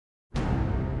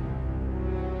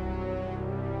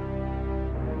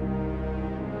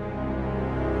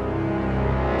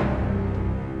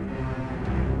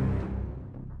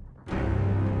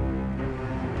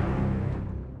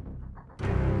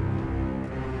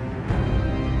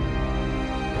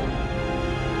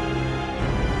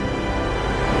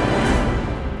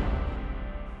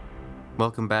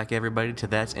Welcome back, everybody, to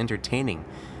That's Entertaining.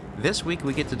 This week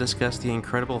we get to discuss the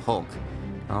Incredible Hulk.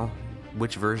 Well,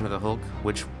 which version of the Hulk,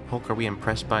 which Hulk are we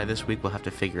impressed by this week, we'll have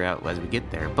to figure out as we get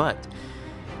there. But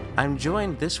I'm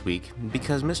joined this week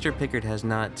because Mr. Pickard has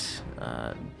not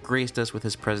graced us with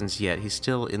his presence yet. He's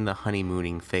still in the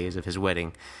honeymooning phase of his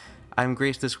wedding. I'm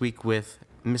graced this week with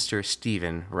Mr.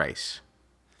 Stephen Rice.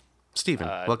 Stephen,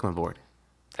 welcome aboard.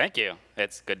 Thank you.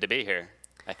 It's good to be here,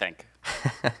 I think.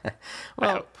 Well, I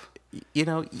hope. You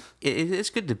know, it is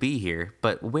good to be here,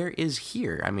 but where is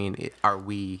here? I mean, are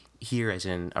we here as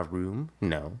in a room?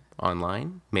 No.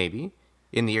 Online? Maybe.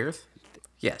 In the earth?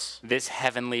 Yes. This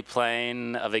heavenly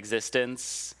plane of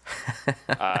existence.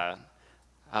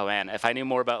 Oh man, if I knew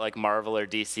more about like Marvel or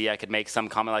DC, I could make some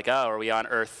comment like, "Oh, are we on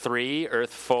Earth 3,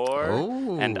 Earth 4?"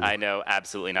 Oh. And I know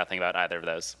absolutely nothing about either of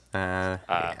those. Yeah.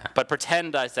 But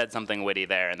pretend I said something witty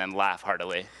there and then laugh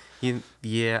heartily.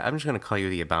 Yeah, I'm just going to call you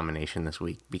the Abomination this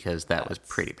week because that was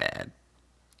pretty bad.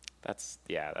 That's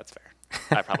fair.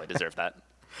 I probably deserve that.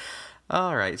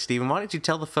 All right, Stephen, why don't you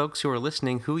tell the folks who are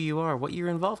listening who you are, what you're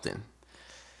involved in?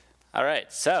 All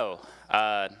right, so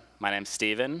my name's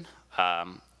Steven. I've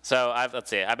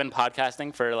been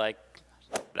podcasting for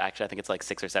actually I think it's like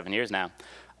 6 or 7 years now.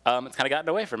 It's kind of gotten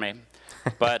away from me.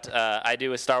 But I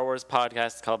do a Star Wars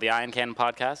podcast called the Iron Cannon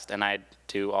Podcast, and I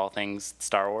do all things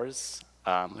Star Wars,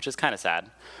 which is kind of sad,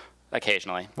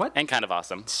 occasionally. What? And kind of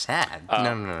awesome. Sad?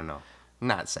 No.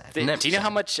 Not sad. Do you know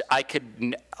how much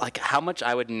how much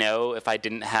I would know if I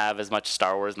didn't have as much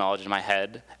Star Wars knowledge in my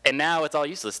head? And now it's all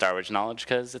useless Star Wars knowledge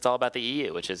because it's all about the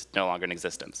EU, which is no longer in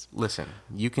existence. Listen,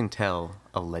 you can tell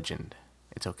a legend.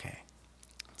 It's okay.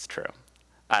 It's true.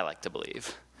 I like to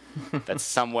believe that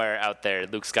somewhere out there,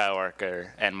 Luke Skywalker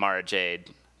and Mara Jade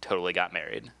totally got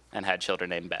married and had children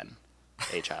named Ben.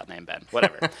 A child named Ben.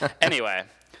 Whatever. Anyway.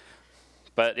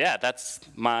 But yeah, that's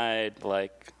my,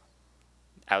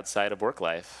 outside of work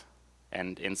life.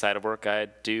 And inside of work, I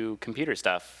do computer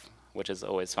stuff, which is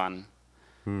always fun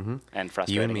and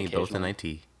frustrating. You and me both in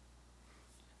IT.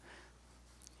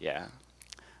 Yeah.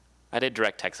 I did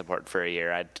direct tech support for a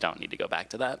year. I don't need to go back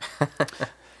to that.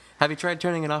 Have you tried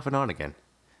turning it off and on again?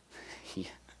 Yeah.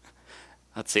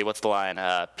 Let's see, what's the line?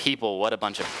 People, what a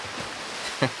bunch of...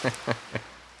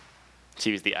 To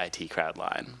use the IT crowd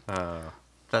line.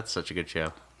 That's such a good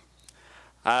show.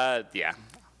 Yeah.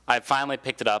 I finally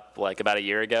picked it up about a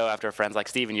year ago after a friend's like,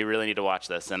 Steven, you really need to watch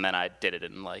this. And then I did it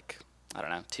in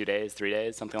 2 days, 3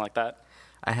 days, something like that.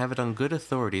 I have it on good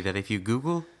authority that if you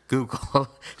Google,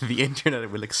 the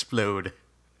internet will explode.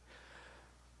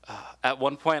 At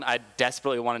one point, I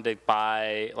desperately wanted to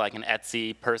buy an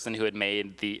Etsy person who had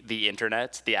made the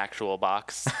internet, the actual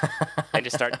box, and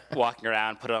just start walking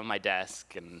around, put it on my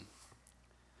desk, and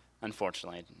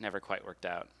unfortunately, it never quite worked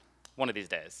out. One of these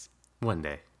days. One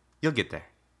day. You'll get there.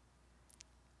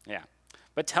 Yeah.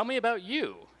 But tell me about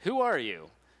you. Who are you?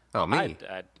 Oh, me?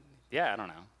 Yeah, I don't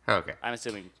know. Okay. I'm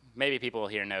assuming maybe people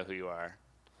here know who you are.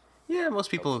 Yeah, most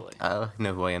people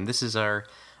know who I am. This is our,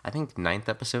 I think, 9th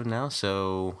episode now,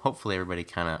 so hopefully everybody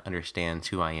kind of understands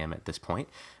who I am at this point.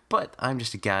 But I'm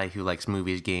just a guy who likes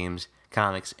movies, games,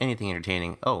 comics, anything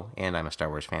entertaining. Oh, and I'm a Star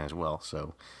Wars fan as well,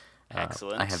 so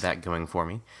Excellent. I have that going for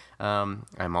me.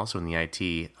 I'm also in the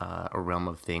IT realm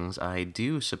of things. I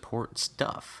do support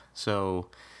stuff, so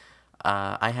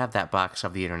I have that box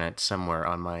of the internet somewhere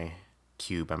on my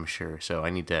cube, I'm sure. So I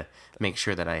need to make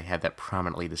sure that I have that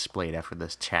prominently displayed after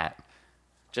this chat.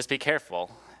 Just be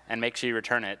careful and make sure you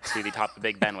return it to the top of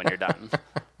Big Ben when you're done.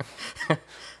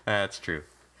 That's true.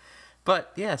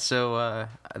 But yeah, so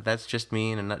that's just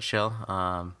me in a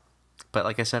nutshell. But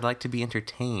like I said, I like to be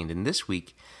entertained. And this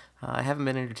week, I haven't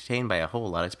been entertained by a whole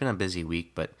lot. It's been a busy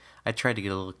week, but I tried to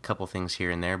get a couple things here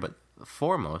and there. But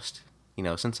foremost,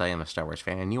 since I am a Star Wars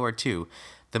fan, and you are too,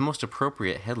 the most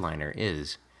appropriate headliner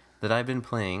is that I've been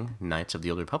playing Knights of the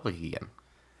Old Republic again.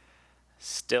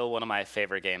 Still one of my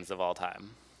favorite games of all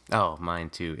time. Oh,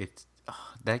 mine too.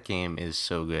 That game is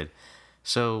so good.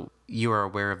 So you are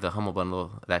aware of the Humble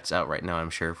Bundle that's out right now,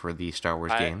 I'm sure, for the Star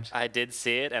Wars games? I did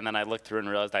see it, and then I looked through and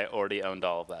realized I already owned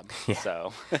all of them. Yeah.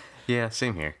 So. Yeah,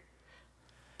 same here.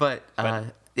 But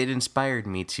it inspired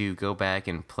me to go back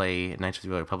and play Knights of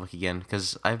the Old Republic again,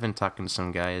 because I've been talking to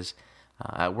some guys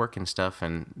at work and stuff,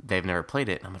 and they've never played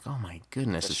it. And I'm like, oh my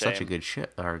goodness, it's such a good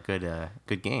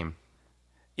good game.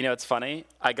 It's funny.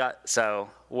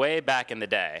 Way back in the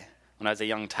day, when I was a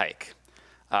young tyke,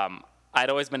 I'd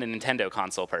always been a Nintendo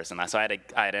console person. So I had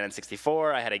an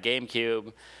N64, I had a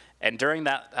GameCube, and during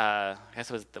that, I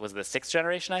guess it was the 6th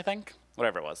generation, I think,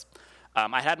 whatever it was.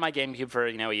 I had my GameCube for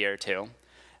a year or two,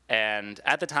 and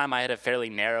at the time I had a fairly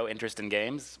narrow interest in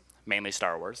games, mainly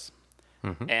Star Wars.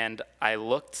 And I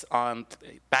looked on,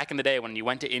 back in the day when you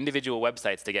went to individual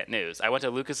websites to get news, I went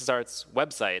to LucasArts'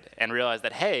 website and realized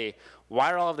that, hey,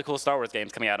 why are all of the cool Star Wars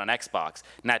games coming out on Xbox?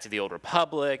 Knights of the Old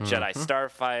Republic, Jedi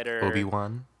Starfighter.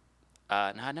 Obi-Wan. No,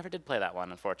 I never did play that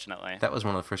one, unfortunately. That was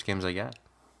one of the first games I got.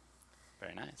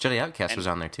 Very nice. Jedi Outcast was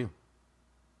on there too.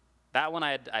 That one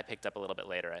I picked up a little bit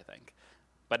later, I think.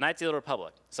 But Knights of the Old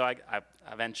Republic. So I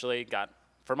eventually got,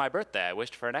 for my birthday, I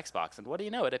wished for an Xbox, and what do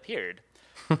you know, it appeared.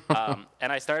 And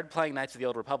I started playing Knights of the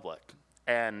Old Republic.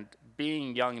 And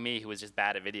being young me, who was just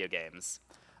bad at video games,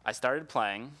 I started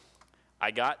playing.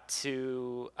 I got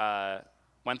to,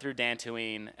 went through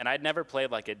Dantooine, and I'd never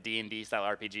played like a D&D style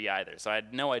RPG either, so I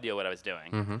had no idea what I was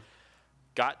doing.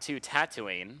 Got to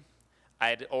Tatooine. I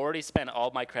had already spent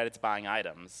all my credits buying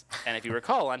items. And if you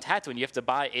recall, on Tatooine, you have to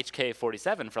buy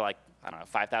HK-47 for like, I don't know,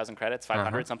 5,000 credits,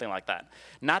 500, something like that.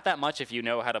 Not that much if you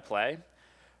know how to play.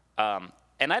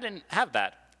 And I didn't have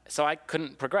that, so I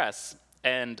couldn't progress.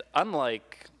 And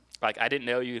unlike, like, I didn't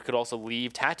know you could also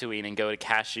leave Tatooine and go to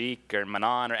Kashyyyk or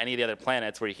Manon or any of the other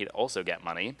planets where you could also get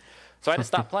money. So I had to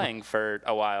stop playing for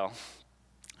a while.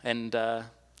 And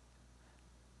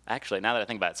actually, now that I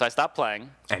think about it, so I stopped playing.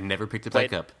 And never picked it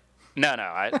back up. No,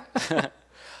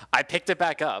 I picked it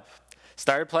back up,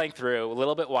 started playing through, a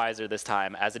little bit wiser this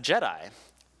time, as a Jedi.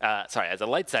 As a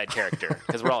light side character,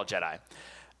 because we're all Jedi.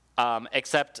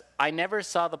 Except I never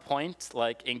saw the point,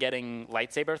 like, in getting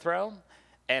lightsaber throw,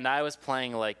 and I was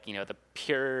playing, like, you know, the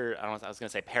pure, I was going to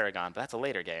say Paragon, but that's a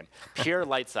later game, pure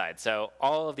light side. So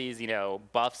all of these, you know,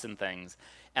 buffs and things.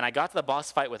 And I got to the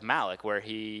boss fight with Malak, where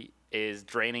he is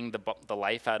draining the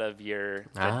life out of your,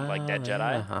 dead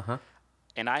Jedi.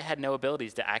 And I had no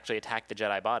abilities to actually attack the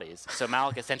Jedi bodies. So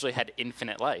Malak essentially had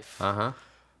infinite life.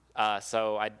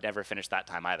 So I never finished that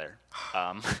time either.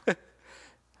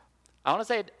 I want to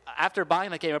say, after buying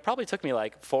that game, it probably took me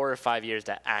like 4 or 5 years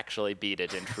to actually beat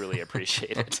it and truly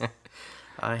appreciate it.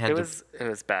 It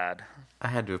was bad. I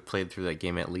had to have played through that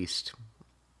game at least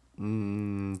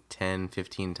 10,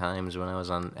 15 times when I was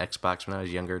on Xbox when I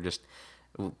was younger. Just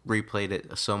replayed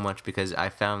it so much because I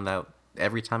found out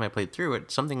every time I played through it,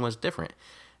 something was different.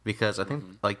 Because I think,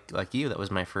 like you, that was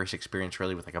my first experience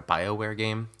really with like a BioWare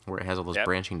game where it has all those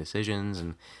branching decisions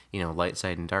and, you know, light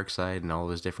side and dark side and all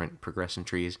those different progression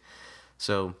trees.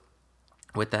 So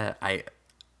with that,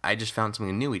 I just found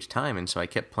something new each time, and so I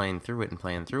kept playing through it,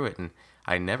 and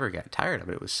I never got tired of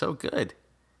it. It was so good.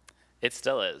 It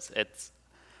still is. It's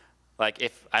like,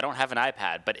 if I don't have an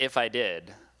iPad, but if I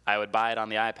did, I would buy it on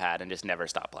the iPad and just never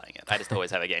stop playing it. I just always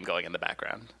have a game going in the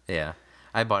background. Yeah.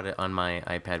 I bought it on my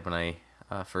iPad when I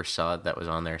first saw it that was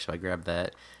on there, so I grabbed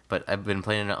that. But I've been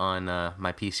playing it on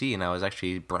my PC, and I was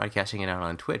actually broadcasting it out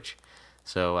on Twitch.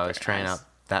 So I was trying out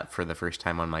that for the first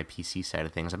time on my PC side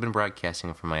of things. I've been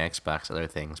broadcasting from my Xbox, other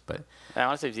things, but I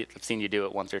honestly have seen you do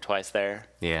it once or twice there.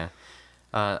 Yeah.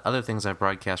 Other things I've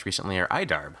broadcast recently are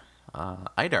IDARB.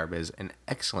 IDARB is an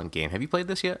excellent game. Have you played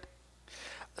this yet?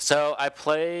 So I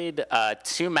played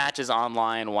 2 matches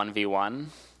online, 1v1.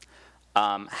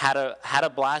 Had a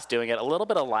blast doing it. A little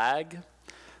bit of lag,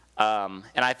 and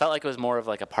I felt like it was more of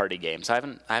like a party game. So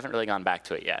I haven't really gone back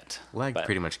to it yet. Lag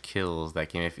pretty much kills that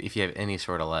game. If you have any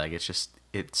sort of lag,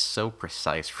 it's so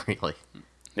precise, really.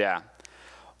 Yeah.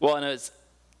 Well, and it was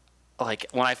like,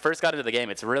 when I first got into the game,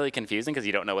 it's really confusing because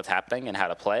you don't know what's happening and how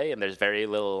to play, and there's very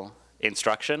little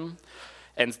instruction.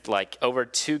 And like, over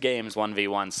 2 games,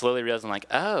 1v1, slowly realizing like,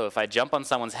 oh, if I jump on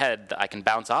someone's head, I can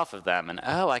bounce off of them. And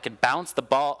oh, I can bounce the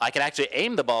ball. I can actually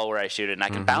aim the ball where I shoot it, and I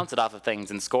can bounce it off of things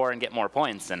and score and get more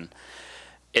points. And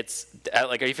it's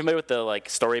like, are you familiar with the like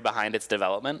story behind its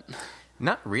development?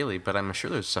 Not really, but I'm sure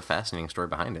there's a fascinating story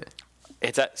behind it.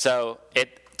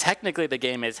 Technically the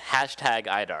game is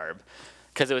 #IDARB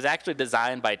because it was actually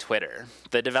designed by Twitter.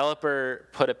 The developer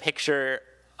posted a picture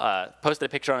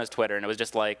on his Twitter, and it was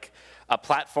just like a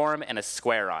platform and a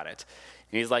square on it.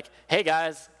 And he's like, hey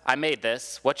guys, I made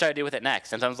this. What should I do with it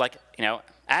next? And someone's like,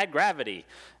 add gravity.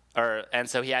 And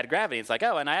so he added gravity. It's like,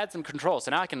 oh, and I add some controls.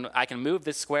 So now I can move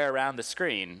this square around the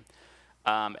screen.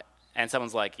 And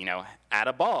someone's like, add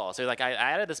a ball. So he's like, I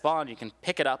added this ball, and you can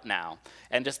pick it up now.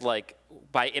 And just like,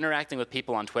 by interacting with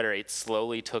people on Twitter, it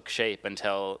slowly took shape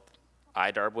until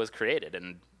IDARB was created,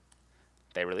 and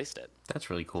they released it. That's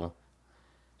really cool.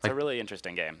 It's a really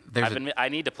interesting game. I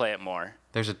need to play it more.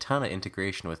 There's a ton of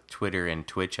integration with Twitter and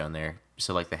Twitch on there.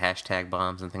 So like the hashtag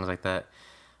bombs and things like that,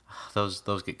 those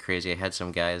get crazy. I had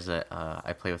some guys that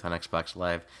I play with on Xbox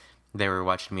Live. They were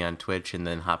watching me on Twitch and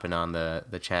then hopping on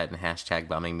the chat and hashtag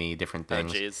bombing me different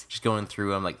things. Oh, jeez. Just going through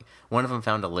them. Like, one of them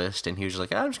found a list, and he was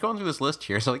like, I'm just going through this list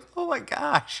here. So like, oh my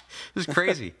gosh, this is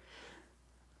crazy.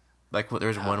 Like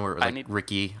there's one where like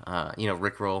Ricky,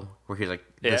 Rickroll, where he's like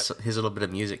his little bit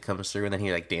of music comes through and then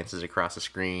he like dances across the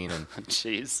screen and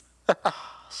jeez,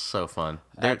 so fun.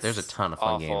 There's a ton of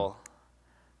fun games.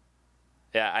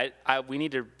 Yeah, we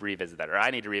need to revisit that, or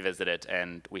I need to revisit it,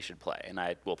 and we should play, and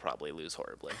I will probably lose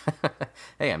horribly.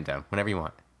 Hey, I'm down whenever you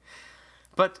want.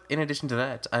 But in addition to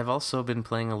that, I've also been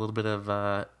playing a little bit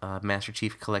of Master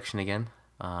Chief Collection again.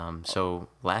 So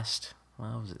was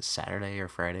it Saturday or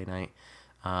Friday night?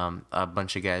 A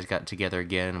bunch of guys got together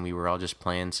again, and we were all just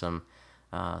playing some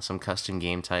custom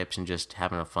game types and just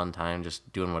having a fun time,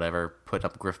 just doing whatever, putting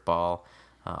up Griff Ball,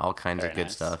 all kinds of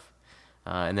good stuff.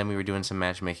 And then we were doing some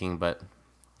matchmaking, but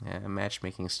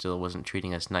matchmaking still wasn't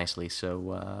treating us nicely,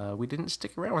 so we didn't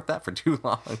stick around with that for too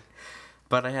long.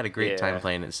 But I had a great time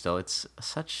playing it still. It's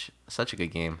such a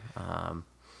good game.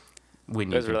 It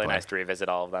was really nice to revisit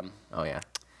all of them. Oh, yeah.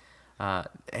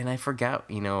 And I forgot,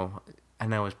 and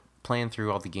I was playing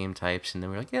through all the game types, and then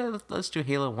we were like, yeah, let's do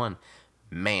Halo 1.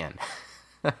 Man,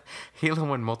 Halo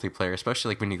 1 multiplayer,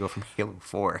 especially like when you go from Halo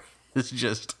 4, it's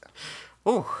just,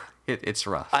 it's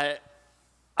rough. I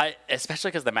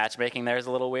especially because the matchmaking there is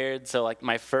a little weird. So like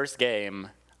my first game,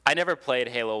 I never played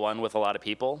Halo 1 with a lot of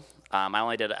people. I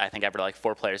only did, I think, ever like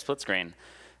 4-player split screen.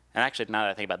 And actually, now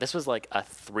that I think about it, this was like a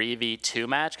 3v2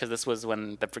 match because this was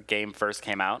when the game first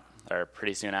came out, or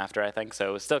pretty soon after, I think. So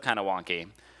it was still kind of wonky.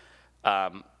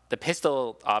 The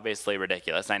pistol, obviously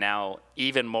ridiculous. I now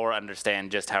even more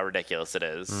understand just how ridiculous it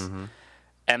is. Mm-hmm.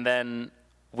 And then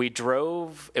we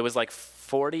drove, it was like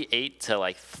 48 to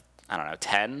like,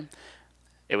 10.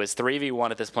 It was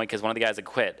 3v1 at this point because one of the guys had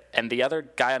quit. And the other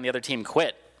guy on the other team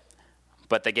quit.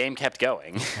 But the game kept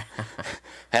going.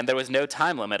 And there was no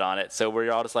time limit on it. So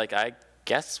we're all just like, I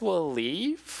guess we'll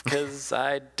leave because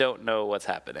I don't know what's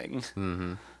happening.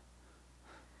 Mm-hmm.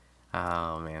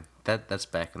 Oh, man. That's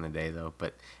back in the day, though.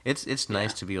 But it's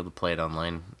nice to be able to play it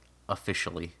online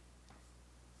officially.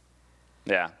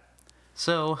 Yeah.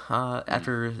 So,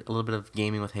 after a little bit of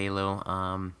gaming with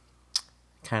Halo,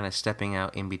 kind of stepping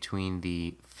out in between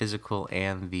the physical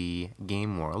and the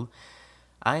game world,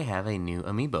 I have a new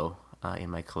amiibo in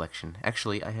my collection.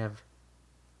 Actually, I have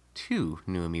 2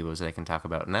 new amiibos that I can talk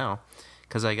about now,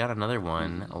 because I got another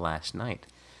one last night.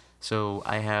 So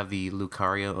I have the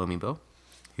Lucario amiibo,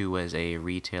 who was a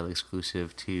retail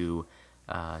exclusive to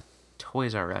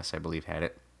Toys R Us, I believe, had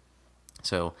it.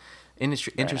 So,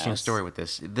 interesting story with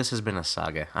this. This has been a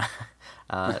saga.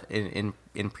 In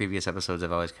previous episodes,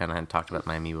 I've always kind of talked about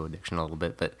my amiibo addiction a little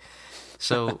bit, but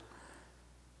so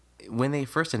when they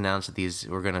first announced that these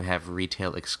were going to have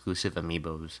retail exclusive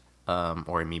amiibos,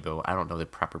 or amiibo, I don't know the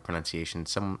proper pronunciation.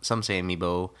 Some say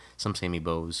amiibo, some say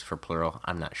amiibos for plural.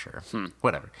 I'm not sure.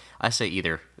 Whatever. I say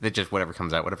either. It just whatever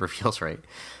comes out, whatever feels right.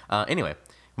 Anyway,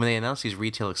 when they announced these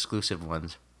retail exclusive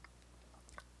ones,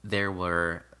 there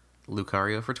were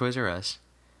Lucario for Toys R Us,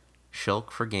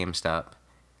 Shulk for GameStop,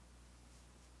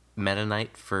 Meta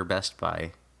Knight for Best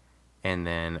Buy, and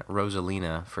then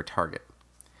Rosalina for Target.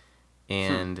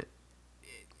 And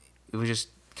it was just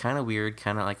kind of weird,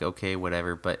 kind of like, okay,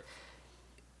 whatever, but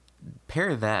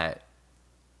pair that,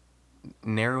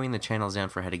 narrowing the channels down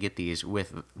for how to get these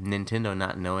with Nintendo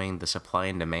not knowing the supply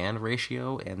and demand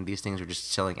ratio, and these things are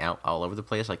just selling out all over the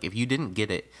place. Like, if you didn't get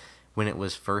it when it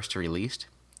was first released,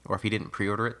 or if you didn't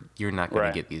pre-order it, you're not going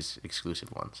to get these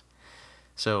exclusive ones.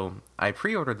 So I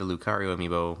pre-ordered the Lucario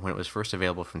amiibo when it was first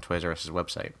available from Toys R Us's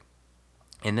website.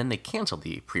 And then they canceled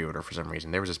the pre-order for some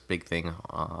reason. There was this big thing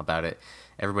about it.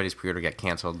 Everybody's pre-order got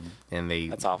canceled, and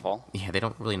That's awful. Yeah, they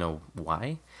don't really know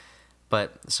why.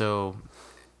 But so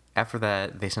after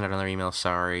that, they sent out another email.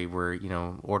 Sorry, we're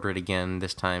order it again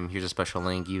this time. Here's a special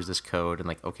link. Use this code. And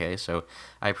like, okay, so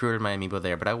I pre-ordered my amiibo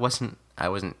there, but I wasn't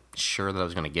sure that I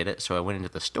was going to get it. So I went into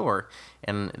the store,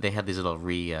 and they had these little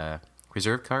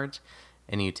reserve cards,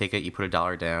 and you take it, you put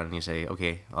 $1 down, and you say,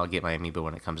 okay, I'll get my amiibo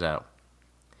when it comes out.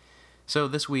 So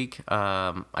this week,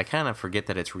 I kind of forget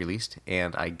that it's released,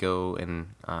 and I go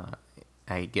and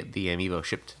I get the amiibo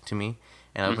shipped to me,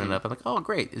 and I open it up, I'm like, oh,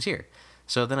 great, it's here.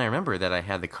 So then I remember that I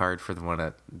had the card for the one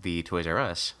at the Toys R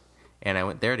Us, and I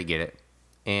went there to get it,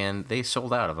 and they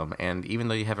sold out of them, and even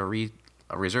though you have a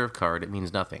reserve card, it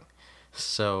means nothing.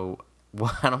 So,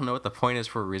 well, I don't know what the point is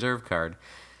for a reserve card,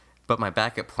 but my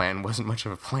backup plan wasn't much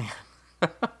of a plan.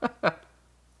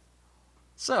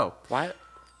 So... What?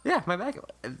 Yeah, my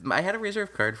backup. I had a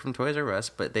reserve card from Toys R Us,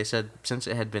 but they said since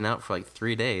it had been out for like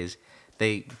 3 days,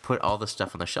 they put all the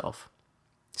stuff on the shelf.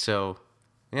 So,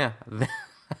 yeah.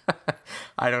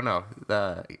 I don't know.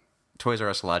 The Toys R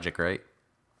Us logic, right?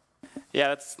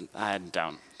 Yeah, I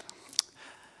don't.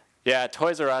 Yeah,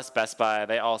 Toys R Us, Best Buy,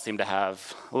 they all seem to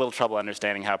have a little trouble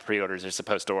understanding how pre-orders are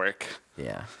supposed to work.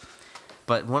 Yeah.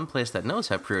 But one place that knows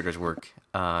how pre-orders work,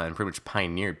 and pretty much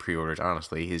pioneered pre-orders,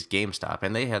 honestly, is GameStop.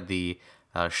 And they had the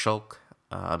Shulk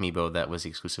amiibo that was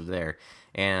exclusive there.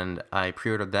 And I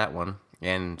pre-ordered that one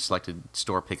and selected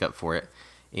store pickup for it.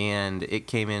 And it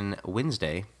came in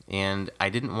Wednesday. And I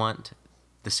didn't want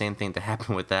the same thing to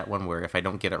happen with that one, where if I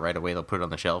don't get it right away, they'll put it on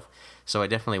the shelf. So I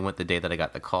definitely went the day that I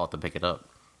got the call to pick it up.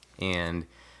 And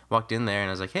walked in there and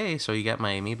I was like, hey, so you got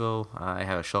my amiibo? I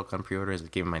have a Shulk on pre-order. I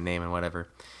gave him my name and whatever.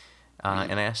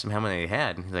 And I asked him how many they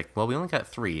had. And he's like, well, we only got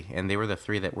 3. And they were the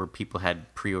 3 that were people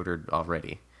had pre-ordered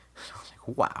already. So I was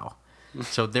like, wow.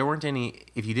 So there weren't any,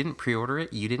 if you didn't pre-order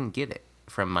it, you didn't get it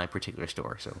from my particular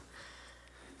store. So,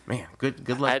 man,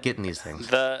 good luck getting these things.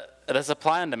 The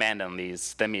supply and demand on the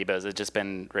amiibos has just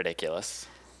been ridiculous.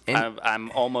 And I'm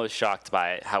almost shocked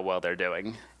by how well they're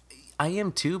doing. I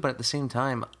am too, but at the same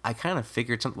time, I kind of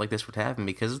figured something like this would happen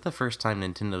because it's the first time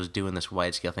Nintendo's doing this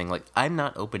wide scale thing. Like, I'm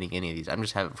not opening any of these. I'm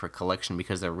just having it for collection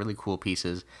because they're really cool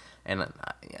pieces. And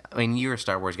I mean, you're a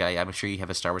Star Wars guy. I'm sure you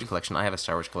have a Star Wars collection. I have a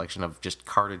Star Wars collection of just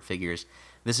carded figures.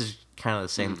 This is kind of the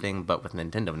same thing, but with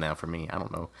Nintendo now for me. I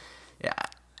don't know. Yeah.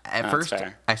 At first,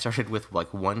 fair. I started with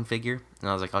like one figure, and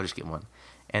I was like, I'll just get one.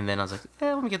 And then I was like,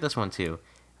 let me get this one too.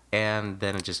 And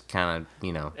then it just kind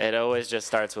of, It always just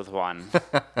starts with one.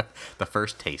 the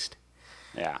first taste.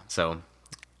 Yeah. So,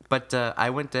 but I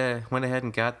went ahead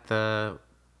and got the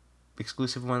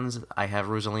exclusive ones. I have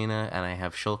Rosalina and I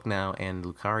have Shulk now and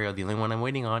Lucario. The only one I'm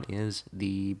waiting on is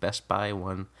the Best Buy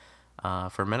one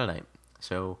for Meta Knight.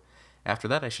 So after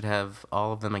that, I should have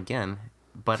all of them again.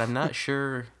 But I'm not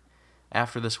sure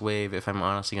after this wave if I'm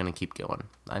honestly going to keep going.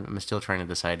 I'm still trying to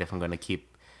decide if I'm going to keep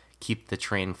the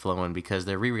train flowing because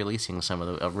they're re-releasing some of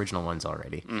the original ones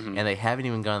already. And they haven't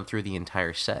even gone through the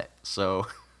entire set. So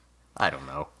I don't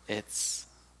know. It's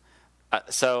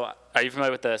so are you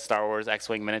familiar with the Star Wars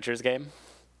X-Wing miniatures game?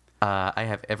 I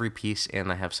have every piece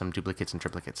and I have some duplicates and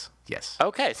triplicates. Yes.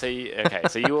 Okay, so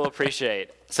you will appreciate.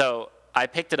 So I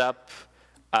picked it up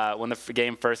when the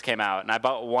game first came out, and I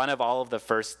bought one of all of the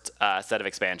first set of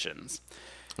expansions.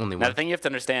 Only Now one. the thing you have to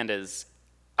understand is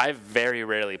I very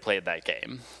rarely played that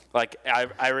game. Like,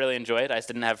 I really enjoy it. I just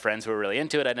didn't have friends who were really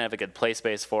into it. I didn't have a good play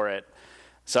space for it.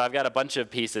 So I've got a bunch of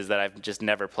pieces that I've just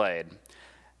never played.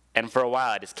 And for a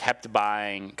while, I just kept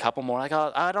buying a couple more. Like,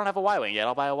 oh, I don't have a Y-Wing yet.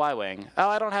 I'll buy a Y-Wing. Oh,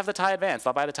 I don't have the TIE Advanced.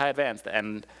 I'll buy the TIE Advanced.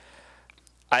 And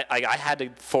I had to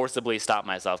forcibly stop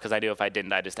myself because I knew if I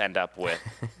didn't, I'd just end up with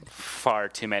far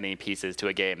too many pieces to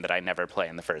a game that I never play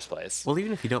in the first place. Well,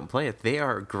 even if you don't play it, they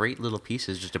are great little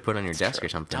pieces just to put on your desk True. or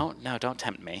something. Don't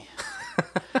tempt me.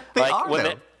 They are,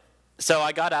 though. So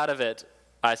I got out of it.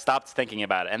 I stopped thinking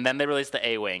about it, and then they released the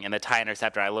A-Wing and the TIE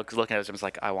Interceptor. I looking at it, I was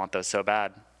like, I want those so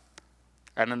bad.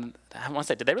 And then I want to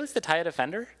say, did they release the TIE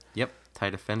Defender? Yep. TIE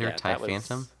Defender, Yeah, TIE that was-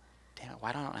 Phantom. Damn it!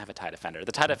 Why don't I have a TIE Defender?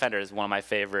 The TIE Defender is one of my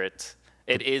favorite.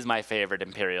 It is my favorite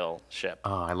Imperial ship.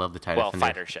 Oh, I love the TIE Well, Defender.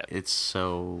 fighter ship. It's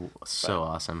so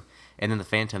awesome. And then the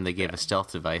Phantom, they gave a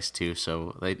stealth device too,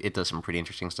 so it does some pretty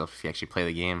interesting stuff if you actually play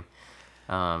the game.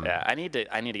 Yeah, I need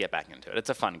to get back into it. It's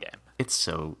a fun game. It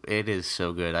is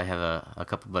so good. I have a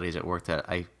couple buddies at work that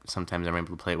I sometimes I'm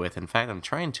able to play it with. In fact, I'm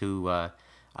trying to.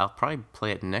 I'll probably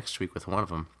play it next week with one of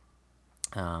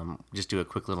them. Just do a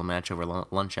quick little match over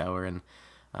lunch hour and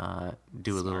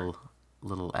do a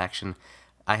little action.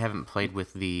 I haven't played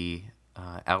with the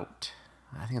I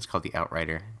think it's called the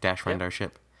Outrider Dash Rendar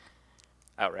ship.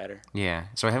 Outrider. Yeah,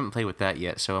 so I haven't played with that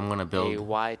yet. So I'm gonna build.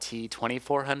 AYT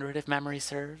 2400, if memory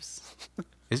serves.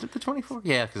 Isn't it the 24?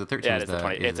 Yeah, because the 13 Yeah, is it's the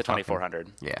Falcon.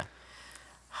 2400. Yeah.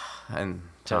 And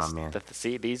Just oh man,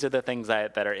 see, these are the things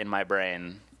that are in my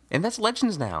brain. and that's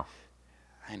Legends now.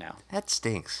 I know. That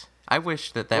stinks. I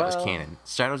wish that was Well- canon.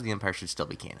 Shadows of the Empire should still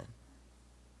be canon.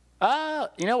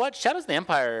 You know what? Shadows of the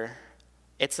Empire,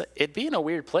 it'd be in a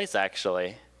weird place,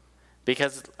 actually.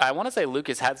 Because I want to say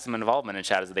Lucas had some involvement in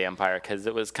Shadows of the Empire, because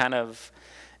it was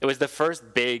the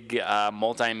first big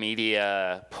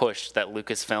multimedia push that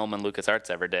Lucasfilm and LucasArts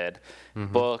ever did.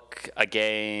 Book, a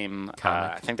game,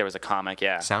 Comic. I think there was a comic,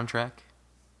 yeah, Soundtrack?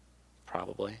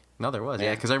 probably. No, there was. Yeah,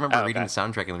 Yeah. because I remember Oh, reading okay. the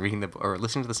soundtrack and or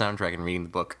listening to the soundtrack and reading the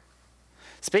book.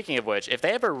 Speaking of which, if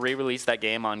they ever re-release that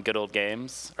game on Good Old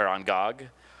Games, or on GOG,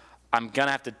 I'm going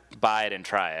to have to buy it and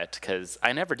try it, because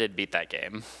I never did beat that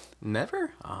game.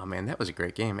 Never? Oh man, that was a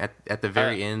great game. At the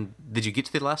very end, did you get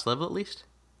to the last level at least?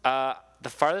 The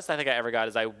farthest I think I ever got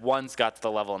is I once got to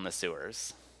the level in the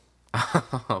sewers.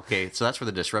 Okay, so that's where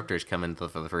the disruptors come in for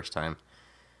the first time.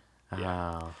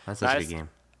 Yeah. Oh, that's such a Nice. good game.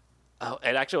 Oh,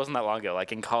 it actually wasn't that long ago.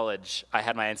 Like in college, I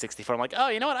had my N64. I'm like, oh,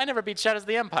 you know what? I never beat Shadows of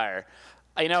the Empire.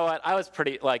 You know what? I was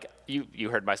pretty, like, you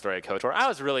heard my story at KOTOR. I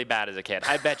was really bad as a kid.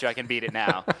 I bet you I can beat it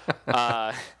now.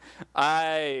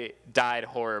 I died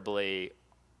horribly.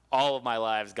 All of my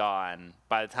lives gone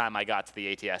by the time I got to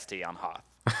the ATST on Hoth.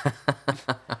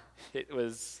 It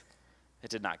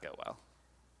did not go well.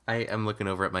 I am looking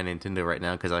over at my Nintendo right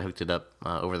now because I hooked it up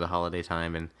over the holiday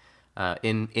time, and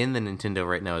in the Nintendo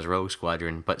right now is Rogue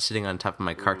Squadron, but sitting on top of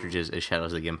my cartridges is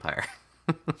Shadows of the Empire.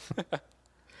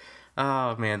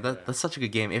 Oh man, that's such a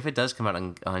good game. If it does come out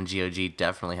on GOG,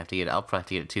 definitely have to get it. I'll probably have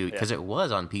to get it too because it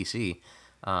was on PC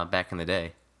back in the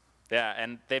day. Yeah,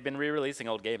 and they've been re-releasing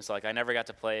old games. So like, I never got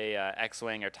to play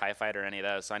X-Wing or TIE Fighter or any of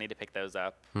those. So I need to pick those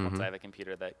up once I have a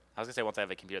computer that. I was gonna say once I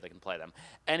have a computer that can play them.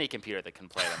 Any computer that can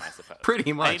play them, I suppose.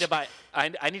 Pretty much.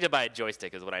 I need to buy a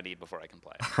joystic is what I need before I can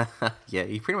play. Yeah,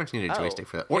 you pretty much need a joystick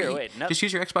for that. No. Just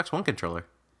use your Xbox One controller.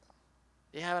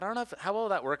 Yeah, but I don't know how well will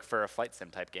that work for a flight sim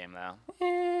type game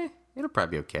though. It'll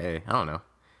probably be okay. I don't know.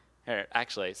 Here,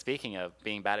 actually, speaking of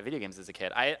being bad at video games as a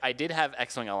kid, I did have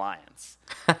X-Wing Alliance.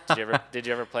 Did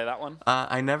you ever play that one?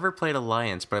 I never played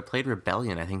Alliance, but I played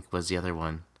Rebellion, I think was the other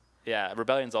one. Yeah,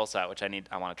 Rebellion's also out, which I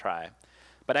want to try.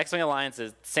 But X-Wing Alliance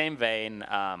is same vein.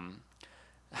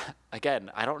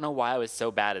 Again, I don't know why I was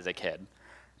so bad as a kid.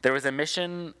 There was a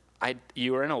mission,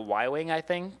 you were in a Y-Wing, I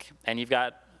think, and you've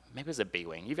got, maybe it was a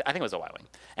B-Wing. I think it was a Y-Wing.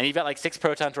 And you've got like 6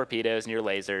 proton torpedoes and your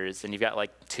lasers, and you've got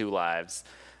like 2 lives.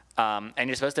 And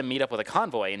you're supposed to meet up with a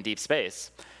convoy in deep space.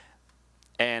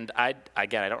 And I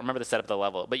don't remember the setup of the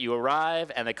level, but you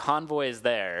arrive and the convoy is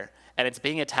there, and it's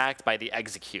being attacked by the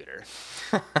Executor.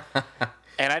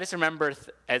 And I just remember,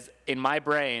 as in my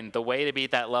brain, the way to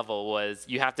beat that level was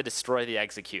you have to destroy the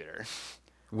Executor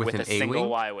with a single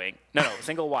Y-Wing. No,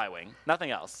 single Y-Wing, nothing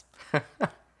else.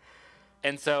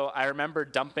 And so I remember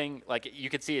dumping, like, you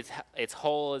could see its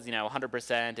hull is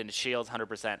 100% and its shield's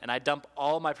 100%, and I dump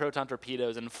all my proton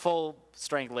torpedoes and full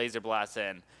strength laser blasts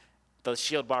in. The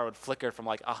shield bar would flicker from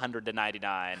like 100 to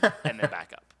 99 and then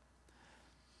back up.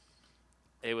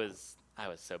 I was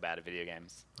so bad at video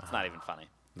games. It's not even funny.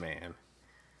 Man,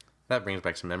 that brings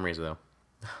back some memories though.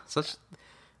 Such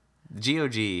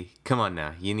GOG. Come on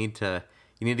now, you need to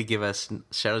give us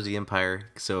Shadows of the Empire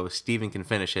so Steven can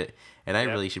finish it, and I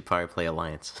really should probably play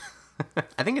Alliance.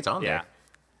 I think it's on there.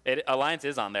 Alliance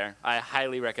is on there. I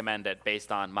highly recommend it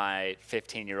based on my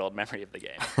 15-year-old memory of the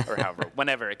game, or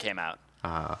whenever it came out.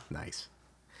 Nice.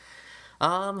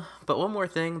 But one more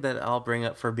thing that I'll bring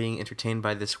up for being entertained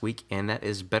by this week, and that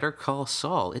is Better Call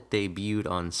Saul. It debuted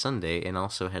on Sunday and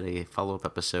also had a follow-up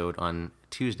episode on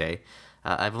Tuesday.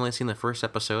 I've only seen the first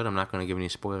episode. I'm not going to give any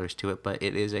spoilers to it, but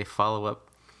it is a follow-up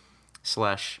 /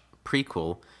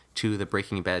 prequel to the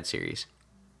Breaking Bad series.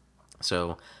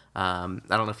 So I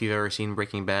don't know if you've ever seen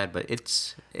Breaking Bad, but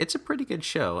it's a pretty good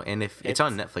show, and if it's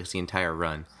on Netflix the entire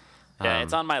run. Yeah,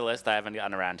 it's on my list. I haven't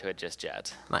gotten around to it just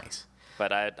yet. Nice.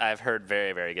 But I've heard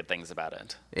very, very good things about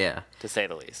it. Yeah. To say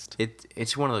the least.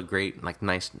 It's one of the great,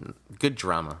 nice, good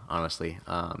drama, honestly.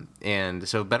 And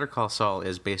so Better Call Saul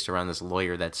is based around this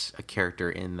lawyer that's a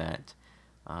character in that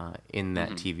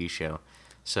TV show.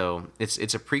 So it's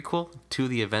a prequel to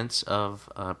the events of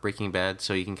Breaking Bad,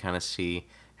 so you can kind of see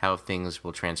how things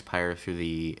will transpire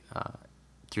through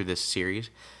this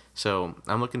series. So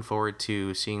I'm looking forward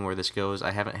to seeing where this goes.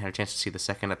 I haven't had a chance to see the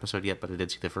second episode yet, but I did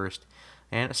see the first.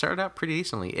 And it started out pretty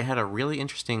decently. It had a really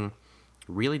interesting,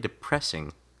 really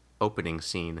depressing opening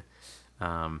scene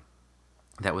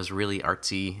that was really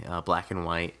artsy, black and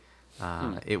white.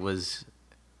 It was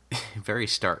very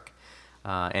stark.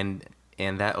 And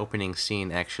that opening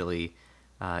scene actually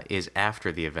is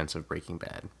after the events of Breaking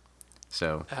Bad.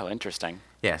 So. Oh, interesting.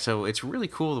 Yeah, so it's really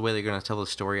cool the way they're going to tell the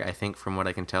story, I think, from what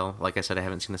I can tell. Like I said, I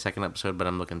haven't seen the second episode, but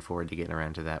I'm looking forward to getting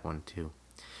around to that one, too.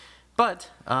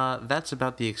 But that's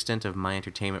about the extent of my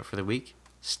entertainment for the week.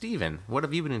 Steven, what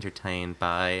have you been entertained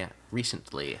by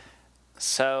recently?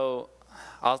 So,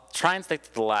 I'll try and stick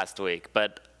to the last week,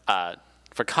 but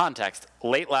for context,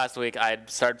 late last week I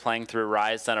started playing through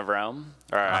Rise, Son of Rome,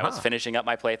 or I was finishing up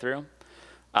my playthrough.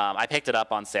 I picked it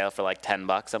up on sale for like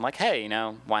 $10. I'm like, hey,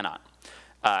 why not?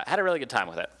 Had a really good time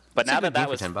with it. But now that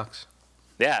was $10.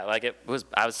 Yeah,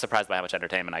 I was surprised by how much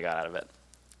entertainment I got out of it.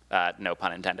 No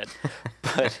pun intended.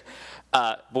 But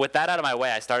with that out of my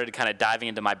way, I started kind of diving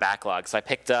into my backlog. So I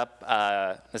picked up,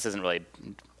 this isn't really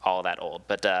all that old,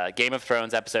 but Game of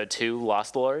Thrones Episode 2,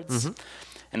 Lost Lords,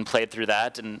 and played through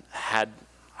that and had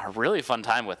a really fun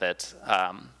time with it.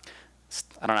 I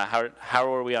don't know,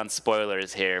 how are we on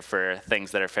spoilers here for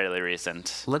things that are fairly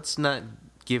recent? Let's not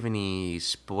give any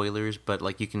spoilers,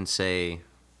 but you can say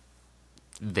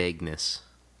vagueness.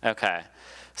 Okay.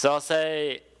 So I'll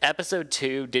say Episode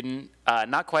 2 didn't,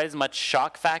 not quite as much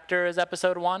shock factor as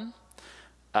Episode 1,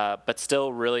 but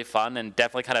still really fun and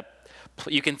definitely kind of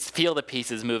you can feel the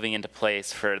pieces moving into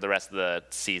place for the rest of the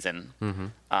season.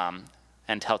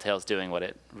 And Telltale's doing what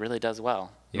it really does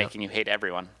well, making you hate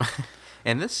everyone.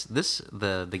 And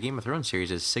the Game of Thrones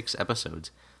series is 6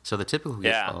 episodes. So the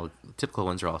typical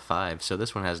ones are all 5. So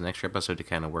this one has an extra episode to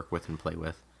kind of work with and play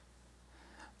with.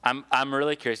 I'm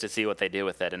really curious to see what they do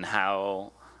with it and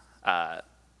how. I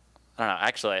don't know.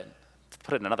 Actually, to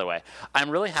put it another way,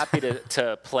 I'm really happy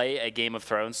to play a Game of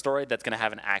Thrones story that's going to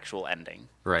have an actual ending.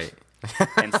 Right.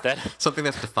 Instead, something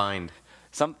that's defined.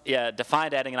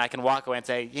 Defined ending, and I can walk away and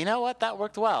say, you know what, that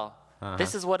worked well.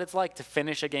 This is what it's like to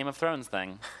finish a Game of Thrones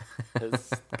thing.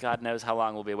 Because God knows how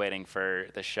long we'll be waiting for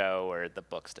the show or the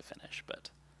books to finish.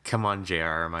 But come on,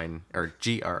 J.R.R.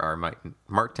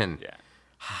 Martin. Yeah.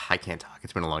 I can't talk.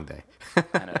 It's been a long day.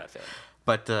 I know that feeling.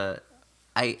 But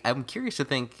I'm curious to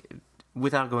think,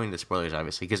 without going into spoilers,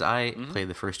 obviously, because I played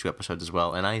the first 2 episodes as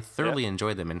well, and I thoroughly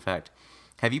enjoyed them. In fact,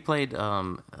 have you played,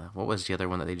 what was the other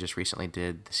one that they just recently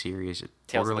did, the series?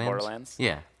 Tales of the Borderlands?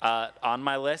 Yeah. On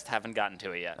my list, haven't gotten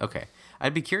to it yet. Okay.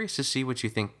 I'd be curious to see what you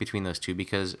think between those two,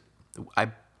 because I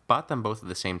bought them both at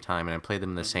the same time, and I played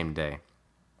them the same day.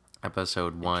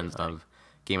 Episode 1 of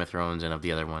Game of Thrones and of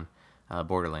the other one,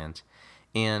 Borderlands.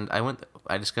 And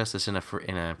I discussed this in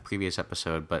a previous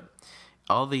episode, but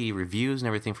all the reviews and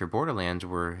everything for Borderlands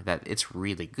were that it's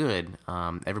really good.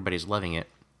 Everybody's loving it,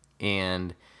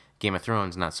 and Game of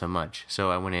Thrones not so much.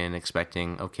 So I went in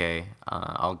expecting, okay,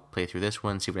 I'll play through this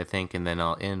one, see what I think, and then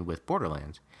I'll end with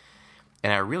Borderlands.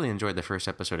 And I really enjoyed the first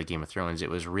episode of Game of Thrones. It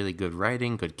was really good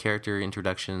writing, good character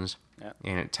introductions,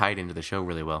 and it tied into the show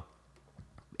really well.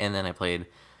 And then I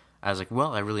was like,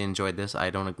 well, I really enjoyed this. I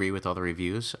don't agree with all the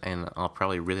reviews, and I'll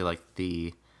probably really like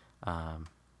the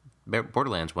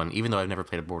Borderlands one, even though I've never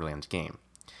played a Borderlands game.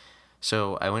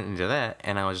 So I went into that,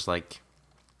 and I was like,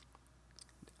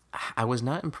 I was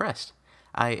not impressed.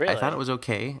 I thought it was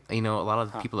okay. You know, a lot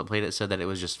of the people that played it said that it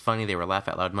was just funny. They were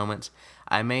laugh-out-loud moments.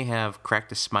 I may have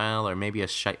cracked a smile or maybe a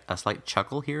slight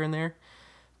chuckle here and there,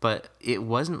 but it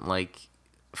wasn't, like,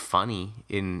 funny,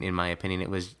 in my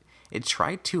opinion. It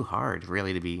tried too hard,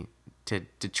 really, to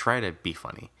try to be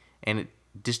funny, and it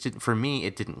just didn't. For me,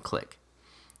 it didn't click.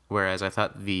 Whereas I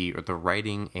thought the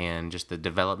writing and just the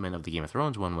development of the Game of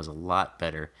Thrones one was a lot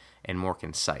better and more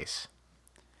concise.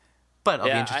 But I'll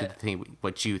be interested to think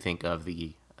what you think of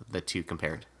the two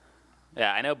compared.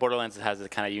 Yeah, I know Borderlands has a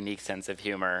kind of unique sense of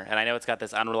humor, and I know it's got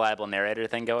this unreliable narrator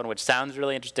thing going, which sounds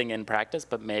really interesting in practice,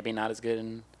 but maybe not as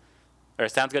good or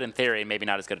it sounds good in theory, maybe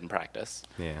not as good in practice.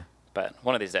 Yeah. But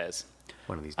one of these days.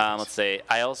 Let's see.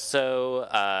 I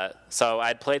also, so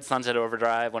I'd played Sunset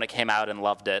Overdrive when it came out and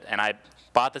loved it, and I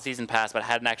bought the season pass, but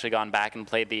hadn't actually gone back and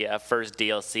played the first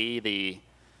DLC, the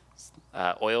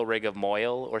Oil Rig of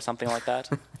Moyle or something like that.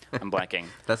 I'm blanking.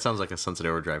 That sounds like a Sunset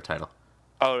Overdrive title.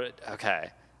 Oh, okay.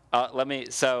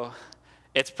 So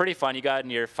it's pretty fun.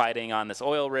 You're fighting on this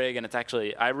oil rig, and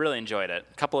I really enjoyed it.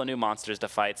 A couple of new monsters to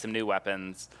fight, some new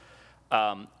weapons.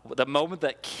 The moment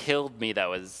that killed me,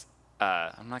 though, is,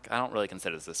 I don't really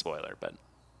consider this a spoiler, but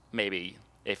maybe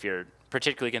if you're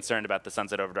particularly concerned about the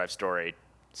Sunset Overdrive story,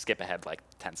 skip ahead like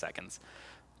 10 seconds,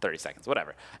 30 seconds,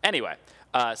 whatever. Anyway,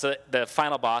 so the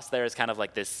final boss there is kind of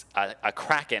like this, a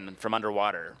kraken from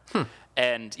underwater.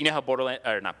 And you know how Borderlands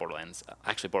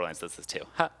does this too.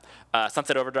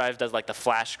 Sunset Overdrive does like the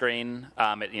flash screen.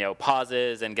 It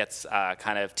pauses and gets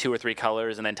kind of 2 or 3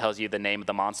 colors and then tells you the name of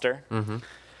the monster. Mm-hmm.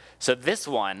 So this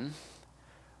one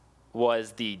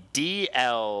was the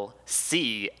DLCSEA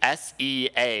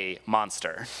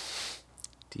monster.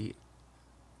 DL.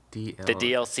 The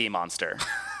DLC monster.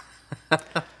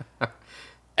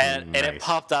 And it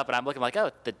popped up, and I'm looking like,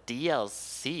 oh, the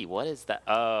DLC. What is that?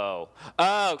 Oh.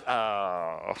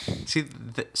 See,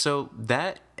 so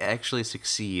that actually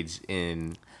succeeds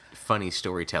in funny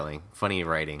storytelling, funny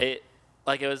writing. It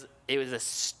was a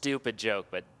stupid joke,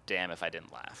 but damn if I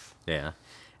didn't laugh. Yeah,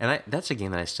 and that's a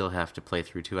game that I still have to play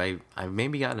through too. I've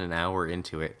maybe gotten an hour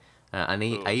into it. I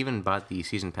even bought the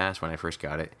season pass when I first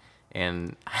got it,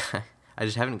 and I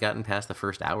just haven't gotten past the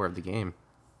first hour of the game.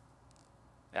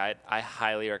 I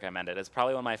highly recommend it. It's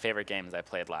probably one of my favorite games I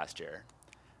played last year.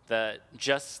 The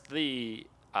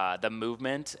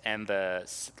movement and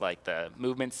the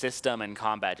movement system and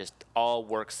combat just all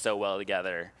works so well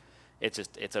together. It's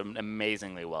an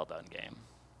amazingly well done game.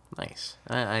 Nice.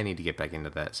 I need to get back into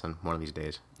that one of these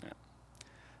days. Yeah.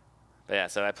 But yeah,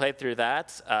 so I played through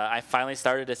that. I finally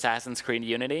started Assassin's Creed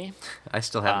Unity. I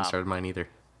still haven't started mine either.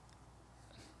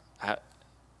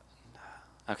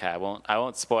 Okay, I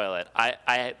won't spoil it.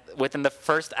 I within the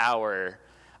first hour,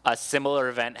 a similar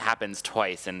event happens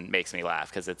twice and makes me laugh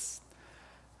because it's,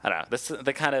 I don't know, this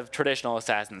the kind of traditional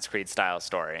Assassin's Creed style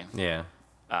story. Yeah.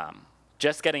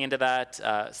 just getting into that.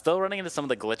 Still running into some of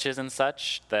the glitches and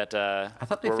such that I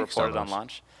thought they were fixed all reported on those.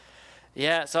 launch.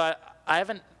 Yeah, so I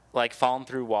haven't like fallen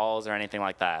through walls or anything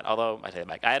like that. Although I take it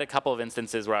back, I had a couple of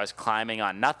instances where I was climbing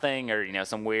on nothing or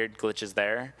some weird glitches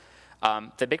there.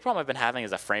 The big problem I've been having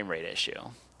is a frame rate issue.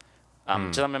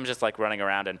 Sometimes just like running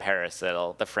around in Paris,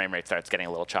 the frame rate starts getting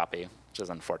a little choppy, which is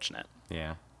unfortunate.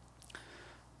 Yeah.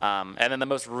 And then the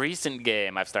most recent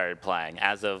game I've started playing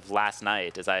as of last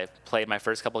night is I played my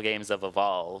first couple games of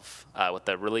Evolve with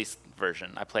the release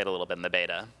version. I played a little bit in the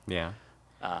beta. Yeah.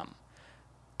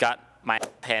 Got my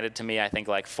handed to me, I think,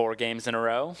 like 4 games in a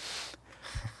row.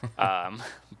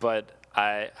 But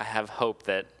I have hope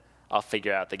that I'll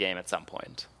figure out the game at some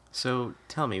point. So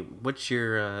tell me, what's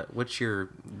your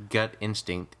gut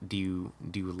instinct? Do you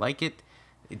like it?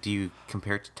 Do you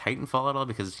compare it to Titanfall at all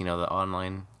because the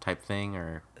online type thing,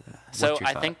 or what's So your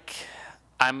I thought? think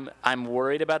I'm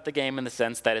worried about the game in the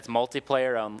sense that it's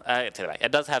multiplayer. Take it back.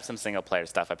 It does have some single player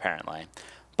stuff apparently,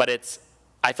 but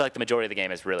I feel like the majority of the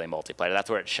game is really multiplayer. That's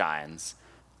where it shines.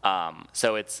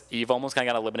 So you've almost kind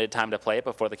of got a limited time to play it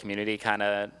before the community kind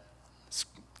of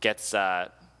gets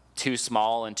too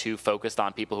small and too focused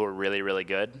on people who are really, really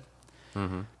good.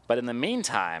 Mm-hmm. But in the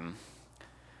meantime,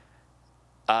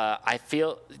 I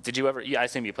feel. Did you ever? I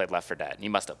assume you played Left 4 Dead. You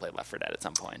must have played Left 4 Dead at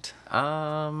some point.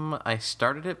 I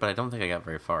started it, but I don't think I got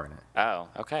very far in it. Oh,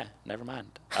 okay. Never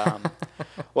mind.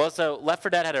 Well, so Left 4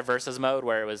 Dead had a versus mode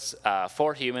where it was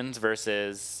 4 humans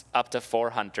versus up to 4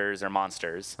 hunters or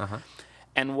monsters. Uh-huh.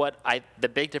 And the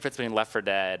big difference between Left 4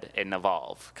 Dead and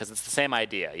Evolve, because it's the same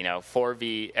idea,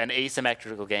 4v, an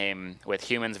asymmetrical game with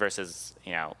humans versus,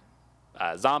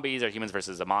 zombies or humans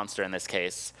versus a monster in this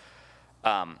case.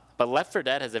 But Left 4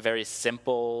 Dead has a very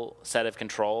simple set of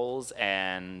controls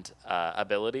and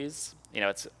abilities.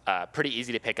 It's pretty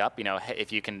easy to pick up.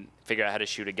 If you can figure out how to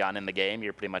shoot a gun in the game,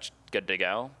 you're pretty much good to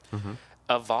go. Mm-hmm.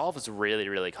 Evolve is really,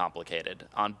 really complicated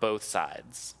on both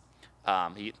sides.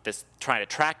 This trying to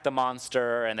track the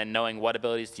monster and then knowing what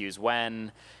abilities to use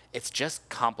when, it's just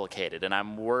complicated. And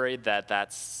I'm worried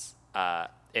that's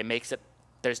it makes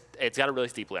it's got a really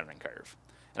steep learning curve.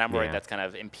 And I'm worried that's kind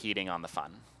of impeding on the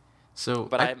fun. So,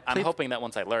 but I'm hoping that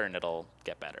once I learn, it'll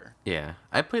get better. Yeah,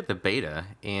 I played the beta,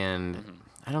 and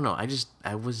I don't know. I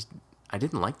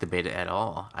didn't like the beta at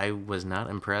all. I was not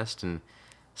impressed, and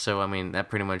so that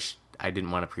pretty much. I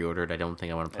didn't want to pre-order it. I don't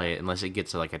think I want to play it unless it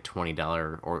gets to like a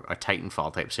 $20 or a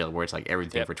Titanfall type sale where it's like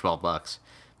everything for $12.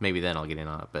 Maybe then I'll get in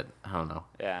on it, but I don't know.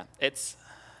 Yeah, I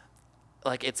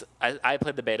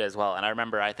played the beta as well, and I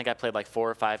remember I think I played like 4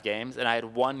 or 5 games, and I had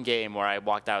one game where I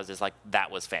walked out, I was just like,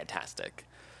 that was fantastic.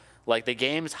 Like the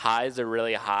game's highs are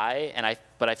really high,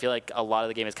 but I feel like a lot of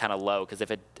the game is kind of low because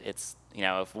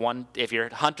if your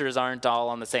hunters aren't all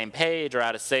on the same page or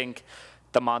out of sync,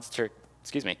 the monster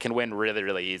can win really,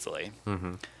 really easily.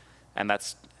 Mm-hmm. And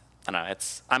that's, I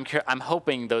don't know, I'm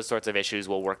hoping those sorts of issues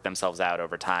will work themselves out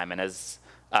over time. And as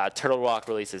Turtle Rock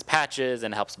releases patches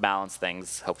and helps balance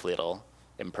things, hopefully it'll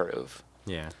improve.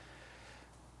 Yeah.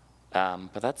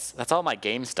 But that's all my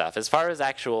game stuff. As far as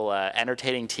actual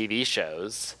entertaining TV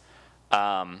shows,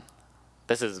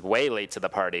 this is way late to the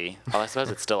party. Oh, I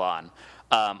suppose it's still on.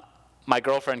 My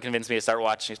girlfriend convinced me to start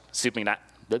watching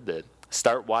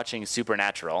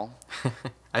Supernatural.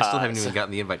 I still haven't even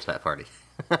gotten the invite to that party.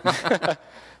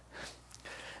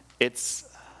 It's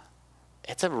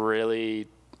a really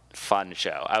fun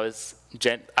show.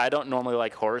 I don't normally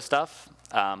like horror stuff.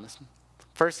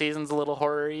 First season's a little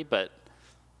horror-y, but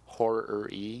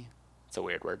horror-y. It's a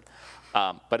weird word.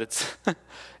 But it's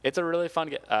a really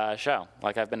fun show.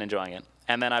 Like, I've been enjoying it.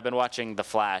 And then I've been watching The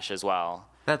Flash as well.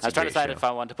 I was trying to decide if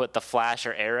I wanted to put The Flash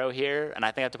or Arrow here, and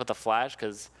I think I have to put The Flash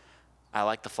because I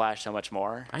like The Flash so much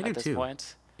more at this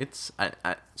point.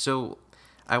 So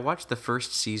I watched the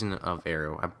first season of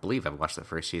Arrow. I believe I've watched the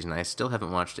first season. I still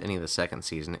haven't watched any of the second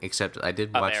season, except I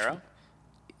did watch... Arrow?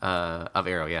 Of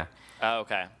Arrow, yeah. Oh,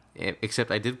 okay.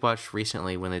 Except I did watch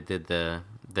recently when they did the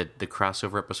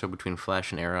crossover episode between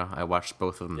Flash and Arrow. I watched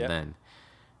both of them then.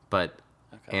 But,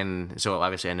 and so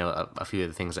obviously I know a few of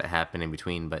the things that happen in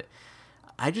between, but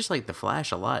I just like the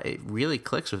Flash a lot. It really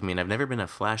clicks with me, and I've never been a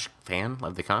Flash fan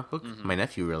of the comic book. Mm-hmm. My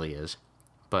nephew really is,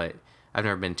 but I've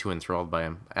never been too enthralled by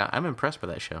him. I'm impressed by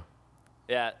that show.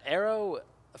 Yeah, Arrow,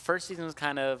 first season was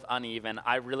kind of uneven.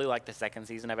 I really liked the second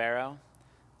season of Arrow.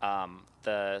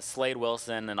 The Slade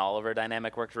Wilson and Oliver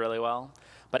dynamic worked really well.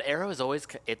 But Arrow is always,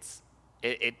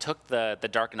 it took the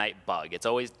Dark Knight bug. It's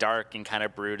always dark and kind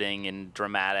of brooding and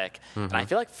dramatic. Mm-hmm. And I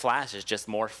feel like Flash is just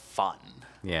more fun.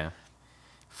 Yeah.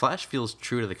 Flash feels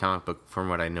true to the comic book from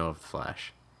what I know of the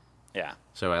Flash. Yeah.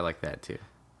 So I like that too.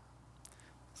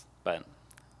 But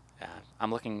Yeah,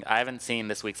 I'm looking. I haven't seen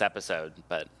this week's episode,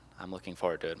 but I'm looking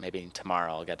forward to it. Maybe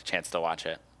tomorrow I'll get a chance to watch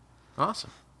it.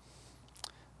 Awesome.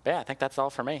 But yeah, I think that's all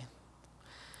for me.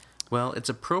 Well, it's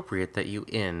appropriate that you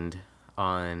end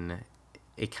on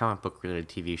a comic book related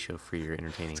TV show for your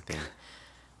entertaining thing.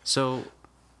 So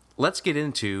let's get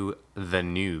into the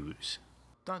news.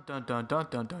 Dun dun dun dun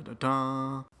dun dun dun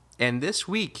dun. And this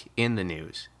week in the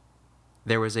news,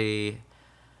 there was a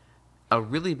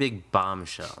really big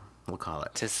bombshell, we'll call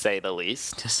it, To say the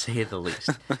least. to say the least.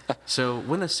 So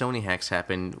when the Sony hacks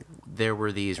happened, there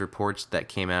were these reports that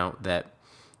came out that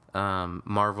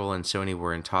Marvel and Sony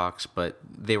were in talks, but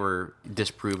they were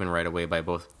disproven right away by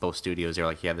both studios. They're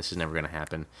like, yeah, this is never going to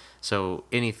happen. So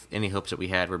any hopes that we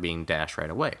had were being dashed right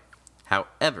away.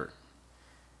 However,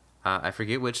 I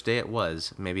forget which day it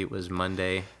was. Maybe it was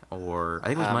Monday, or I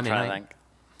think it was Monday night.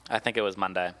 I think it was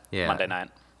Monday. Yeah. Monday night.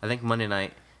 I think Monday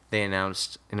night they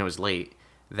announced, and it was late,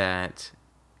 that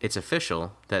it's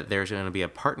official that there's going to be a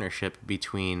partnership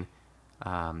between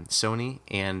Sony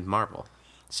and Marvel,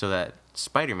 so that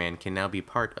Spider-Man can now be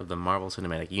part of the Marvel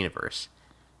Cinematic Universe.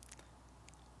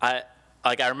 I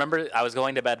remember I was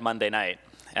going to bed Monday night,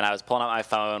 and I was pulling out my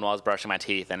phone while I was brushing my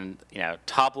teeth, and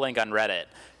top link on Reddit,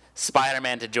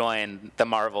 Spider-Man to join the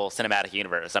Marvel Cinematic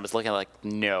Universe. I'm just looking like,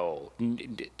 no,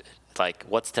 like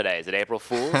what's today? Is it April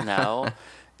Fool's? No.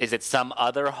 Is it some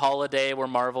other holiday where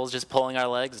Marvel's just pulling our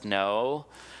legs? No.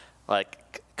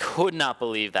 Like, could not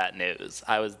believe that news.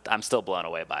 I'm still blown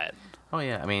away by it. Oh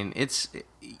yeah, I mean it's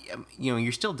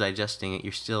you're still digesting it.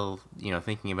 You're still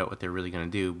thinking about what they're really going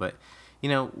to do. But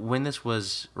when this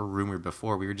was rumored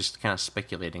before, we were just kind of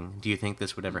speculating. Do you think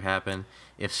this would ever happen?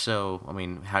 If so, I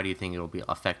mean, how do you think it'll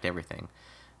affect everything?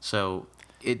 So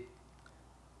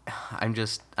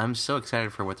I'm so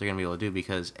excited for what they're going to be able to do,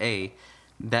 because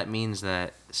that means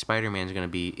that Spider-Man's going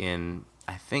to be in,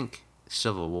 I think,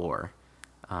 Civil War.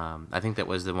 I think that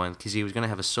was the one, because he was going to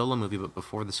have a solo movie, but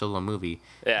before the solo movie,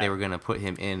 they were going to put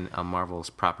him in a Marvel's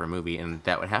proper movie, and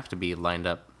that would have to be lined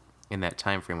up in that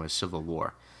time frame with Civil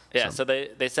War. Yeah, so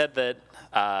they said that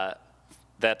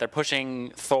that they're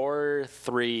pushing Thor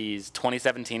 3's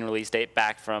 2017 release date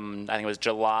back from, I think it was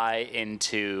July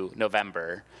into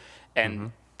November,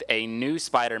 and a new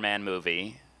Spider-Man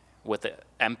movie with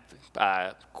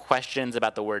questions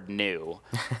about the word new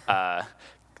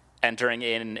entering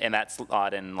in that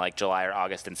slot in like July or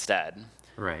August instead.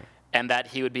 Right. And that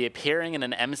he would be appearing in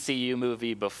an MCU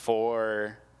movie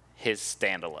before his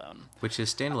standalone. Which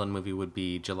his standalone movie would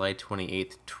be July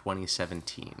 28th,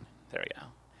 2017. There we go.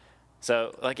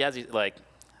 So,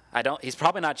 he's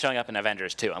probably not showing up in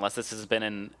Avengers 2, unless this has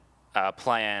been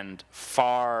planned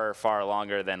far, far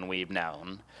longer than we've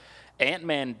known.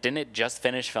 Ant-Man didn't just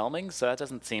finish filming, so that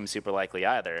doesn't seem super likely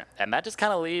either. And that just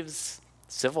kind of leaves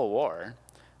Civil War,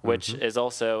 which is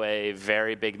also a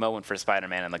very big moment for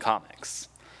Spider-Man in the comics.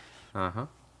 Uh-huh.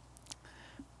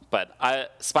 But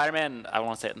Spider-Man, I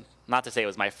want to say, not to say it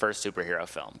was my first superhero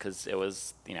film, because it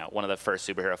was, one of the first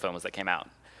superhero films that came out.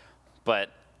 But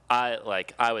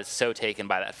I was so taken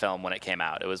by that film when it came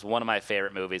out. It was one of my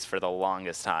favorite movies for the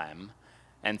longest time,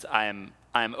 and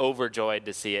I'm overjoyed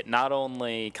to see it not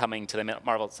only coming to the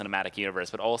Marvel Cinematic Universe,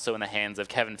 but also in the hands of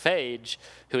Kevin Feige,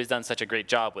 who has done such a great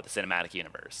job with the Cinematic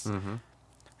Universe. Mm-hmm.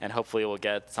 And hopefully we'll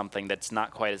get something that's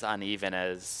not quite as uneven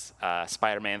as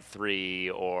Spider-Man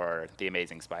 3 or the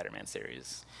Amazing Spider-Man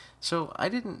series. So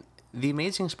The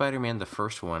Amazing Spider-Man, the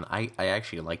first one, I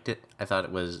actually liked it. I thought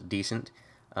it was decent.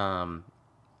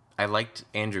 I liked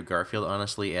Andrew Garfield,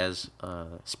 honestly, as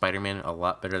Spider-Man a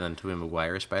lot better than Tobey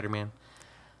Maguire's Spider-Man.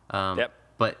 Yep.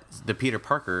 But the Peter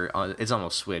Parker, it's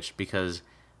almost switched, because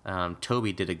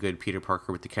Tobey did a good Peter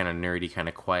Parker with the kind of nerdy, kind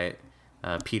of quiet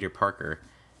Peter Parker.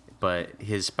 But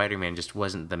his Spider-Man just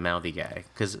wasn't the mouthy guy,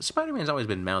 because Spider-Man's always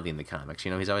been mouthy in the comics.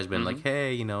 He's always been like,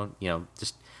 hey,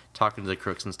 just talking to the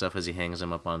crooks and stuff as he hangs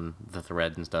them up on the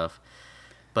thread and stuff.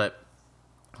 But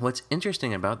what's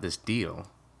interesting about this deal,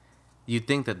 you'd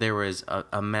think that there was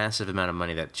a massive amount of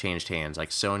money that changed hands. Like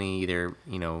Sony either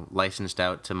licensed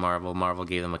out to Marvel. Marvel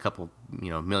gave them a couple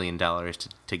 $1 million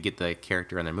to get the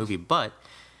character in their movie, but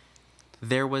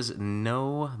there was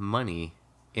no money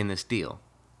in this deal.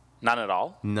 None at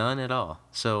all? None at all.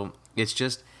 So it's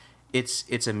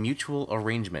a mutual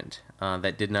arrangement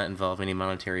that did not involve any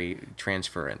monetary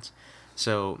transference.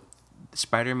 So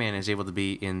Spider-Man is able to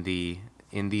be in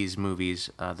these movies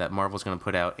that Marvel's going to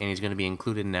put out, and he's going to be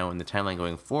included now in the timeline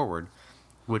going forward,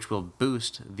 which will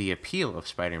boost the appeal of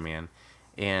Spider-Man.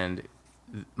 And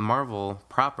Marvel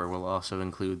proper will also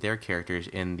include their characters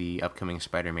in the upcoming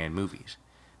Spider-Man movies.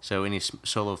 So any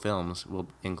solo films will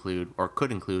include, or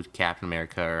could include, Captain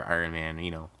America or Iron Man,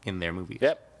 in their movies.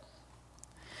 Yep.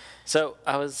 So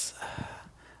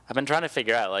I've been trying to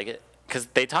figure out, like, because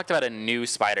they talked about a new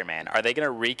Spider-Man. Are they going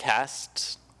to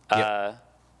recast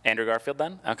Andrew Garfield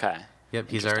then? Okay. Yep,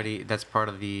 he's already. That's part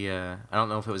of the. I don't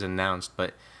know if it was announced,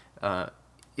 but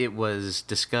it was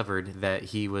discovered that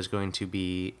he was going to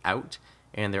be out,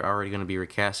 and they're already going to be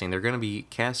recasting. They're going to be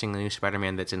casting the new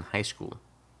Spider-Man that's in high school.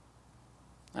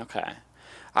 Okay.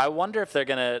 I wonder if they're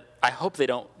going to. I hope they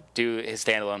don't do his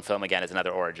standalone film again as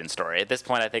another origin story. At this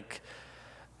point, I think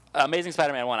Amazing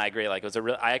Spider-Man 1, I agree. Like, it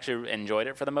was I actually enjoyed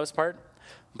it for the most part.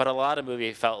 But a lot of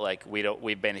movie felt like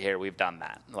we've been here, we've done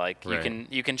that. Like, Right.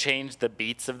 you can change the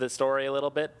beats of the story a little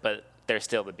bit, but they're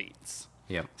still the beats.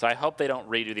 Yep. So I hope they don't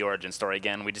redo the origin story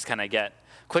again. We just kind of get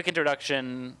quick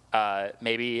introduction,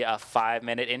 maybe a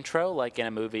 5-minute intro, like in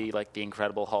a movie like The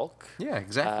Incredible Hulk. Yeah,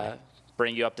 exactly.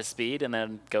 Bring you up to speed, and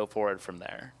then go forward from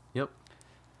there. Yep.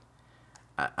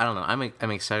 I don't know.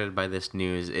 I'm excited by this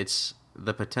news. It's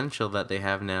the potential that they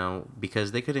have now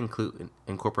because they could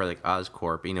incorporate like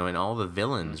Oscorp, and all the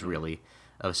villains really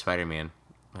of Spider-Man.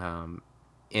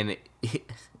 And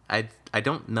I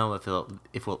don't know if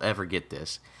we'll ever get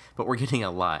this, but we're getting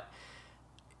a lot.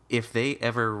 If they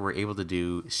ever were able to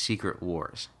do Secret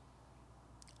Wars,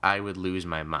 I would lose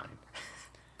my mind.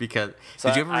 Because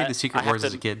did you ever read the Secret Wars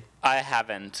as a kid? I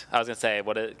haven't. I was gonna say,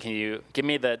 can you give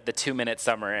me the 2-minute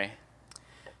summary?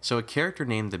 So a character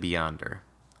named the Beyonder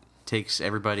takes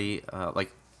everybody,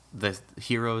 like the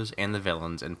heroes and the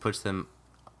villains, and puts them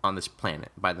on this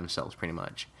planet by themselves, pretty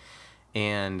much.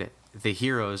 And the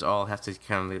heroes all have to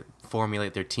kind of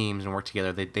formulate their teams and work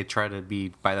together. They try to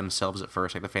be by themselves at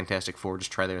first, like the Fantastic Four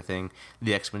just try their thing,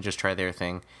 the X-Men just try their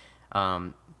thing.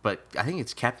 But I think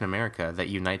it's Captain America that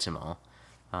unites them all.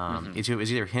 It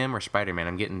was either him or Spider-Man.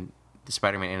 I'm getting the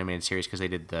Spider-Man animated series because they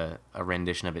did a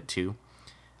rendition of it too.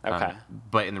 Okay.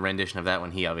 But in the rendition of that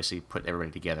one, he obviously put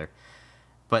everybody together.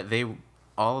 But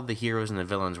all of the heroes and the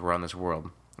villains were on this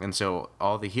world. And so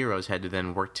all the heroes had to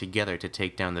then work together to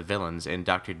take down the villains, and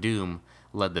Doctor Doom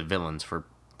led the villains for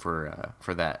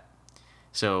that.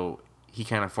 So he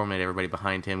kind of formulated everybody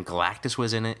behind him. Galactus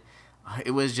was in it.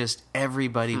 It was just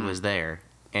everybody was there,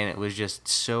 and it was just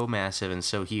so massive and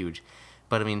so huge.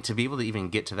 But I mean, to be able to even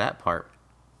get to that part,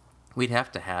 we'd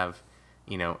have to have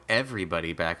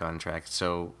everybody back on track.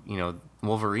 So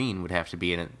Wolverine would have to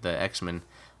be in it, the X-Men,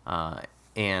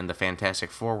 and the Fantastic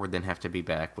Four would then have to be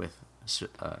back with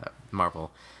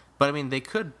Marvel. But I mean, they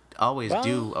could always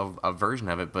do a version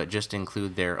of it, but just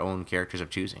include their own characters of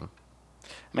choosing.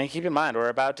 I mean, keep in mind, we're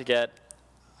about to get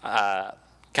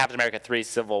Captain America 3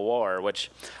 Civil War, which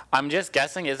I'm just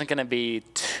guessing isn't going to be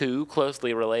too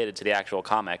closely related to the actual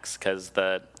comics, because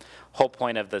the whole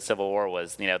point of the Civil War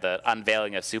was, the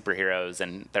unveiling of superheroes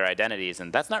and their identities,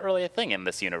 and that's not really a thing in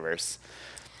this universe.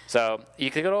 So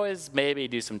you could always maybe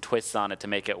do some twists on it to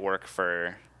make it work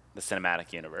for the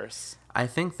cinematic universe. I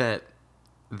think that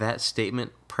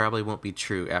statement probably won't be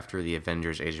true after the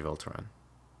Avengers Age of Ultron.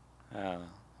 Oh,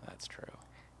 that's true.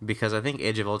 Because I think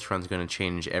Age of Ultron is going to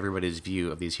change everybody's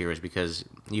view of these heroes, because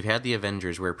you've had the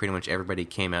Avengers where pretty much everybody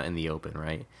came out in the open,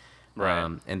 right?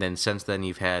 Right. And then since then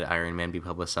you've had Iron Man be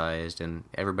publicized, and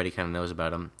everybody kind of knows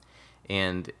about him.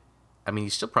 And I mean, you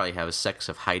still probably have sects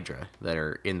of Hydra that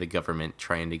are in the government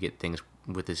trying to get things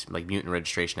with this like Mutant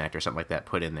Registration Act or something like that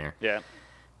put in there. Yeah.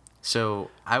 So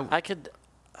I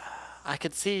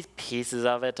could see pieces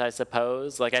of it, I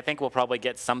suppose. Like, I think we'll probably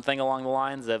get something along the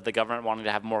lines of the government wanting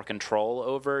to have more control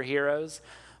over heroes,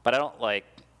 but I don't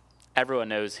everyone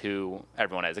knows who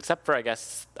everyone is, except for, I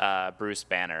guess, Bruce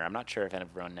Banner. I'm not sure if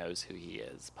everyone knows who he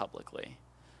is publicly.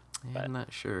 Yeah, I'm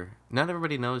not sure. Not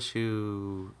everybody knows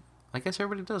who. I guess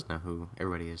everybody does know who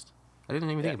everybody is. I didn't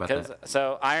even think about that.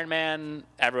 So Iron Man,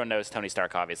 everyone knows Tony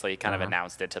Stark, obviously. He kind of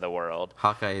announced it to the world.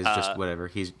 Hawkeye is just whatever.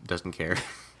 He doesn't care.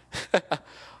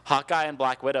 Hawkeye and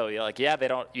Black Widow,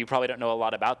 you probably don't know a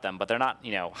lot about them, but they're not,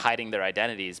 hiding their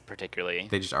identities particularly.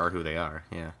 They just are who they are,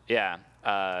 yeah.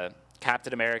 Yeah.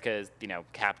 Captain America is,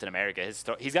 Captain America.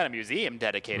 He's got a museum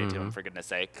dedicated to him, for goodness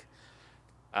sake.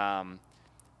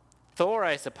 Thor,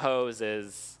 I suppose,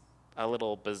 is a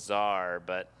little bizarre,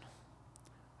 but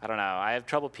I don't know. I have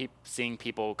trouble seeing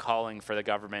people calling for the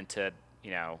government to,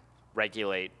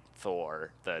 regulate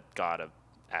Thor, the god of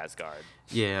Asgard.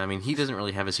 Yeah, I mean, he doesn't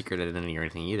really have a secret identity or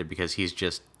anything either, because he's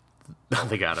just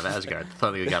the god of Asgard,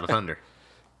 the god of thunder.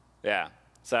 Yeah.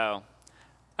 So,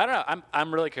 I don't know.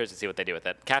 I'm really curious to see what they do with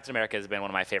it. Captain America has been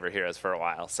one of my favorite heroes for a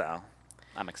while, so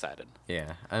I'm excited.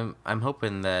 Yeah, I'm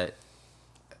hoping that,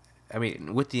 I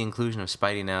mean, with the inclusion of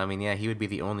Spidey now, I mean, yeah, he would be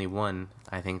the only one,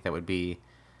 I think, that would be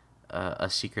a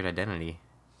secret identity.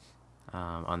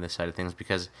 on this side of things,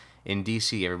 because in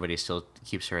DC everybody still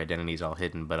keeps their identities all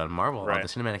hidden, but on Marvel, on Right. the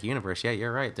cinematic universe, yeah,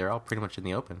 you're right, they're all pretty much in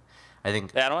the open. I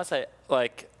think Yeah, I don't want to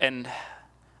say and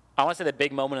I want to say the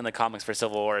big moment in the comics for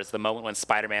Civil War is the moment when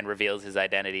Spider-Man reveals his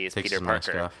identity as takes Peter his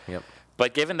mask Parker. off. Yep.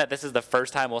 But given that this is the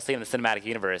first time we'll see him in the cinematic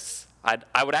universe,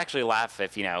 I would actually laugh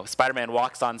if, Spider-Man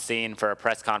walks on scene for a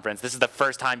press conference. This is the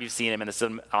first time you've seen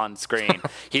him on screen.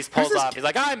 He's pulls off. He's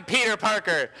like, "I'm Peter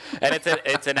Parker," and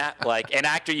it's an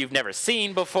actor you've never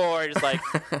seen before. Just like,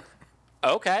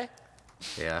 okay,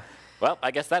 Yeah. well, I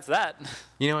guess that's that.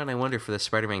 You know, and I wonder for the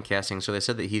Spider-Man casting. So they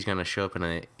said that he's going to show up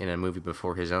in a movie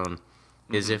before his own.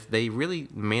 Is if they really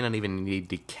may not even need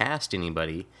to cast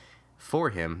anybody for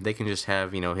him, they can just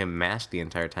have him masked the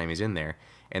entire time he's in there,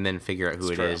 and then figure out who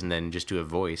It's it true. is, and then just do a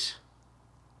voice.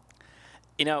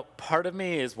 Part of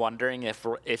me is wondering if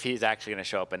he's actually going to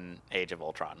show up in Age of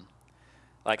Ultron.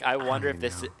 Like, I wonder if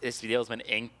this deal's been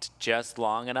inked just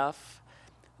long enough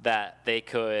that they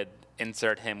could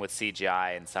insert him with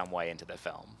CGI in some way into the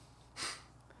film.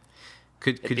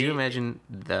 Could you imagine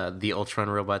the Ultron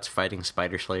robots fighting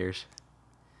Spider Slayers?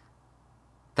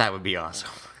 That would be awesome.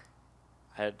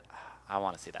 I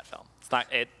want to see that film. It's not.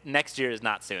 Next year is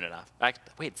not soon enough.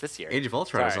 Wait, it's this year. Age of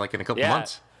Ultron is Sorry. like in a couple Yeah.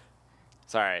 months.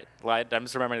 Sorry, well, I'm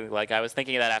just remembering. Like, I was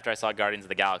thinking of that after I saw Guardians of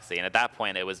the Galaxy, and at that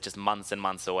point, it was just months and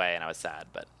months away, and I was sad.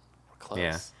 But we're close.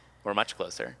 Yeah. We're much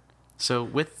closer. So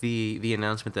with the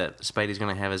announcement that Spidey's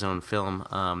going to have his own film,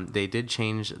 they did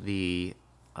change the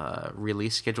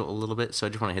release schedule a little bit. So I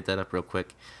just want to hit that up real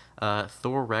quick.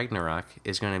 Thor Ragnarok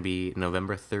is going to be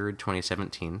November 3rd,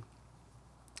 2017.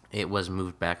 It was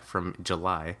moved back from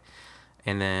July.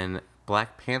 And then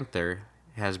Black Panther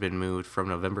has been moved from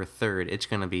November 3rd. It's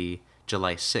going to be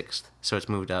July 6th. So it's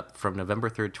moved up from November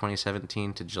 3rd,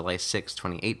 2017 to July 6th,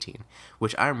 2018,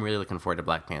 which I'm really looking forward to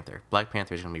Black Panther. Black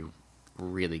Panther is going to be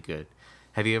really good.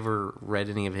 Have you ever read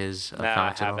any of his No, I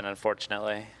comics at all? haven't,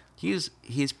 unfortunately. He's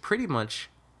pretty much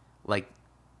like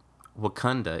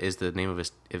Wakanda is the name of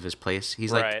his place.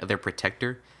 He's like Right. their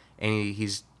protector, and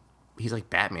he's like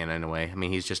Batman in a way. I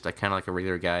mean, he's just like kind of like a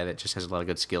regular guy that just has a lot of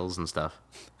good skills and stuff.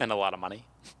 And a lot of money.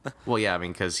 Well, yeah, I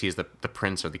mean, because he's the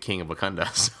prince or the king of Wakanda,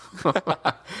 so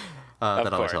that always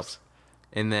course. helps.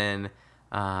 And then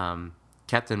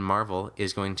Captain Marvel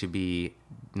is going to be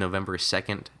November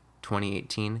 2nd,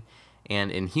 2018,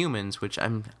 and Inhumans, which I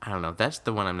don't know, that's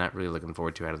the one I'm not really looking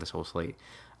forward to out of this whole slate.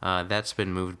 That's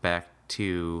been moved back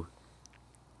to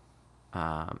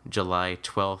July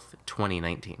 12th,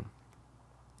 2019.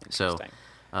 So, Interesting.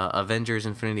 Avengers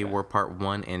Infinity War Part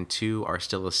 1 and 2 are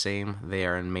still the same. They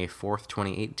are in May 4th,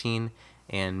 2018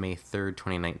 and May 3rd,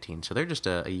 2019. So they're just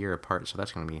a year apart, so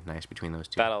that's going to be nice between those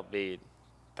two. That'll be,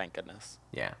 thank goodness.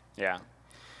 Yeah. Yeah.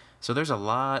 So there's a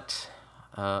lot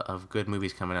of good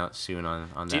movies coming out soon on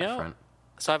Do that you know? front.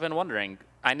 So I've been wondering.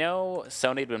 I know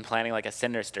Sony had been planning like a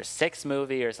Sinister Six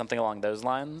movie or something along those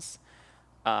lines,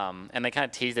 and they kind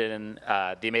of teased it in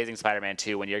The Amazing Spider-Man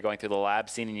 2 when you're going through the lab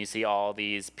scene and you see all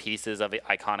these pieces of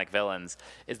iconic villains.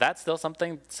 Is that still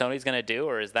something Sony's going to do,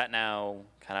 or is that now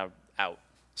kind of out?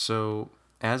 So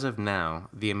as of now,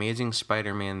 The Amazing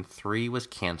Spider-Man 3 was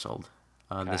canceled.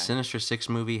 Okay. The Sinister Six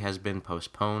movie has been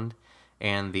postponed,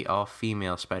 and the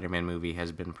all-female Spider-Man movie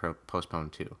has been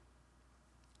postponed too.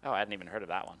 Oh, I hadn't even heard of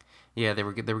that one. Yeah, they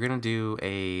were gonna do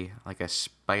a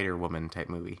Spider-Woman type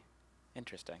movie.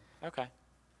 Interesting. Okay.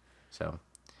 So,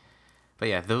 but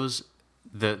yeah,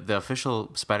 the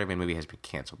official Spider-Man movie has been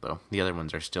canceled though. The other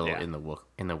ones are still Yeah. in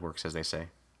the works, as they say.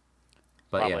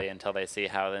 But Probably yeah, until they see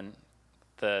how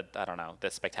the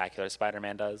spectacular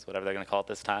Spider-Man does, whatever they're going to call it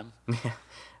this time.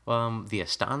 the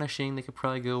Astonishing they could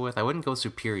probably go with. I wouldn't go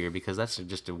Superior because that's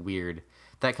just a weird.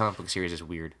 That comic book series is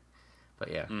weird.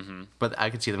 But yeah, but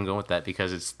I could see them going with that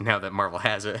because it's now that Marvel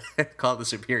has it called the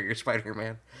Superior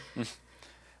Spider-Man.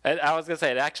 And I was going to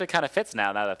say, it actually kind of fits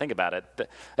now that I think about it.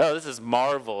 This is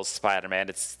Marvel's Spider-Man.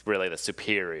 It's really the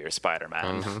superior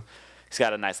Spider-Man. He's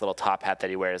got a nice little top hat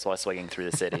that he wears while swinging through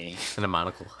the city. And a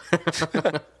monocle.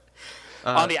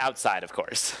 On the outside, of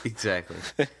course. Exactly.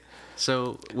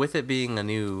 So, with it being a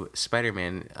new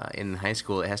Spider-Man in high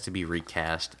school, it has to be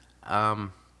recast.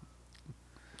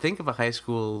 Think of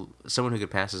someone who could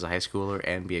pass as a high schooler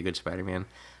and be a good Spider-Man.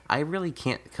 I really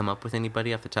can't come up with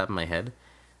anybody off the top of my head.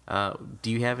 Do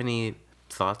you have any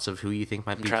thoughts of who you think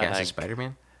might be trying to cast as think.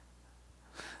 Spider-Man?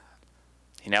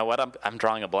 You know what? I'm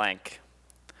drawing a blank.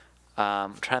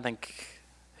 I'm trying to think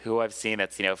who I've seen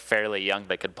that's, fairly young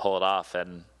that could pull it off,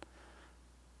 and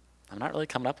I'm not really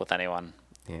coming up with anyone.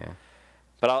 Yeah.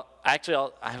 But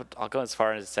I'll go as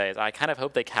far as to say I kind of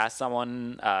hope they cast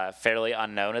someone fairly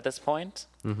unknown at this point.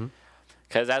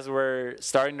 Because as we're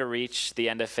starting to reach the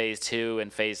end of Phase 2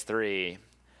 and Phase 3,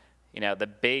 the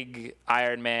big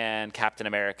Iron Man, Captain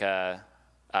America,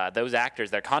 those actors,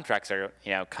 their contracts are,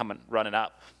 running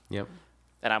up. Yep.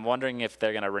 And I'm wondering if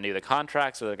they're going to renew the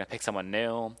contracts or they're going to pick someone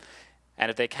new.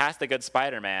 And if they cast a good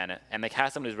Spider-Man and they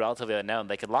cast someone who's relatively unknown,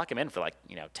 they could lock him in for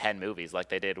 10 movies like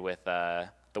they did with The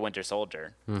Winter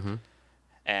Soldier. Mm-hmm.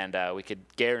 And we could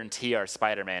guarantee our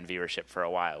Spider-Man viewership for a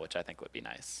while, which I think would be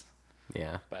nice.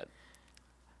 Yeah. But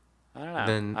I don't know.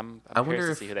 Then I'm I curious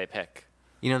wonder to see who they pick.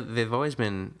 They've always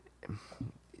been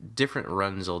different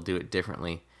runs will do it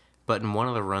differently. But in one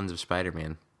of the runs of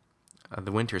Spider-Man,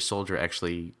 the Winter Soldier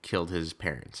actually killed his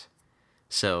parents.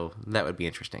 So that would be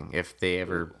interesting if they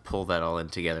ever pull that all in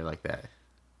together like that.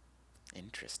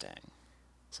 Interesting.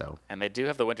 So. And they do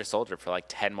have the Winter Soldier for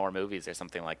 10 more movies or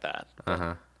something like that.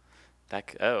 Uh-huh.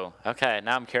 Okay.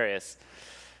 Now I'm curious.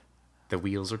 The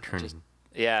wheels are turning.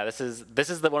 This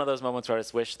is one of those moments where I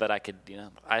just wish that I could,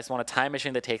 I just want a time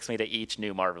machine that takes me to each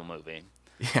new Marvel movie.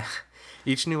 Yeah.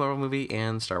 Each new Marvel movie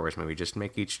and Star Wars movie. Just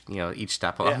make each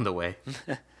stop along the way.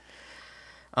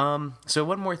 So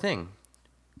one more thing.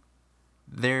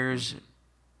 There's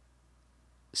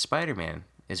Spider-Man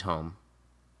is home,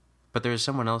 but there's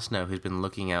someone else now who's been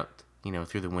looking out,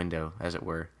 through the window, as it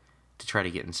were, to try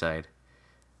to get inside.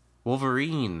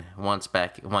 Wolverine wants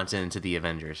into the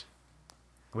Avengers.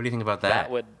 What do you think about that?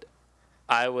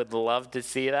 I would love to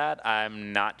see that.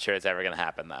 I'm not sure it's ever going to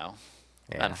happen, though.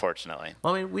 Yeah. Unfortunately.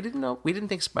 Well, I mean, we didn't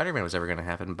think Spider-Man was ever going to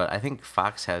happen, but I think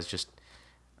Fox has just,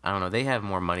 I don't know, they have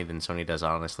more money than Sony does,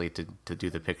 honestly, to do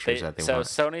the pictures that they want.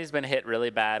 So Sony's been hit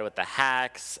really bad with the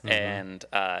hacks, and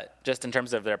just in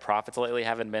terms of their profits lately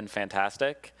haven't been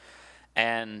fantastic.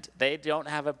 And they don't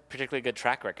have a particularly good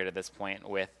track record at this point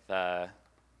with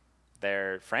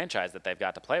their franchise that they've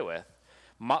got to play with.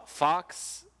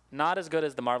 Fox, not as good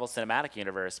as the Marvel Cinematic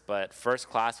Universe, but First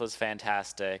Class was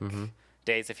fantastic. Mm-hmm.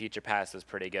 Days of Future Past was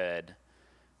pretty good.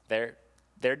 They're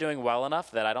doing well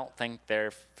enough that I don't think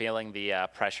they're feeling the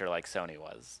pressure like Sony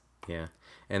was. Yeah.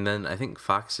 And then I think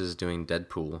Fox is doing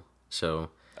Deadpool, so...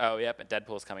 Oh, yep,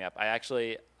 Deadpool's coming up.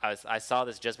 I saw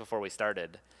this just before we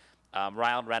started.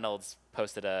 Ryan Reynolds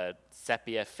posted a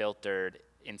sepia-filtered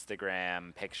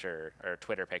Instagram picture, or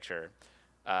Twitter picture,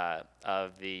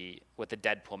 with the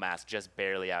Deadpool mask just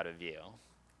barely out of view.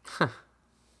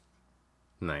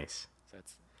 Nice. So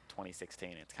it's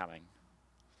 2016. It's coming.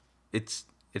 It's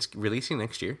releasing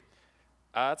next year?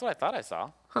 That's what I thought I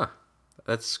saw. Huh.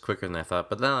 That's quicker than I thought,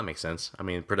 but that makes sense. I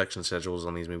mean, production schedules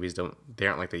on these movies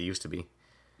aren't like they used to be.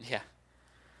 Yeah.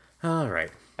 All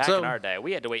right. Back in our day,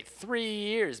 we had to wait 3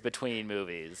 years between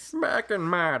movies. Back in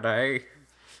my day.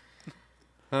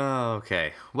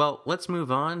 Okay. Well, let's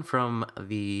move on from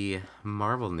the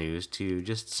Marvel news to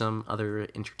just some other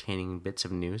entertaining bits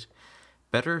of news.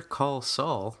 Better Call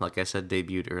Saul, like I said,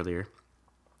 debuted earlier,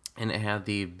 and it had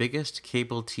the biggest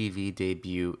cable TV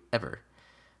debut ever.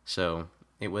 So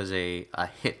it was a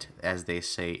hit, as they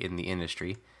say in the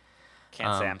industry.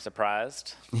 Can't say I'm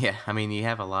surprised. Yeah, I mean, you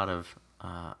have a lot of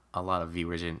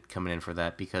viewers coming in for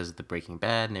that because of the Breaking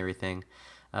Bad and everything.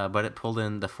 But it pulled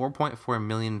in the 4.4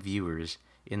 million viewers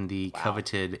in the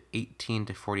coveted 18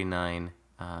 to 49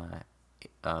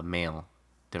 male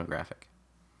demographic.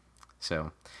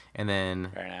 So, and then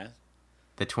Very nice.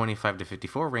 the 25 to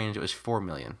 54 range, it was 4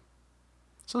 million.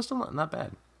 So still not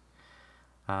bad.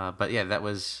 But yeah, that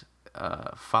was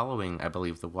following, I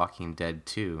believe, The Walking Dead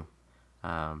 2,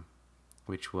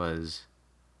 which was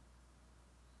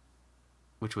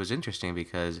interesting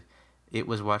because it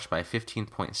was watched by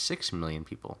 15.6 million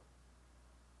people.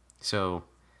 So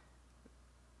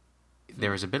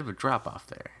there was a bit of a drop off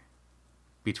there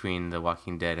between The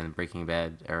Walking Dead and Breaking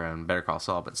Bad, or Better Call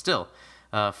Saul, but still,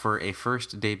 for a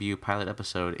first debut pilot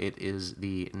episode, it is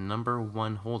the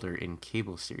 #1 holder in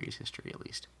cable series history, at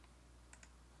least.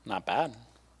 Not bad.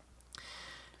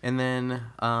 And then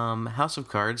House of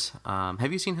Cards.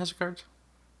 Have you seen House of Cards?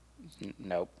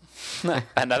 Nope.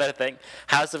 Another thing,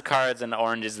 House of Cards and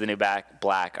Orange is the New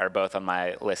Black are both on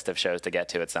my list of shows to get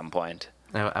to at some point.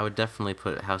 I would definitely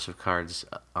put House of Cards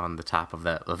on the top of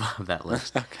that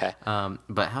list. Okay.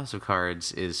 But House of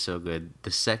Cards is so good.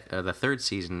 The third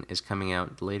season is coming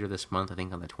out later this month, I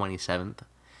think on the 27th.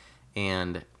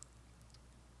 And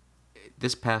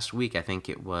this past week, I think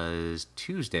it was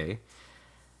Tuesday,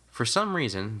 for some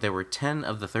reason, there were 10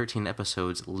 of the 13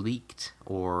 episodes leaked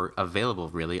or available,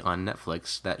 really, on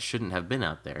Netflix that shouldn't have been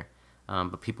out there.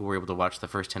 But people were able to watch the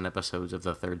first 10 episodes of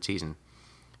the third season.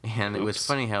 And it was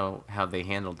funny how they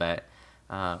handled that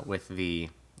with the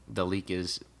leak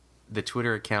is the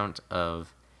Twitter account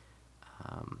of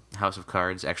House of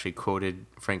Cards actually quoted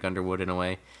Frank Underwood in a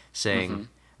way, saying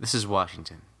this is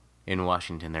Washington. In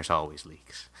Washington, there's always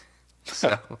leaks.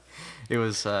 So it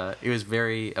was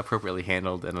very appropriately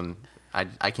handled, and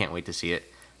I can't wait to see it.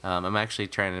 I'm actually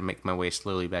trying to make my way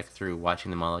slowly back through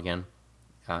watching them all again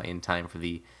in time for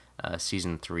the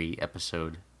season 3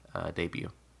 episode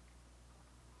debut.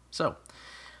 So,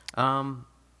 and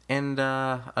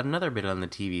another bit on the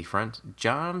TV front,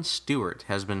 Jon Stewart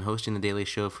has been hosting The Daily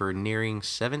Show for nearing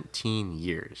 17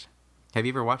 years. Have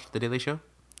you ever watched The Daily Show?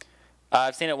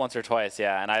 I've seen it once or twice,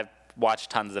 yeah, and I've watched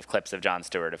tons of clips of Jon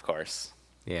Stewart, of course.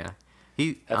 Yeah,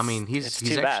 It's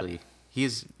too bad.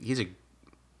 he's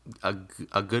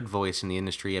a good voice in the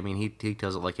industry. I mean, he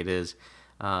tells it like it is,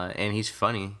 and he's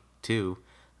funny too.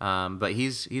 But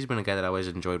he's been a guy that I always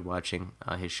enjoyed watching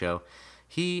his show.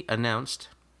 He announced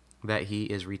that he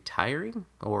is retiring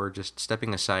or just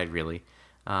stepping aside. Really,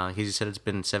 he said it's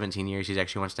been 17 years. He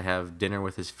actually wants to have dinner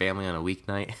with his family on a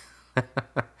weeknight.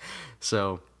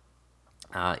 So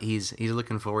he's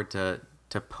looking forward to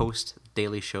post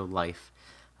Daily Show life.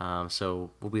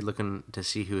 So we'll be looking to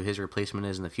see who his replacement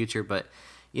is in the future. But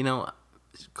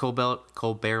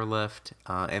Colbert left,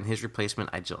 and his replacement,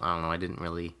 I don't know. I didn't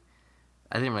really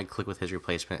click with his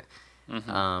replacement.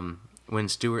 Mm-hmm. When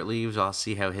Stewart leaves, I'll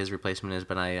see how his replacement is,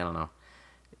 but I don't know.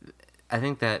 I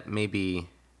think that maybe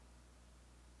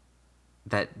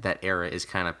that era is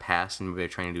kind of past, and maybe they're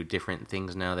trying to do different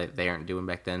things now that they aren't doing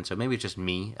back then. So maybe it's just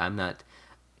me. I'm not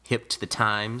hip to the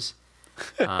times,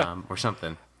 or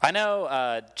something. I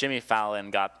know Jimmy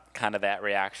Fallon got kind of that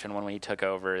reaction when he took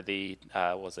over the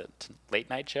was it Late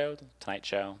Night Show, Tonight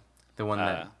Show? The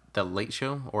one the Late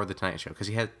Show or the Tonight Show? Because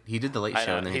he did the Late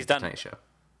Show and then he did the Tonight Show.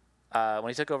 When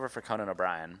he took over for Conan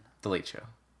O'Brien. The Late Show.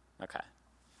 Okay.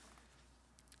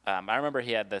 I remember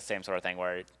he had the same sort of thing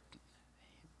where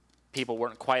people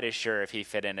weren't quite as sure if he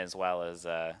fit in as well as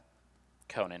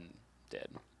Conan did,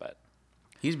 but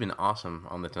he's been awesome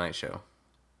on the Tonight Show.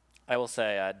 I will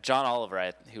say John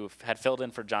Oliver, who had filled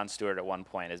in for Jon Stewart at one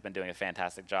point, has been doing a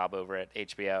fantastic job over at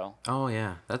HBO. Oh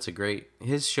yeah,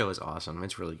 his show is awesome.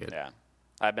 It's really good. Yeah,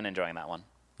 I've been enjoying that one.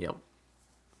 Yep.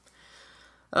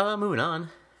 Moving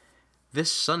on. This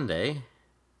Sunday,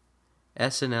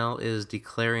 SNL is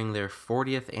declaring their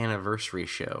 40th anniversary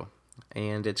show,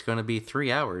 and it's going to be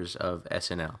 3 hours of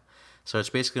SNL. So it's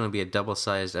basically going to be a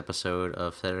double-sized episode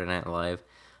of Saturday Night Live,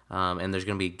 and there's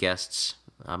going to be guests,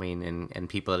 and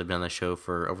people that have been on the show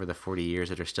for over the 40 years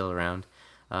that are still around.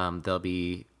 There'll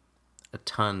be a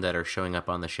ton that are showing up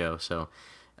on the show, so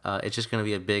it's just going to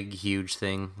be a big, huge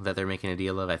thing that they're making a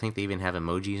deal of. I think they even have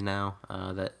emojis now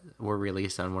that were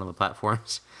released on one of the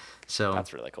platforms. So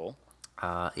that's really cool.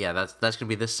 Yeah, that's going to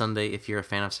be this Sunday. If you're a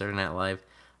fan of Saturday Night Live,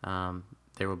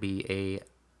 there will be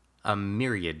a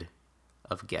myriad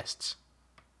of guests.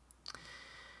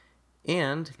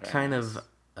 And Very kind nice.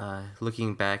 of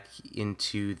looking back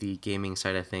into the gaming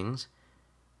side of things,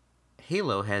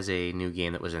 Halo has a new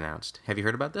game that was announced. Have you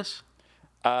heard about this?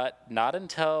 Not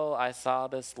until I saw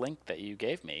this link that you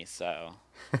gave me, so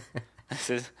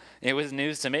it was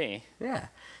news to me. Yeah.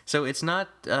 So it's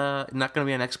not going to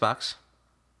be on Xbox,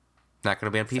 not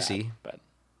going to be on PC, Sad, but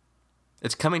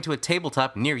it's coming to a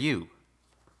tabletop near you.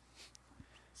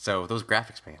 So those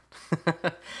graphics, man.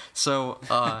 So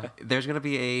there's going to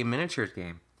be a miniatures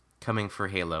game coming for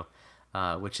Halo,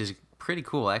 which is pretty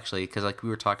cool actually, because like we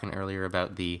were talking earlier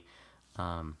about the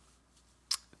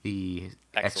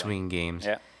X-Wing games.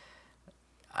 Yeah.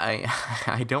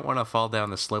 I don't want to fall down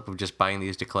the slope of just buying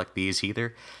these to collect these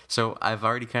either. So I've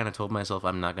already kind of told myself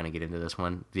I'm not going to get into this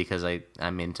one because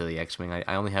I'm into the X-Wing.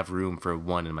 I only have room for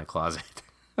one in my closet.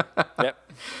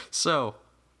 Yep. So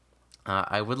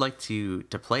I would like to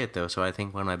play it though. So I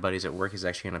think one of my buddies at work is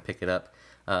actually going to pick it up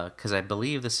because I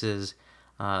believe this is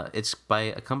it's by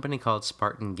a company called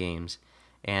Spartan Games,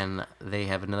 and they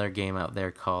have another game out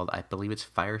there called, I believe it's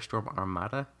Firestorm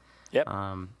Armada. Yep.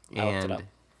 I looked it up.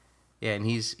 Yeah, and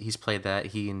he's played that.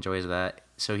 He enjoys that.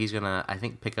 So he's gonna, I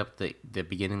think, pick up the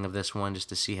beginning of this one just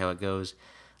to see how it goes.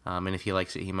 And if he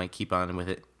likes it, he might keep on with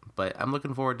it. But I'm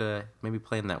looking forward to maybe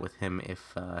playing that with him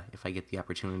if I get the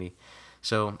opportunity.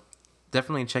 So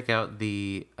definitely check out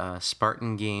the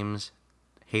Spartan Games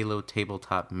Halo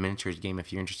tabletop miniatures game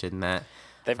if you're interested in that.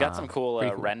 They've got some cool,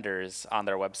 pretty cool renders on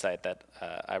their website that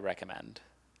I recommend.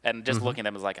 And just looking at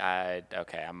them is like, I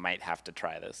might have to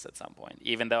try this at some point.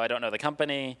 Even though I don't know the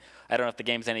company, I don't know if the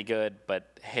game's any good,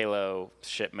 but Halo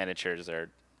ship miniatures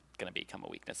are going to become a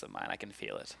weakness of mine. I can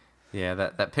feel it. Yeah,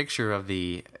 that picture of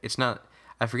it's not,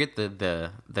 I forget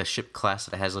the ship class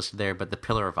that it has listed there, but the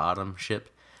Pillar of Autumn ship.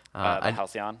 The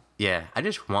Halcyon? Yeah, I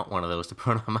just want one of those to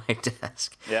put on my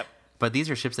desk. Yep. But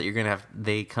these are ships that you're going to have,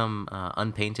 they come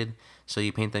unpainted, so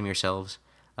you paint them yourselves.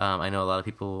 I know a lot of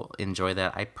people enjoy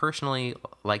that. I personally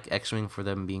like X-Wing for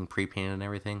them being pre-painted and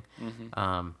everything.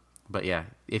 But yeah,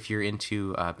 if you're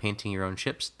into painting your own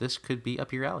ships, this could be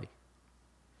up your alley.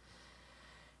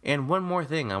 And one more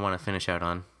thing I want to finish out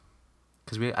on,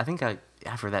 because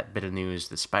after that bit of news,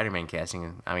 the Spider-Man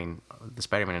casting, the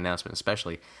Spider-Man announcement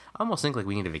especially, I almost think like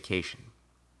we need a vacation.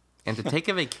 And to take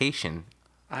a vacation,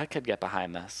 I could get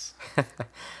behind this.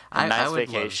 I Nice would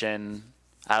vacation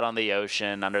out on the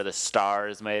ocean, under the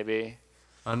stars, maybe.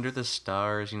 under the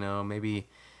stars, maybe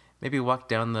walk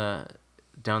down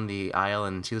the aisle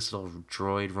and see this little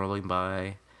droid rolling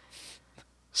by.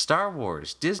 Star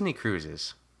Wars Disney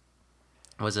cruises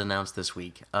was announced this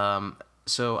week.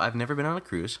 So I've never been on a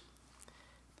cruise,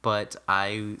 but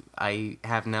I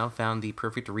have now found the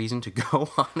perfect reason to go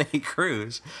on a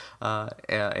cruise,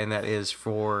 and that is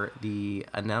for the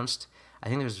announced. I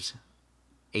think there's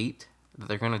 8 that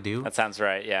they're gonna do. That sounds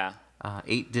right, yeah.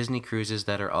 8 Disney cruises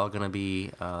that are all going to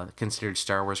be considered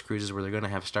Star Wars cruises, where they're going to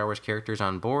have Star Wars characters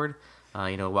on board,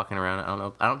 walking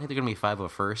around. I don't think they're going to be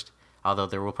 501st, although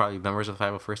there will probably be members of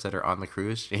 501st that are on the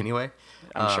cruise anyway.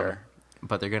 I'm sure.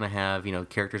 But they're going to have,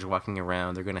 characters walking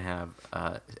around. They're going to have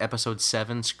Episode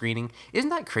 7 screening.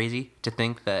 Isn't that crazy to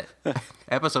think that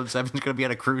Episode 7 is going to be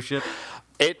on a cruise ship?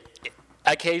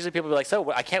 Occasionally people be like,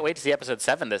 so I can't wait to see Episode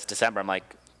 7 this December. I'm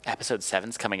like, Episode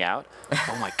 7's coming out?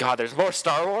 Oh my God, there's more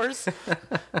Star Wars?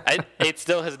 It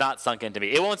still has not sunk into me.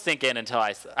 It won't sink in until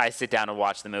I sit down and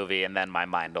watch the movie, and then my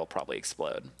mind will probably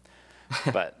explode.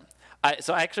 But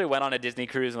so I actually went on a Disney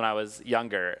cruise when I was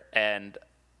younger, and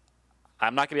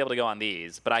I'm not gonna be able to go on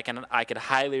these, but I could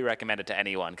highly recommend it to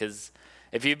anyone, because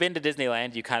if you've been to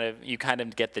Disneyland, you kind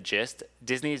of get the gist.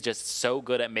 Disney is just so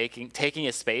good at taking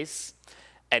a space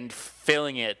and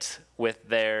filling it with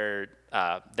their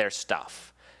stuff.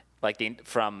 Like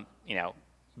from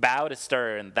bow to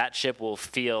stern, that ship will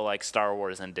feel like Star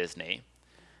Wars and Disney.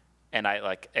 And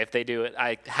if they do it,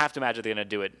 I have to imagine they're gonna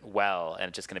do it well, and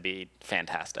it's just gonna be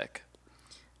fantastic.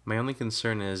 My only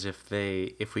concern is if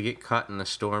we get caught in a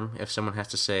storm, if someone has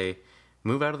to say,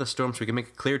 "Move out of the storm so we can make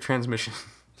a clear transmission."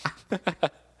 Oh,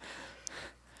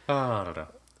 I don't know.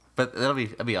 But that'll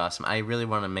be awesome. I really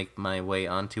want to make my way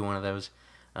onto one of those.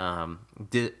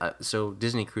 So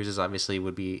Disney cruises obviously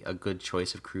would be a good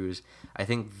choice of cruise. I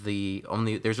think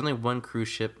there's only one cruise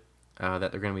ship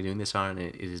that they're going to be doing this on, and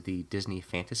it is the Disney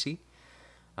Fantasy.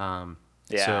 I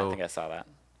think I saw that.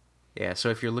 Yeah, so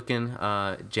if you're looking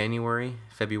January,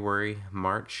 February,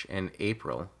 March, and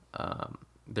April,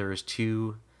 there's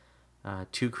two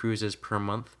cruises per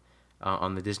month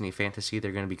on the Disney Fantasy.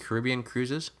 They're going to be Caribbean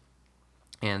cruises.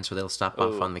 And so they'll stop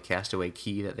off on the Castaway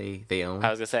Cay that they own. I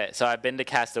was going to say, so I've been to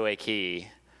Castaway Cay.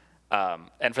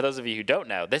 And for those of you who don't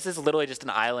know, this is literally just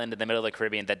an island in the middle of the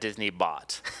Caribbean that Disney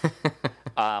bought.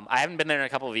 I haven't been there in a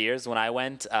couple of years. When I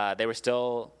went, it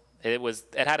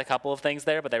had a couple of things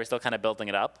there, but they were still kind of building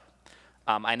it up.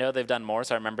 I know they've done more,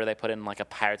 so I remember they put in like a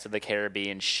Pirates of the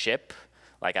Caribbean ship,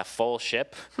 like a full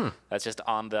ship that's just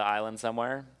on the island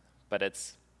somewhere. But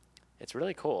it's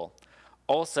really cool.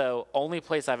 Also, only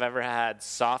place I've ever had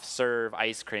soft serve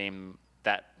ice cream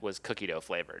that was cookie dough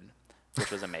flavored,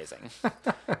 which was amazing.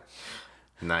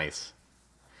 Nice.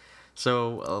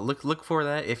 So look for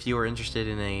that if you are interested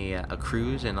in a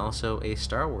cruise and also a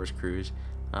Star Wars cruise.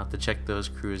 I'll have to check those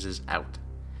cruises out.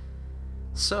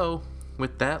 So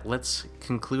with that, let's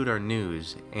conclude our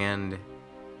news and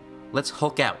let's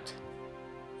Hulk out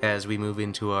as we move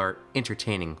into our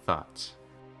entertaining thoughts.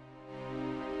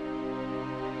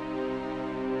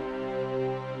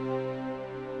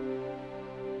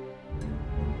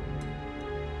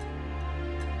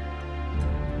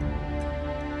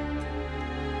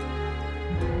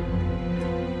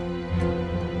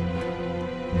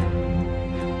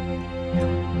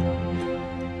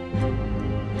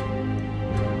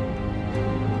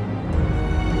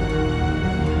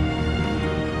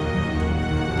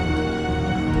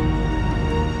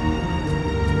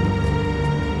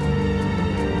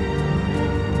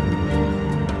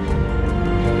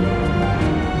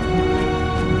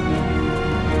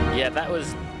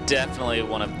 Definitely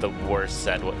one of the worst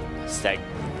segues,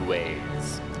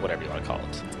 whatever you want to call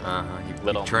it.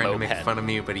 You're trying to make fun of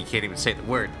me, but he can't even say the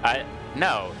word.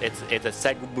 No, it's a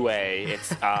segue.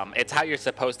 It's how you're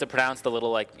supposed to pronounce the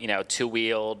little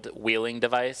two-wheeled wheeling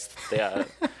device. You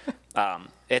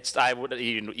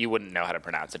wouldn't know how to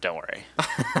pronounce it. Don't worry.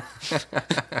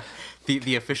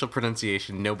 The official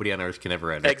pronunciation nobody on earth can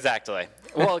ever utter. Exactly.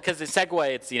 Well, because the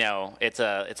Segway, it's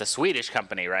a Swedish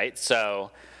company, right?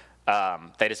 So.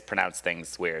 They just pronounce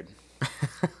things weird.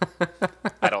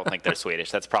 I don't think they're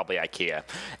Swedish. That's probably IKEA.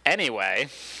 Anyway,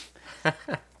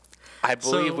 I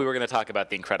believe we were going to talk about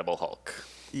the Incredible Hulk.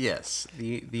 Yes,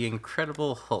 the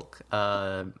Incredible Hulk,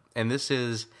 and this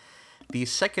is the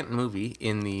second movie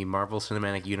in the Marvel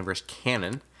Cinematic Universe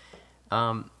canon.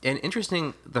 And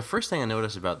interesting, the first thing I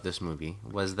noticed about this movie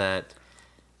was that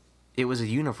it was a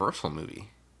Universal movie.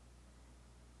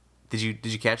 Did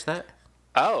you catch that?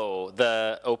 Oh,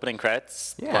 the opening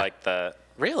credits? Yeah. Like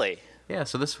really? Yeah,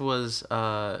 so this was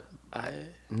not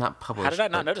published. How did I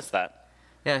not but- notice that?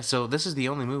 Yeah, so this is the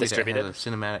only movie that Distributed? has a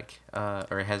cinematic,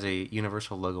 or it has a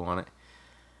Universal logo on it.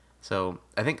 So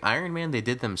I think Iron Man they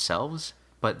did themselves,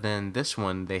 but then this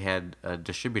one they had a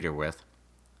distributor with.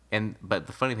 But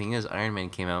the funny thing is, Iron Man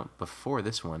came out before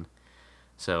this one.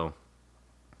 So,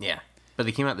 yeah. But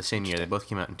they came out the same year. They both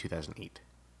came out in 2008.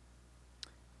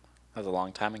 That was a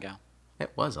long time ago.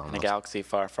 It was In a almost. galaxy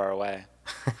far, far away.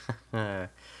 That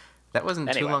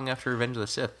wasn't too Anyway. long after Revenge of the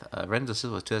Sith. Revenge of the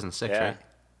Sith was 2006, Yeah. right?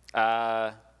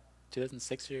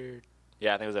 2006 or...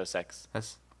 Yeah, I think it was 06.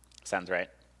 That's Sounds right.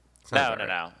 sounds No,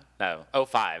 about no.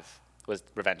 05 was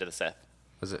Revenge of the Sith.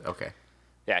 Was it? Okay.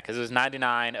 Yeah, because it was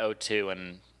 99, 02,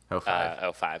 and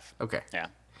 05. 05. Okay. Yeah.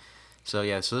 So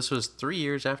this was 3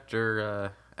 years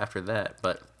after that.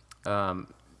 But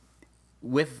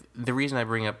with the reason I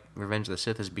bring up Revenge of the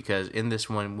Sith is because in this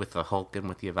one with the Hulk and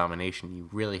with the Abomination, you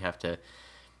really have to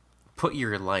put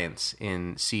your reliance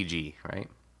in CG, right?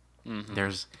 Mm-hmm.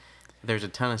 There's a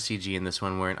ton of CG in this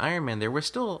one. Where in Iron Man there was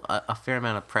still a fair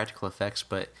amount of practical effects,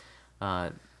 but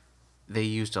they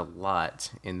used a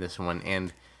lot in this one.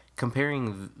 And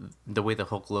comparing the way the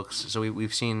Hulk looks, so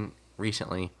we've seen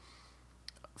recently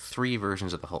 3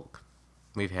 versions of the Hulk.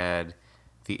 We've had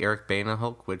the Eric Bana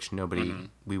Hulk, which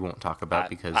we won't talk about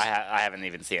because I haven't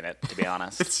even seen it, to be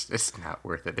honest. it's not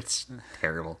worth it. It's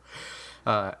terrible.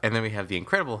 And then we have the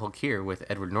Incredible Hulk here with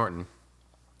Edward Norton.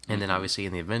 And then obviously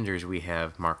in the Avengers we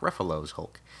have Mark Ruffalo's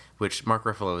Hulk, which Mark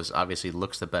Ruffalo's obviously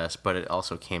looks the best, but it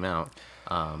also came out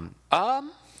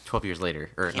 12 years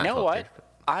later. Or You not know 12 what? years, but-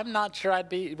 I'm not sure I'd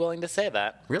be willing to say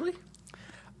that. Really?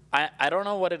 I don't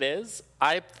know what it is.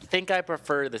 I think I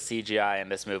prefer the CGI in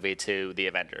this movie to the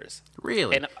Avengers.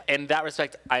 Really? And in that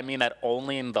respect, I mean that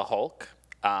only in the Hulk.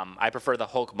 I prefer the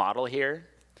Hulk model here.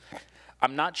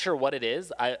 I'm not sure what it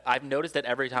is. I've noticed it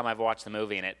every time I've watched the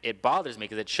movie, and it bothers me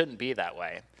because it shouldn't be that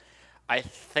way. I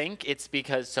think it's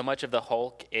because so much of the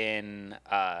Hulk in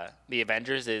the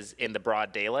Avengers is in the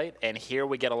broad daylight, and here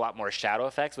we get a lot more shadow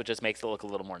effects, which just makes it look a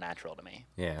little more natural to me.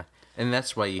 Yeah. And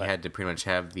that's why you had to pretty much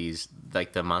have these,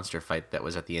 like the monster fight that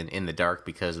was at the end in the dark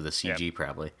because of the CG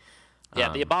probably.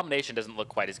 Yeah, the Abomination doesn't look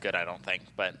quite as good, I don't think,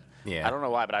 but Yeah. I don't know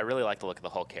why, but I really like the look of the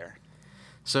Hulk here.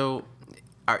 So,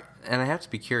 and I have to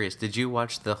be curious, did you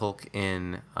watch the Hulk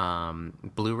in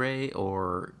Blu-ray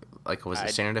or like was it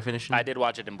standard definition? I did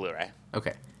watch it in Blu-ray.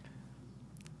 Okay.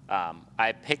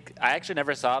 I actually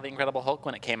never saw The Incredible Hulk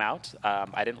when it came out.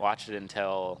 I didn't watch it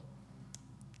until,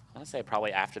 I want to say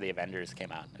probably after the Avengers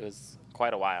came out. It was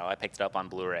quite a while. I picked it up on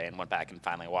Blu-ray and went back and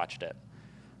finally watched it.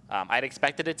 I'd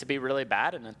expected it to be really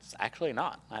bad, and it's actually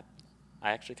not. I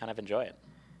actually kind of enjoy it.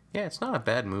 Yeah, it's not a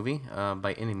bad movie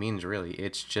by any means, really.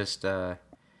 It's just, I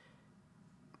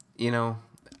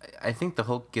think the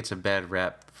Hulk gets a bad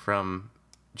rap from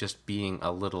just being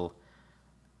a little.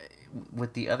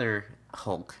 With the other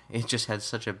Hulk, it just had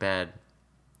such a bad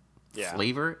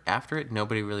flavor after it.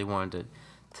 Nobody really wanted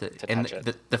to and touch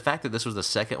it. the fact that this was the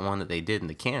second one that they did in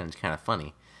the canon is kind of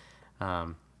funny,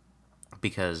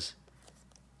 because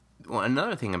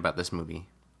another thing about this movie.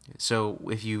 So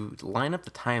if you line up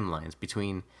the timelines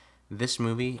between this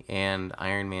movie and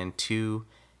Iron Man 2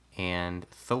 and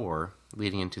Thor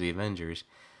leading into the Avengers,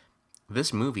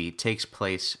 this movie takes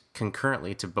place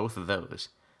concurrently to both of those.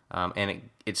 And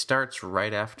it starts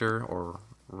right after or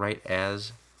right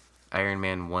as Iron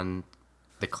Man 1,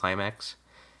 the climax,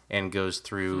 and goes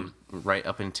through right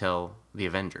up until the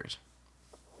Avengers.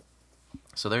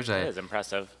 So there's It is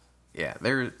impressive. yeah,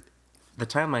 the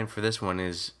timeline for this one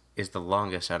is the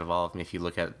longest out of all of them if you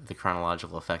look at the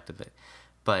chronological effect of it.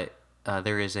 But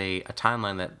there is a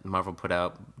timeline that Marvel put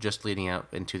out just leading out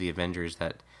into the Avengers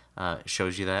that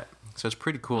shows you that. So it's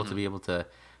pretty cool to be able to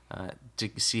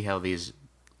see how these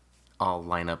all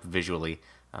line up visually,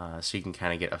 so you can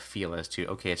kind of get a feel as to,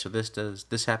 okay, so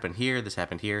this happened here, this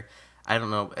happened here. I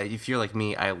don't know, if you're like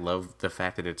me, I love the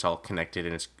fact that it's all connected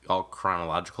and it's all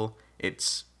chronological.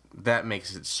 That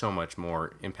makes it so much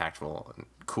more impactful and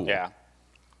cool. Yeah.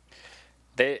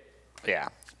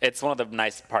 It's one of the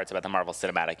nice parts about the Marvel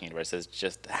Cinematic Universe is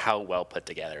just how well put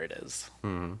together it is.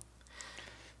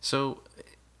 So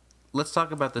let's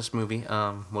talk about this movie.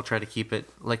 We'll try to keep it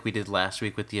like we did last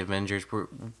week with the Avengers. We're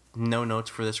no notes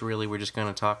for this really. We're just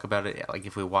going to talk about it like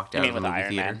if we walked out You of mean the with movie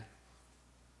Iron theater. Man?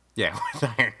 Yeah,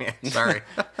 with Iron Man. Sorry.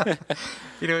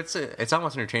 It's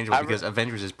almost interchangeable because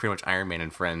Avengers is pretty much Iron Man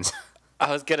and Friends.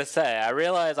 I was gonna say, I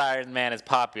realize Iron Man is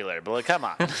popular, but come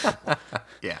on.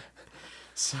 Yeah.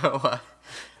 So,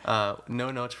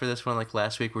 no notes for this one like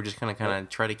last week. We're just kind of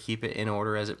try to keep it in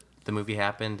order as the movie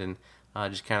happened, and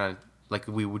just kind of like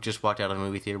we would just walked out of the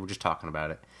movie theater. We're just talking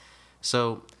about it.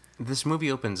 So this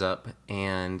movie opens up,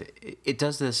 and it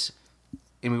does this,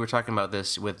 and we were talking about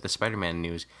this with the Spider-Man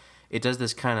news. It does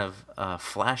this kind of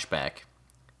flashback,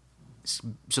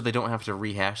 so they don't have to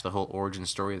rehash the whole origin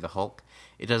story of the Hulk.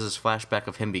 It does this flashback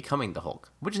of him becoming the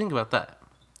Hulk. What do you think about that?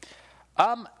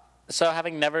 So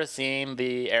having never seen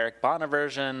the Eric Bana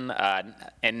version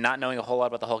and not knowing a whole lot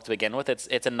about the Hulk to begin with,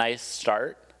 it's a nice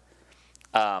start.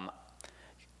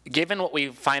 Given what we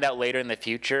find out later in the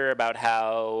future about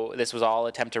how this was all an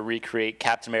attempt to recreate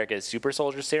Captain America's super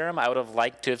soldier serum, I would have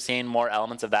liked to have seen more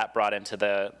elements of that brought into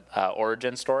the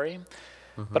origin story.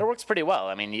 Mm-hmm. But it works pretty well.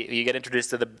 I mean, you get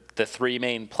introduced to the three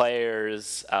main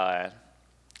players,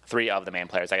 three of the main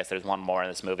players. I guess there's one more in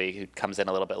this movie who comes in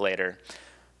a little bit later.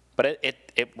 But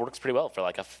it works pretty well for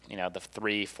like the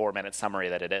 3-4 minute summary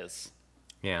that it is.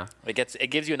 Yeah. It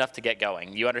gives you enough to get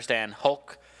going. You understand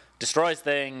Hulk destroys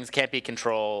things, can't be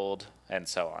controlled, and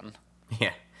so on.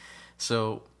 Yeah.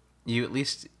 So you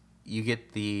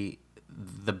get the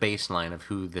baseline of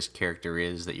who this character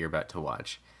is that you're about to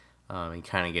watch, and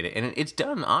kind of get it. And it's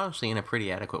done honestly in a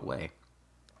pretty adequate way.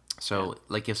 So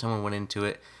like if someone went into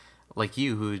it, like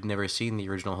you who'd never seen the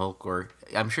original Hulk, or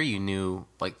I'm sure you knew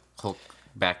like Hulk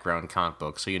background comic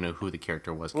book, so you know who the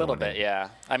character was. A little bit, yeah.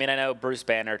 I mean, I know Bruce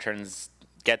Banner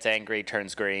gets angry,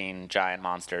 turns green, giant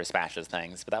monster, smashes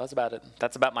things, but that was about it.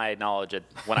 That's about my knowledge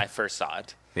when I first saw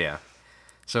it. Yeah.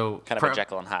 So kind of a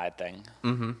Jekyll and Hyde thing.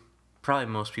 Mm-hmm. Probably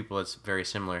most people it's very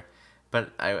similar,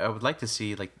 but I would like to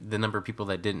see like the number of people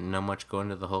that didn't know much going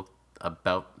into the Hulk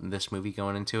about this movie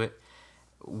going into it,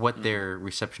 what their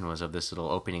reception was of this little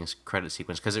opening credit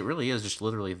sequence, because it really is just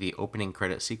literally the opening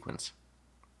credit sequence.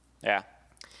 Yeah.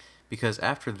 Because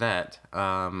after that,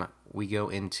 we go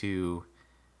into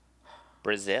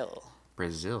Brazil,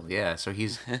 yeah. So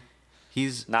he's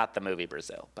not the movie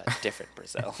Brazil, but different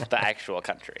Brazil, the actual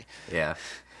country. Yeah.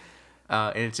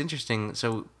 And it's interesting.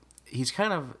 So he's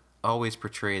kind of always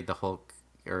portrayed the Hulk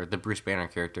or the Bruce Banner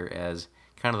character as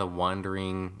kind of the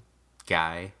wandering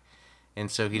guy. And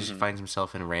so he just finds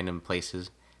himself in random places.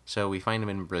 So we find him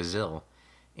in Brazil,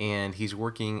 and he's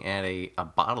working at a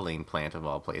bottling plant of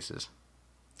all places.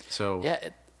 So yeah,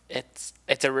 it's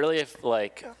a really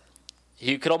like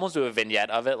you could almost do a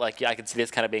vignette of it. Like I could see this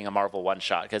kind of being a Marvel one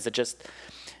shot because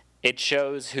it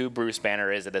shows who Bruce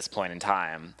Banner is at this point in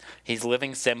time. He's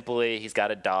living simply. He's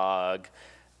got a dog.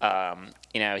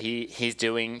 He's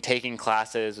taking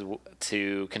classes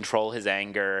to control his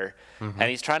anger, and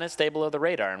he's trying to stay below the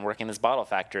radar and work in this bottle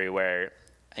factory where,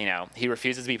 he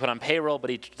refuses to be put on payroll,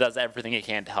 but he does everything he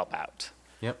can to help out.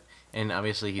 Yep, and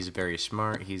obviously he's very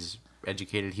smart. He's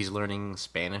educated. He's learning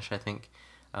Spanish, I think.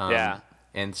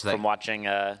 And so from watching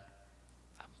I'm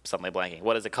suddenly blanking.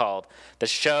 What is it called? The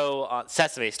show on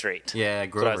Sesame Street. Yeah,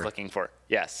 Grover. That's what I was looking for.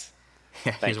 Yes.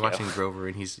 Yeah, he's watching Grover,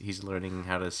 and he's learning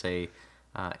how to say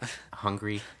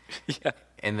hungry. Yeah.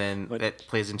 And then that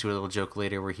plays into a little joke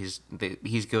later where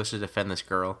he goes to defend this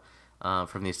girl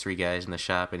from these three guys in the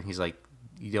shop, and he's like,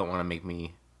 "You don't want to make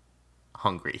me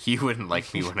hungry. You wouldn't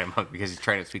like me when I'm hungry," because he's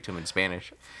trying to speak to him in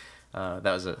Spanish. That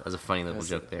was a funny little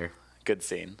joke there. Good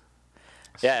scene.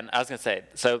 Yeah, and I was gonna say.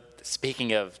 So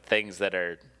speaking of things that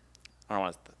are, I don't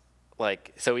want to,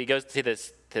 like. So he goes to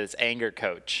this anger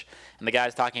coach, and the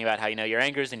guy's talking about how your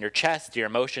anger is in your chest, your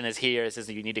emotion is here. It says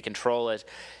you need to control it,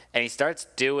 and he starts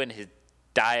doing his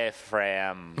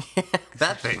diaphragm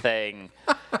that thing.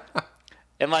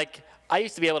 And like I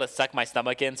used to be able to suck my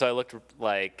stomach in, so I looked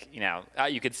like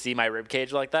you could see my rib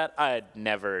cage like that. I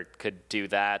never could do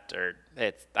that,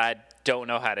 I don't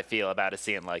know how to feel about a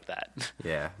scene like that.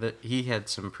 Yeah, he had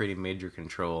some pretty major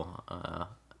control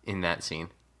in that scene.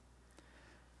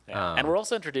 Yeah. And we're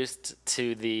also introduced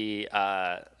to the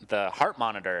heart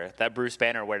monitor that Bruce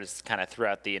Banner wears kind of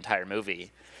throughout the entire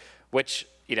movie, which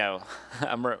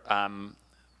I'm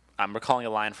recalling a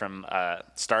line from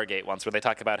Stargate once where they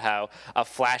talk about how a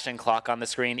flashing clock on the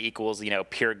screen equals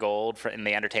pure gold in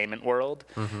the entertainment world.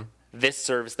 Mm-hmm. This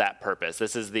serves that purpose.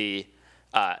 This is the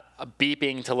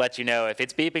beeping to let you know if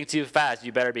it's beeping too fast,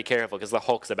 you better be careful because the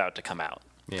Hulk's about to come out.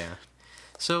 Yeah.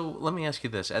 So let me ask you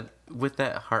this: with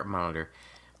that heart monitor,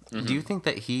 do you think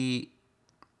that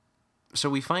So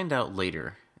we find out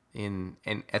later and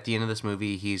at the end of this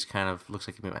movie, he's kind of looks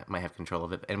like he might have control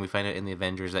of it, and we find out in the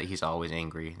Avengers that he's always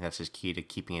angry. That's his key to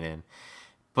keeping it in.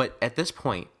 But at this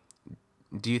point,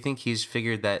 do you think he's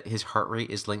figured that his heart rate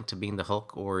is linked to being the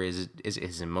Hulk, or is it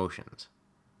his emotions?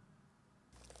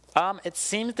 It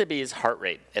seems to be his heart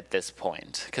rate at this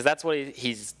point, because that's what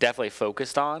he's definitely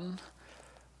focused on.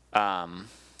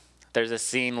 There's a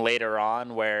scene later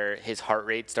on where his heart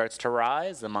rate starts to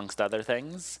rise, amongst other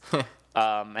things.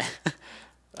 Pun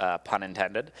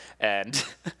intended. And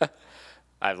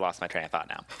I've lost my train of thought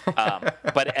now.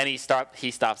 And he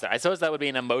stops there. I suppose that would be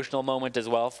an emotional moment as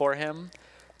well for him.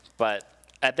 But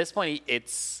at this point,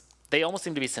 they almost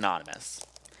seem to be synonymous.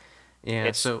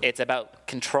 Yeah, it's about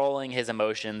controlling his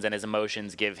emotions, and his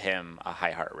emotions give him a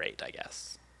high heart rate, I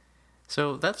guess.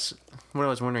 So that's what I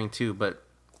was wondering too. But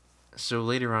so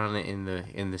later on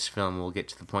in this film, we'll get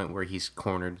to the point where he's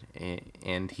cornered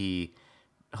and he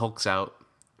hulks out.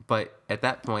 But at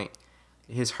that point,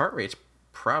 his heart rate's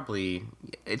probably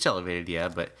it's elevated, yeah.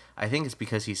 But I think it's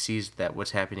because he sees that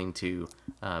what's happening to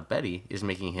Betty is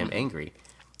making him angry,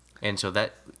 and so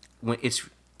that when it's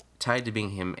tied to being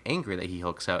him angry that he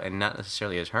hulks out, and not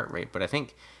necessarily his heart rate. But I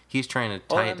think he's trying to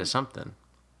tie it to something.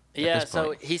 Yeah,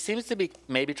 so he seems to be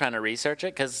maybe trying to research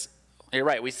it, because you're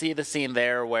right. We see the scene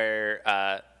there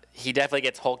where he definitely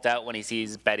gets hulked out when he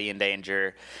sees Betty in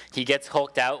danger. He gets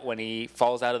hulked out when he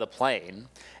falls out of the plane.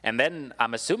 And then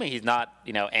I'm assuming he's not,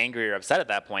 angry or upset at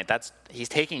that point. He's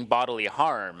taking bodily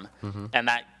harm, and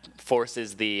that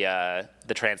forces the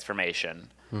transformation.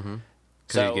 Because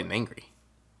he's getting angry.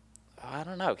 I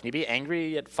don't know. Can you be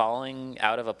angry at falling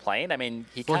out of a plane? I mean,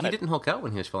 he didn't hulk out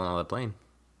when he was falling out of the plane.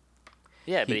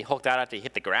 Yeah, but he hulked out after he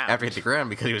hit the ground. After he hit the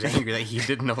ground because he was angry that he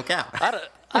didn't hulk out.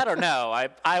 I don't know.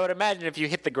 I would imagine if you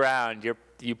hit the ground,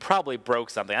 you probably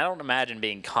broke something. I don't imagine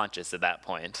being conscious at that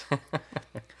point.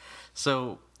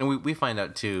 So, and we find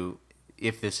out too,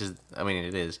 if this is, I mean,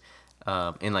 it is,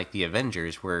 in like the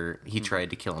Avengers where he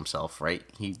tried to kill himself, right?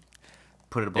 He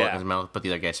put a bullet in his mouth, but the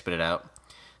other guy spit it out.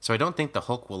 So I don't think the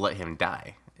Hulk will let him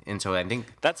die. And so I think...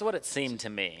 That's what it seemed to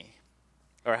me.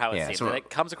 Or how it seemed. So, and it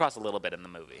comes across a little bit in the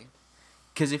movie.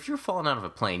 Because if you're falling out of a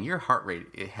plane, your heart rate,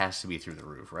 it has to be through the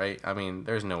roof, right? I mean,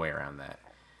 there's no way around that.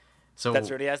 So that's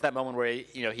right. He has that moment where,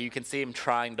 you can see him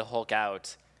trying to Hulk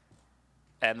out.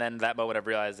 And then that moment of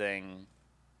realizing,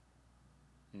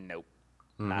 nope,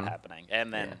 not happening.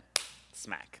 And then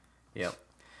smack. Yep.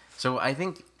 So I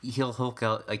think he'll Hulk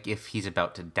out like if he's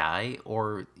about to die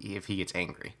or if he gets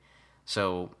angry.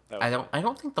 So I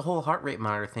don't think the whole heart rate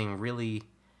monitor thing really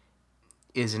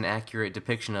is an accurate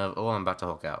depiction of I'm about to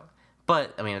Hulk out.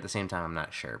 But I mean at the same time I'm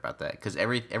not sure about that because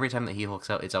every time that he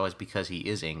hulks out it's always because he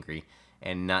is angry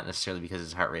and not necessarily because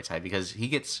his heart rate's high because he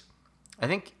gets I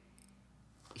think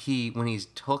when he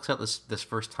hulks out this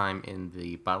first time in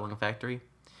the bottling factory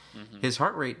his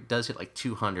heart rate does hit like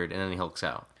 200 and then he hulks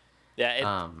out.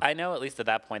 Yeah, I know at least at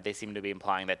that point they seem to be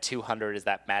implying that 200 is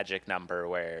that magic number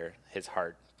where his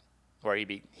heart, where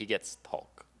he gets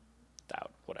Hulked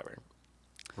out, whatever.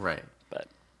 Right. But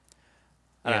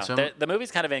I don't know. The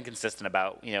movie's kind of inconsistent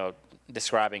about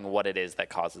describing what it is that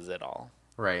causes it all.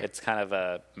 Right. It's kind of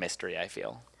a mystery, I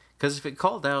feel. Because if it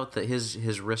called out that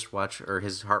his wristwatch or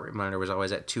his heart rate monitor was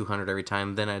always at 200 every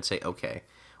time, then I'd say okay.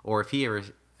 Or if he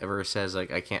ever says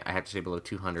like I have to stay below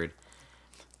 200.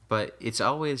 But it's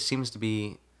always seems to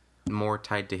be more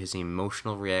tied to his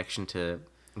emotional reaction to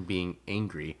being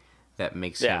angry that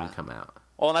makes him come out.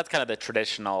 Well, and that's kind of the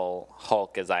traditional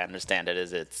Hulk, as I understand it,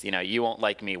 is it's, you won't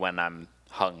like me when I'm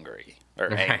hungry.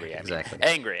 Or angry, right, exactly.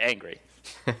 Angry.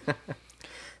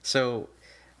 So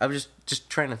I was just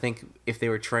trying to think if they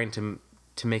were trying to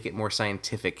make it more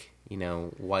scientific,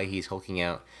 why he's hulking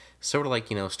out. Sort of like,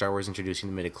 Star Wars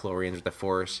introducing the midichlorians with the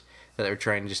Force. That they're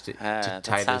trying just to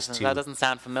tie this to. That doesn't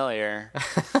sound familiar.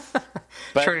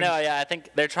 But I think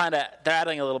they're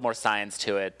adding a little more science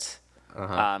to it.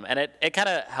 And it kind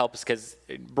of helps because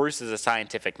Bruce is a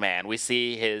scientific man. We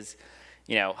see his,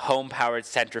 home-powered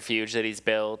centrifuge that he's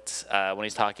built when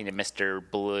he's talking to Mr.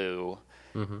 Blue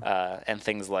and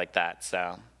things like that.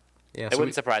 So it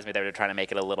wouldn't surprise me if they were trying to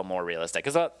make it a little more realistic.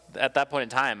 Because at that point in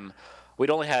time, we'd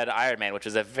only had Iron Man, which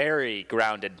was a very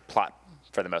grounded plot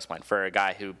for the most part, for a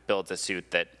guy who builds a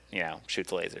suit that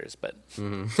shoots lasers, but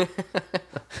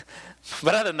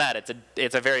but other than that,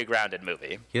 it's a very grounded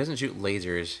movie. He doesn't shoot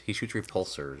lasers; he shoots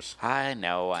repulsors. I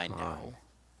know.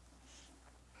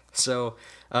 So,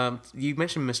 you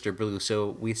mentioned Mr. Blue, so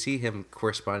we see him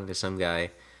corresponding to some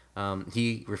guy.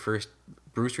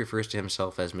 Bruce refers to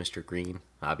himself as Mr. Green,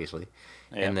 obviously,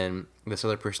 and then this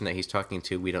other person that he's talking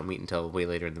to, we don't meet until way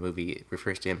later in the movie,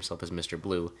 refers to himself as Mr.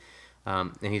 Blue.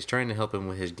 And he's trying to help him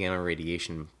with his gamma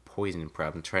radiation poison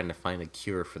problem, trying to find a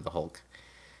cure for the Hulk.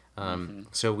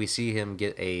 So we see him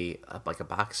get a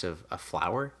box of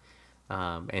flour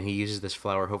and he uses this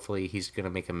flower. Hopefully, he's gonna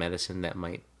make a medicine that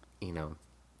might,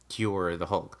 cure the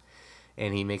Hulk.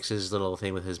 And he makes his little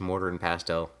thing with his mortar and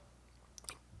pestle,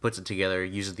 puts it together,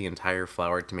 uses the entire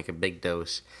flower to make a big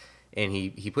dose, and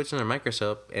he puts it in a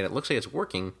microscope, and it looks like it's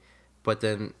working, but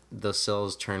then the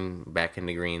cells turn back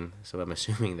into green. So I'm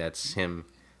assuming that's him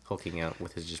hulking out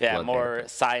with his just blood. More there.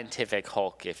 scientific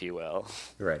Hulk, if you will.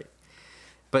 Right.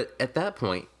 But at that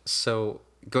point, so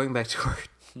going back to our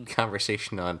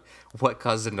conversation on what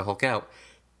causes him to Hulk out,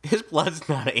 his blood's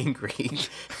not angry.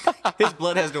 His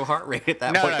blood has no heart rate at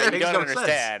that point. No, That you makes don't no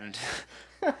understand.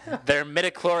 There are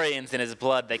midichlorians in his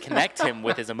blood that connect him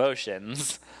with his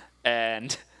emotions,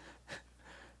 and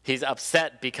he's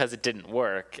upset because it didn't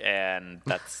work, and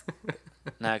that's...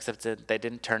 No, except they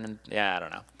didn't turn in... Yeah, I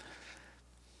don't know.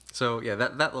 So, yeah,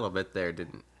 that little bit there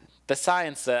didn't... The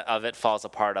science of it falls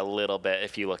apart a little bit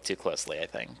if you look too closely, I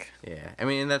think. Yeah, I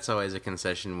mean, and that's always a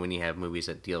concession when you have movies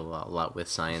that deal a lot with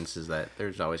science, is that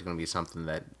there's always going to be something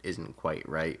that isn't quite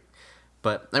right.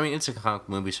 But, I mean, it's a comic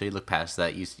movie, so you look past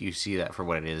that, you see that for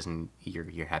what it is, and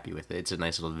you're happy with it. It's a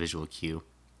nice little visual cue.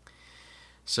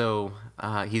 So,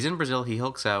 he's in Brazil, he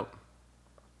hulks out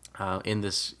in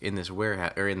this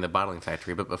warehouse, or in the bottling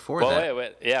factory, but before that...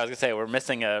 Wait. Yeah, I was going to say, we're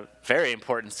missing a very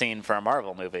important scene for a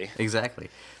Marvel movie. Exactly.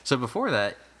 So before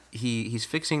that, he's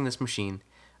fixing this machine,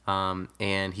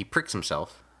 and he pricks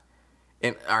himself.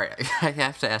 And all right, I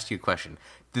have to ask you a question.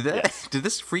 Did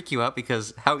this freak you out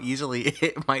because how easily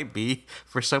it might be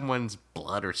for someone's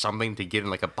blood or something to get in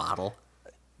like a bottle?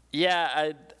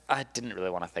 Yeah, I didn't really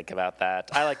want to think about that.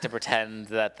 I like to pretend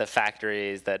that the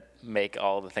factories that make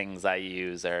all the things I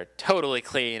use are totally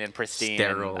clean and pristine.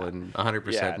 Sterile and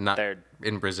 100% not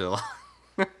in Brazil.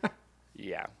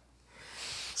 Yeah.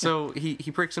 So he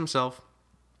pricks himself,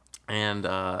 and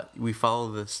we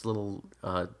follow this little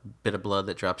bit of blood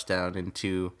that drops down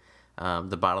into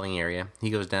the bottling area. He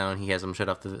goes down, he has them shut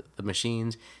off the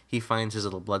machines, he finds his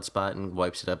little blood spot and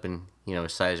wipes it up, and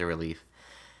his sighs of relief.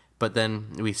 But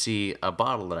then we see a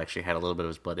bottle that actually had a little bit of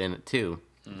his blood in it too,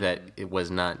 that it was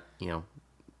not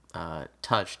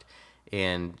touched,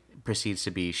 and proceeds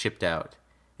to be shipped out.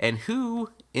 And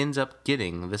who ends up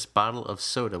getting this bottle of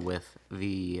soda with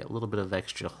the little bit of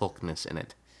extra Hulkness in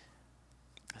it?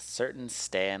 A certain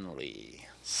Stan Lee.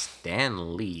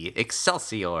 Stan Lee.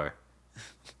 Excelsior.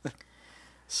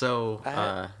 So,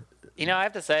 I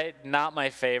have to say, not my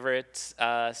favorite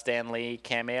Stan Lee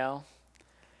cameo.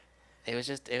 It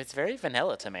was very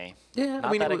vanilla to me. Yeah,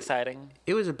 not that exciting.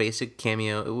 It was a basic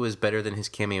cameo. It was better than his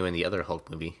cameo in the other Hulk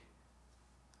movie.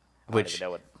 Which,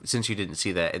 since you didn't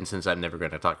see that, and since I'm never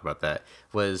going to talk about that,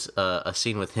 was a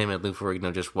scene with him and Lou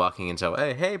Ferrigno just walking and so,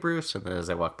 hey, Bruce, and then as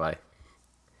I walk by.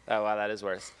 Oh, wow, that is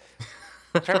worse.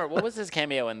 I'm trying to remember, what was his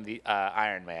cameo in the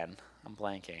Iron Man? I'm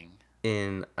blanking.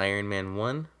 In Iron Man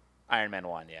 1? Iron Man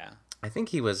 1, yeah. I think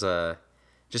he was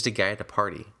just a guy at a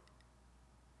party.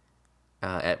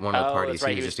 At one of the parties. That's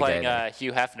right. He was playing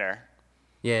Hugh Hefner.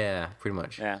 Yeah, pretty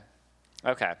much. Yeah.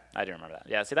 Okay, I do remember that.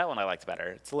 Yeah, see, that one I liked better.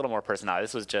 It's a little more personality.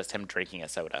 This was just him drinking a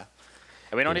soda.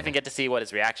 And we don't even get to see what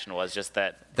his reaction was, just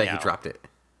that he dropped it.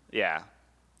 Yeah.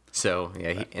 So,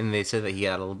 yeah, and they said that he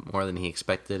got a little more than he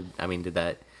expected. I mean, did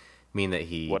that mean that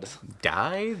he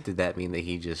died? Did that mean that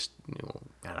he just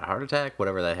got a heart attack?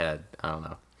 Whatever that had, I don't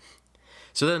know.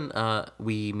 So then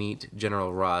we meet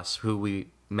General Ross, who we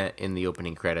met in the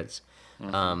opening credits.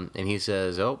 And he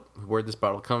says, where'd this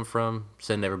bottle come from?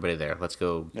 Send everybody there. Let's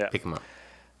go pick him up.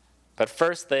 But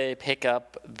first they pick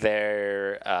up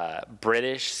their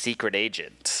British secret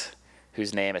agent,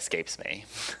 whose name escapes me.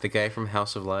 The guy from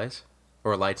House of Lies?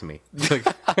 Or Lie to Me.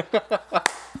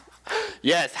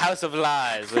 Yes, House of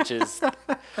Lies, which is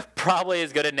probably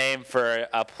as good a name for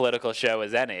a political show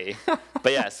as any.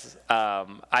 But yes,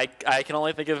 I can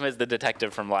only think of him as the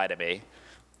detective from Lie to Me.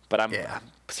 But I'm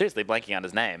seriously blanking on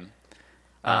his name.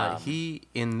 He,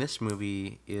 in this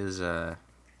movie, is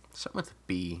something with a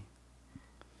B.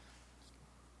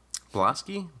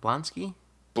 Blonsky?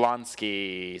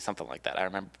 Blonsky, something like that. I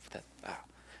remember that.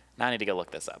 Now I need to go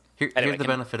look this up. Here's the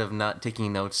benefit of not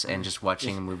taking notes and just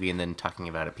watching a movie and then talking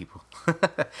about it, people.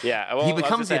 Yeah. Well, he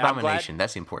becomes the Abomination.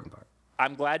 That's the important part.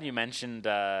 I'm glad you mentioned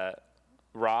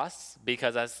Ross,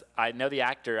 because as I know the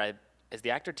actor, is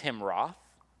the actor Tim Roth?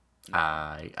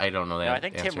 I don't know that. No, I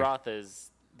think Tim Roth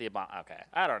is the Okay,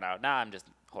 I don't know. Now I'm just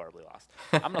horribly lost.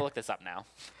 I'm gonna look this up now.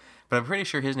 But I'm pretty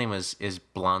sure his name is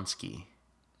Blonsky.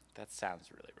 That sounds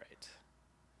really right.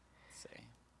 Let's see.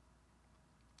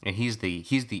 And he's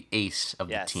the ace of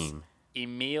the team.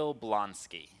 Emil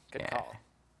Blonsky. Good call.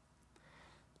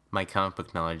 My comic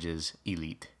book knowledge is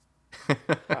elite.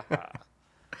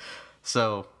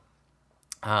 So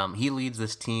He leads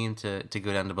this team to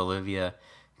go down to Bolivia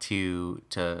to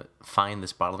find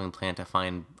this bottling plant, to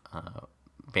find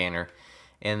Banner,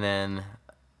 and then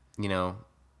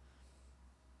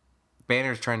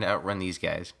Banner's trying to outrun these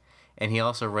guys, and he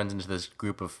also runs into this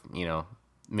group of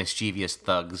mischievous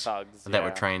thugs that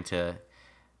were trying to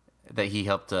that he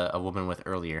helped a woman with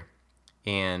earlier,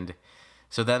 and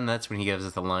so then that's when he gives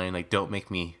us the line like, "Don't make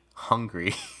me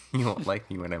hungry. You won't like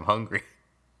me when I'm hungry."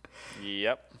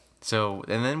 Yep. So,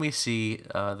 and then we see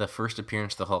the first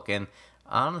appearance of the Hulk, and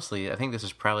honestly, I think this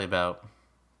is probably about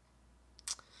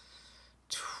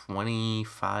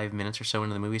 25 minutes or so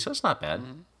into the movie, so it's not bad.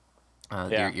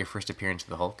 Your first appearance of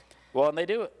the Hulk. Well, and they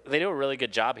do a really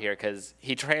good job here because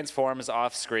he transforms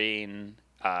off screen.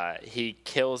 He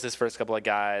kills his first couple of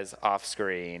guys off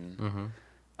screen.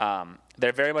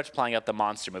 They're very much playing up the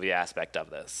monster movie aspect of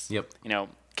this. Yep.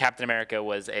 Captain America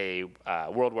was a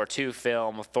World War II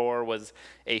film. Thor was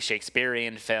a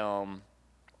Shakespearean film.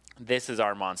 This is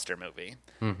our monster movie,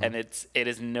 and it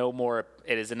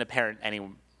isn't apparent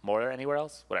anywhere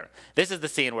else. Whatever. This is the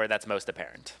scene where that's most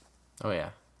apparent. Oh yeah.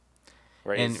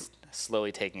 Where he's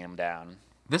slowly taking him down.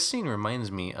 This scene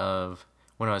reminds me of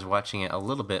when I was watching it a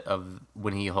little bit of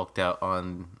when he hulked out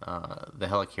on the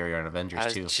helicarrier on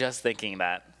Avengers 2. I was just thinking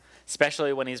that,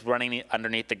 especially when he's running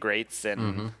underneath the grates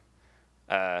and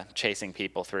chasing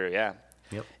people through. Yeah,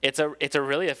 yep. It's a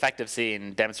really effective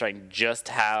scene demonstrating just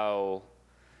how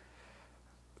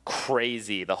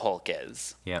crazy the Hulk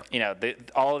is. Yeah.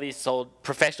 All of these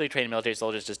professionally trained military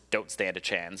soldiers just don't stand a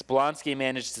chance. Blonsky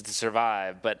manages to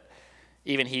survive, but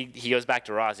even he goes back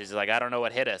to Ross. He's like, I don't know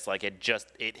what hit us. Like it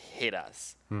hit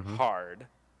us hard.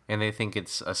 And they think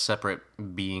it's a separate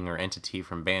being or entity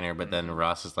from Banner, but then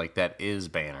Ross is like, that is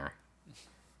Banner.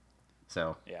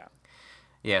 So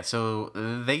yeah. So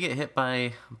they get hit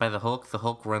by the Hulk. The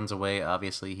Hulk runs away.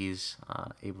 Obviously, he's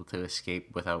able to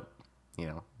escape without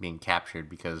being captured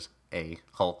because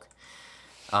Hulk.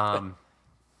 And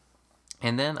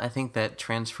then I think that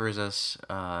transfers us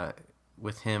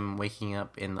with him waking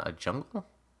up in a jungle.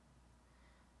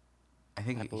 I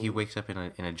think he wakes up in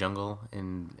a jungle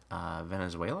in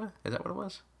Venezuela. Is that what it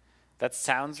was? That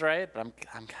sounds right, but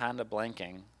I'm kind of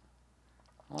blanking.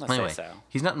 I want to Anyway, say so.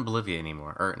 He's not in Bolivia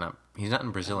anymore, or not. He's not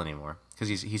in Brazil anymore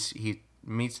because he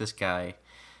meets this guy,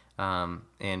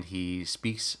 and he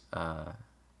speaks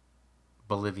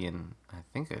Bolivian. I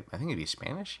think it'd be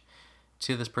Spanish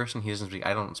to this person. He doesn't speak.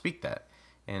 I don't speak that,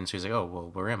 and so he's like, "Oh well,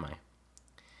 where am I?"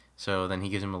 So then he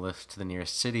gives him a lift to the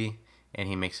nearest city, and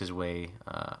he makes his way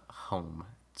home,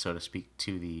 so to speak,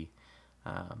 to the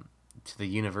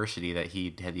university that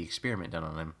he had the experiment done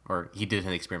on him, or he did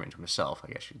the experiment to himself,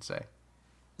 I guess you'd say.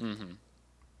 Mm-hmm.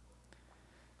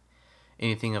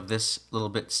 Anything of this little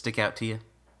bit stick out to you?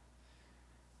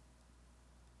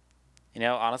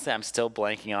 Honestly, I'm still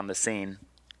blanking on the scene.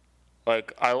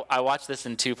 Like, I watched this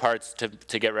in two parts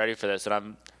to get ready for this, and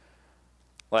I'm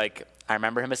like, I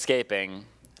remember him escaping.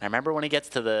 I remember when he gets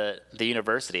to the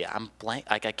university. I'm blank.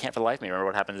 Like, I can't for the life of me remember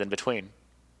what happens in between.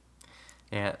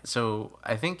 Yeah, so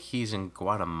I think he's in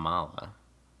Guatemala.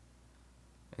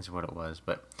 Is what it was,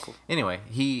 but cool. Anyway,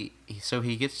 he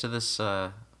gets to this.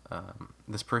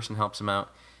 This person helps him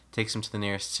out, takes him to the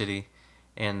nearest city,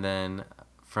 and then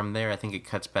from there, I think it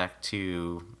cuts back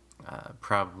to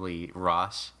probably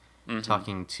Ross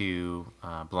talking to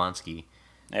Blonsky.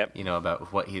 Yep.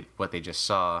 About what they just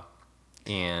saw,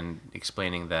 and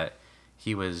explaining that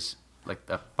he was like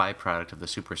a byproduct of the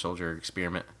super soldier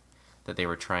experiment that they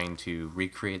were trying to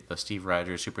recreate, the Steve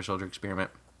Rogers super soldier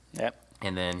experiment. Yep.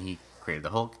 And then he created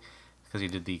the Hulk because he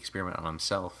did the experiment on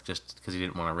himself, just because he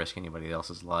didn't want to risk anybody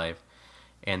else's life.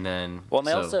 And then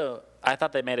I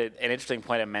thought they made an interesting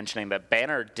point of mentioning that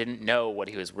Banner didn't know what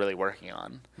he was really working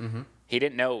on. Mm-hmm. He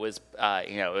didn't know it was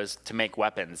it was to make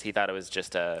weapons. He thought it was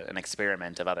just an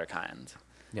experiment of other kinds.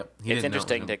 Yep. It's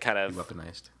interesting to kind of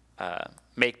weaponized.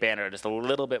 Make Banner just a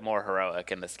little bit more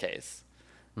heroic in this case,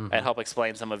 and help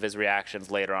explain some of his reactions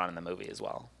later on in the movie as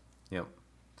well. Yep.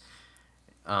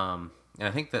 And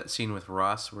I think that scene with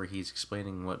Ross where he's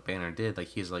explaining what Banner did, like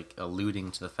he's like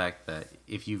alluding to the fact that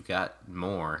if you've got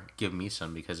more, give me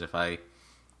some, because if I,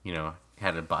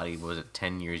 had a body, was it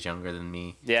 10 years younger than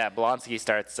me? Yeah, Blonsky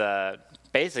starts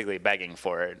basically begging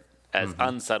for it as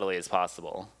unsubtly as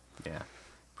possible. Yeah,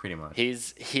 pretty much.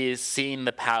 He's seen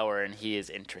the power and he is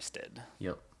interested.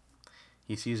 Yep.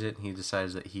 He sees it and he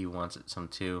decides that he wants it some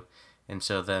too. And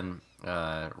so then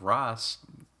Ross,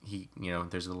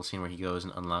 there's a little scene where he goes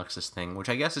and unlocks this thing, which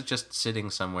I guess is just sitting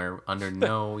somewhere under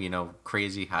no,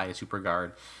 crazy high super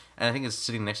guard. And I think it's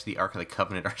sitting next to the Ark of the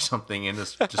Covenant or something in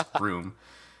this just room.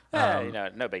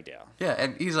 No big deal. Yeah,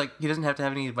 and he's like, he doesn't have to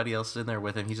have anybody else in there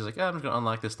with him. He's just like, oh, I'm just gonna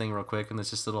unlock this thing real quick, and it's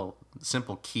just a little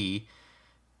simple key.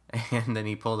 And then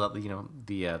he pulled out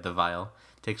the vial,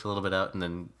 takes a little bit out, and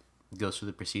then goes through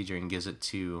the procedure and gives it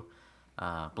to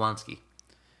Blonsky.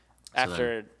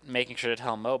 After making sure to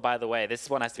tell him, oh, by the way, this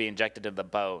one has to be injected into the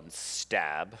bone.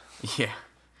 Stab. Yeah.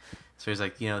 So he's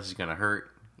like, this is gonna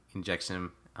hurt. Injects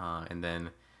him, and then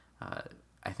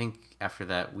I think after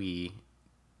that we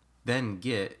then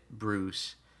get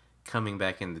Bruce coming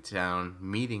back into town,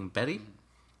 meeting Betty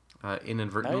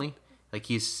inadvertently. Right. Like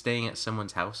he's staying at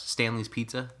someone's house, Stanley's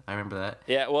Pizza. I remember that.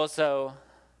 Yeah, well, so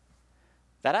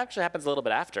that actually happens a little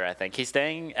bit after, I think. He's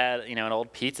staying at, an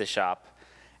old pizza shop,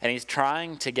 and he's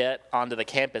trying to get onto the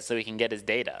campus so he can get his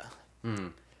data.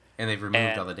 And they've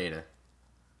removed all the data.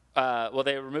 Well,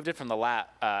 they removed it from the lab.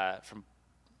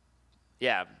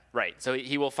 Yeah, right. So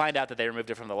he will find out that they removed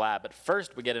it from the lab. But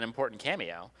first, we get an important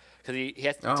cameo because he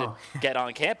has to get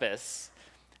on campus.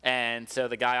 And so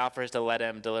the guy offers to let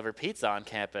him deliver pizza on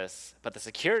campus, but the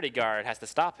security guard has to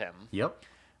stop him. Yep.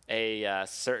 A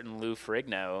certain Lou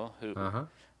Ferrigno, who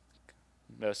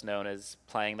most known as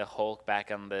playing the Hulk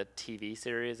back on the TV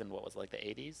series in what was like the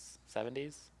 80s,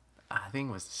 70s? I think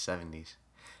it was the 70s.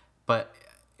 But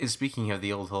speaking of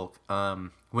the old Hulk,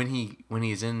 when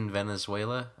he's in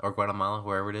Venezuela or Guatemala,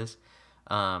 wherever it is,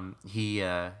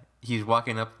 he's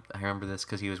walking up. I remember this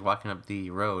because he was walking up the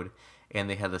road, and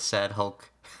they had the Sad Hulk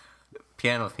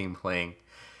piano theme playing,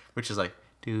 which is like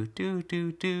do do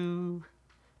do do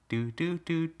do do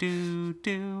do do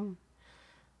do.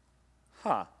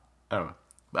 Huh. I don't know.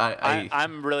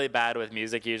 I'm really bad with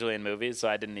music usually in movies, so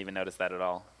I didn't even notice that at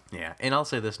all. Yeah, and I'll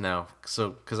say this now,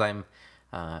 because I'm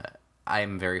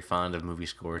very fond of movie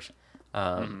scores.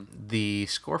 The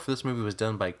score for this movie was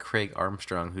done by Craig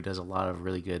Armstrong, who does a lot of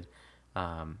really good,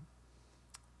 like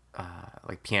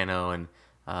piano and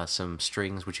some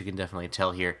strings, which you can definitely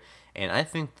tell here. And I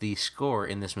think the score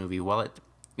in this movie,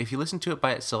 if you listen to it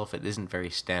by itself, it isn't very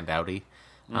standouty.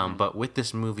 But with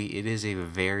this movie, it is a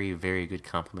very, very good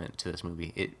compliment to this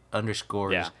movie. It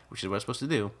underscores, which is what it's supposed to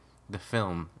do, the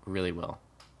film really well.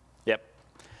 Yep.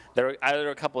 There were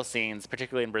a couple of scenes,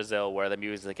 particularly in Brazil, where the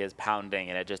music is pounding,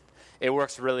 and it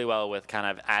works really well with kind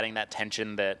of adding that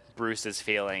tension that Bruce is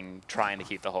feeling, trying to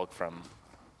keep the Hulk from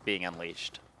being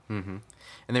unleashed. Mm-hmm.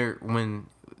 And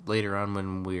later on,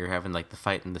 when we were having like the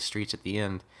fight in the streets at the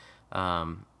end,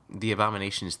 the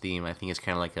Abominations theme, I think, is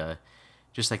kind of like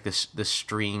this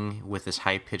string with this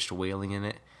high pitched wailing in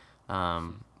it,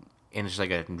 and it's just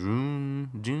like a droon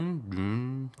droon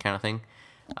droon kind of thing.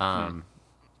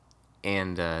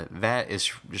 And that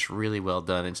is just really well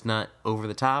done. It's not over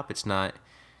the top. It's not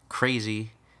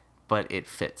crazy, but it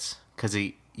fits. Because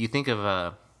you think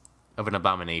of an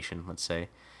Abomination, let's say.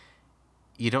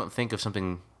 You don't think of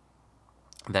something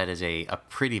that is a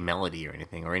pretty melody or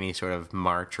anything, or any sort of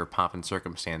march or pomp and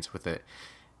circumstance with it,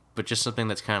 but just something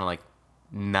that's kind of like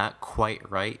not quite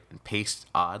right and paced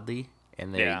oddly,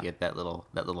 and there you get that little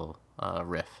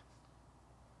riff.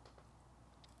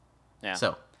 Yeah.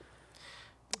 So.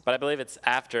 But I believe it's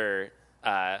after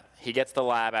he gets the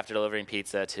lab after delivering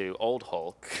pizza to Old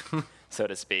Hulk, so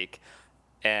to speak,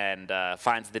 and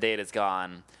finds the data's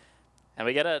gone. And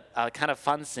we get a kind of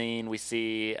fun scene. We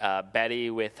see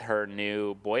Betty with her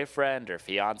new boyfriend or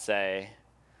fiance.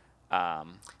 Yeah,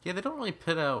 they don't really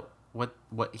put out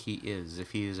what he is,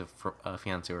 if he is a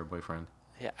fiance or a boyfriend.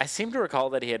 Yeah, I seem to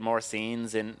recall that he had more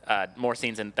scenes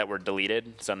that were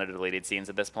deleted, so no deleted scenes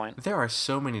at this point. There are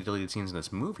so many deleted scenes in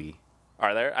this movie.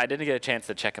 Are there? I didn't get a chance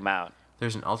to check them out.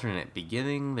 There's an alternate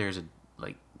beginning. There's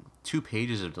 2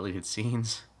 pages of deleted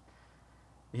scenes.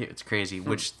 Yeah, it's crazy.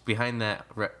 Which behind that,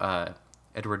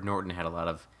 Edward Norton had a lot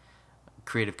of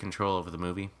creative control over the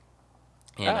movie,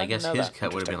 and I guess his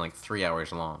cut would have been like 3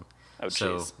 hours long. Oh,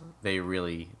 so geez. they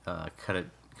really cut it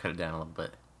down a little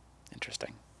bit.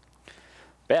 Interesting.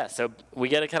 But yeah, so we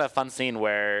get a kind of fun scene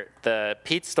where the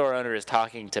pizza store owner is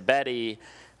talking to Betty.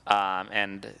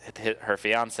 And her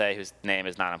fiance, whose name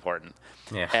is not important.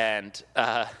 Yeah. And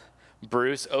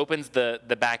Bruce opens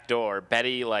the back door.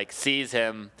 Betty sees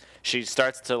him. She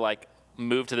starts to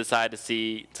move to the side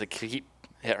to keep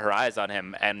her eyes on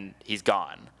him, and he's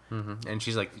gone. Mm-hmm. And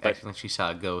she's acting like she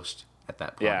saw a ghost at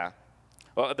that point. Yeah.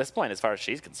 Well, at this point, as far as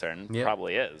she's concerned,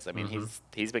 probably is. I mean,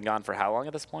 he's been gone for how long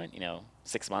at this point?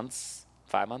 6 months,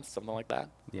 5 months, something like that.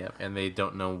 Yeah. And they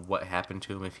don't know what happened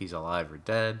to him, if he's alive or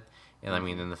dead. And I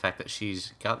mean, and the fact that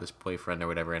she's got this boyfriend or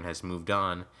whatever and has moved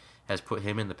on has put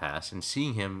him in the past. And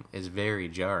seeing him is very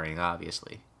jarring,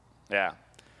 obviously. Yeah.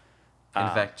 In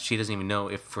fact, she doesn't even know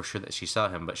if for sure that she saw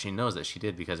him, but she knows that she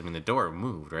did because, I mean, the door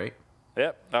moved, right?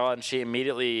 Yep. Oh, and she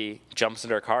immediately jumps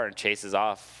into her car and chases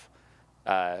off,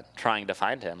 trying to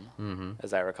find him,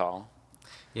 as I recall.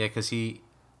 Yeah, because she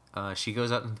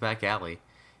goes out in the back alley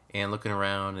and looking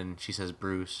around, and she says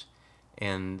Bruce,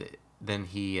 and then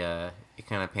it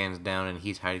kind of pans down, and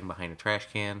he's hiding behind a trash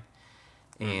can,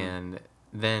 and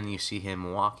then you see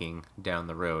him walking down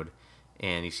the road,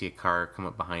 and you see a car come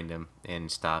up behind him and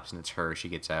stops, and it's her. She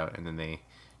gets out, and then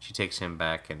she takes him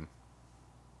back, and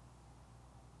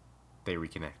they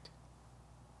reconnect.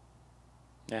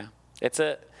 Yeah, it's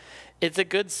a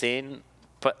good scene,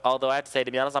 but although I have to say,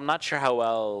 to be honest, I'm not sure how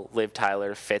well Liv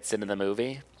Tyler fits into the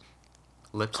movie.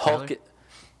 Lips Hulk. Tyler?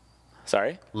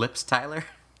 Sorry? Lips Tyler?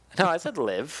 No, I said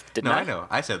Liv. Didn't No, I? I know.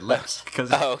 I said lips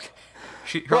because Oh,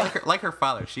 okay. like her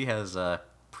father, she has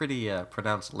pretty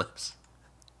pronounced lips.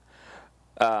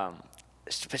 But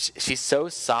she's so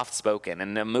soft-spoken.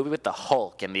 In the movie with the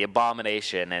Hulk and the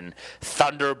Abomination and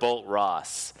Thunderbolt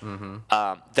Ross,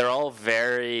 they're all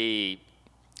very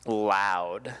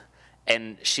loud,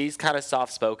 and she's kind of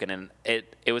soft-spoken, and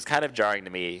it was kind of jarring to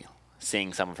me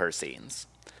seeing some of her scenes.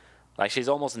 Like, she's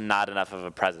almost not enough of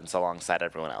a presence alongside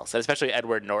everyone else, especially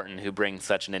Edward Norton, who brings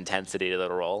such an intensity to the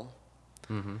role.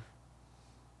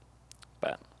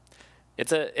 But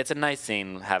it's a nice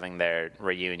scene having their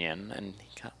reunion, and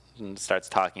he starts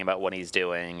talking about what he's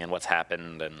doing and what's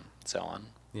happened and so on.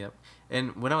 Yep.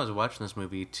 And when I was watching this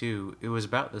movie too, it was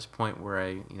about this point where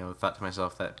I, thought to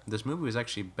myself that this movie was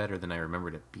actually better than I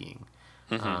remembered it being.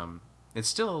 It's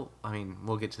still, I mean,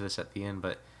 we'll get to this at the end,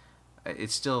 but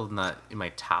it's still not in my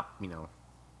top,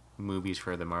 movies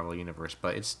for the Marvel Universe,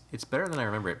 but it's better than I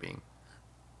remember it being.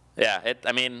 Yeah,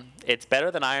 it's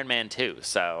better than Iron Man 2,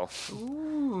 so...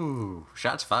 Ooh,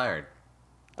 shots fired.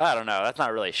 I don't know. That's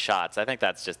not really shots. I think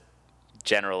that's just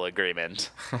general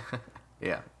agreement.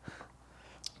 Yeah.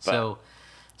 So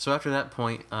after that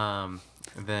point,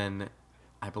 then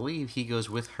I believe he goes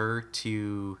with her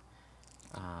to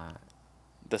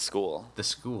The school. the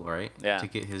school, right? Yeah. To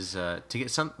get his to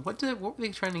get some. What were they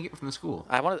trying to get from the school?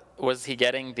 Was he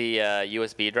getting the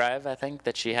USB drive, I think,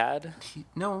 that she had?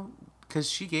 No, because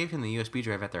she gave him the USB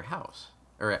drive at their house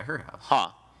or at her house. Huh.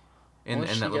 In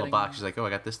Was she that little getting- box, she's like, "Oh, I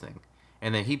got this thing,"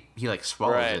 and then he like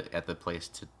swallows Right. it at the place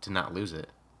to not lose it.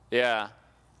 Yeah.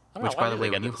 I don't Which, know, why by the did way,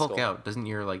 they when get you to Hulk school? out, doesn't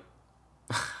your like,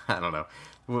 I don't know,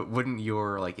 wouldn't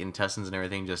your like intestines and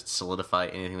everything just solidify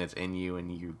anything that's in you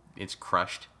and it's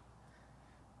crushed?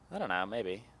 I don't know,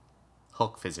 maybe.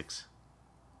 Hulk physics.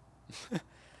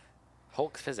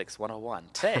 Hulk Physics 101.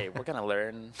 Today, we're going to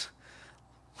learn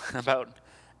about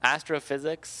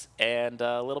astrophysics and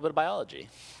a little bit of biology.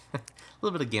 A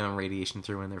little bit of gamma radiation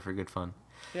thrown in there for good fun.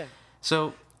 Yeah.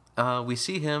 So we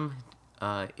see him,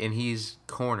 and he's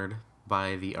cornered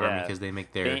by the army because they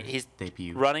make their He's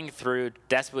debut, running through,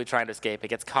 desperately trying to escape. He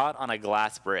gets caught on a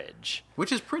glass bridge.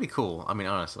 which is pretty cool. I mean,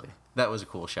 honestly, that was a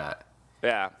cool shot.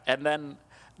 Yeah, and then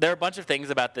there are a bunch of things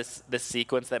about this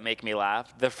sequence that make me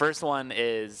laugh. The first one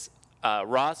is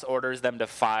Ross orders them to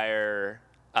fire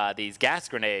these gas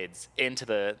grenades into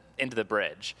the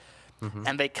bridge,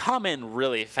 and they come in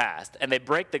really fast, and they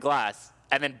break the glass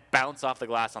and then bounce off the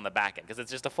glass on the back end because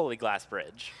it's just a fully glass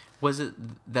bridge. Was it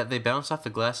that they bounced off the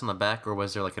glass on the back, or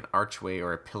was there like an archway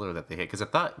or a pillar that they hit? Because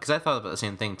I thought about the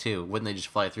same thing too. Wouldn't they just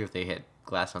fly through if they hit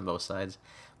glass on both sides?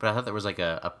 But I thought there was like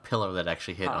a pillar that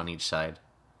actually hit on each side.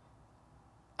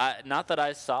 Not that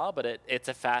I saw, but it's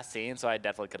a fast scene, so I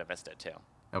definitely could have missed it too.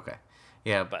 Okay,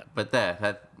 yeah, but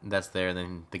that's there. And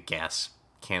then the gas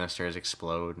canisters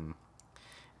explode,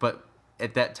 but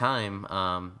at that time,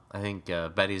 I think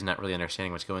Betty's not really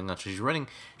understanding what's going on. So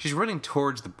she's running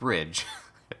towards the bridge.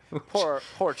 Poor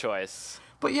choice.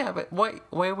 But yeah, but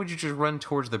why would you just run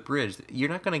towards the bridge? You're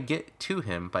not going to get to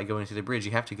him by going to the bridge.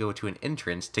 You have to go to an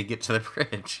entrance to get to the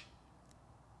bridge.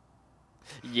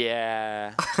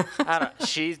 Yeah, I don't.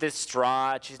 She's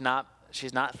distraught. She's not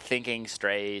thinking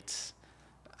straight.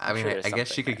 I mean, sure there's I guess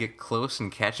she something could get close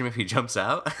and catch him if he jumps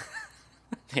out.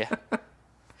 Yeah.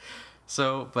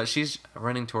 So, but she's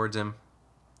running towards him,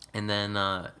 and then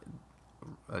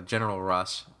General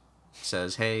Ross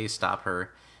says, "Hey, stop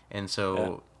her!" And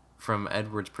so, from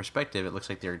Edward's perspective, it looks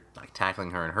like they're like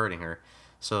tackling her and hurting her.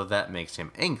 So that makes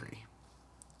him angry.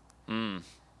 And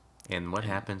what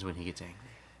happens when he gets angry?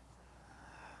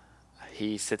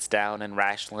 He sits down and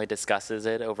rationally discusses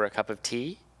it over a cup of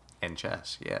tea. And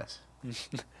chess, yes.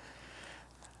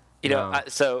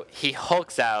 So he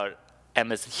hulks out,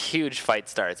 and this huge fight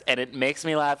starts, and it makes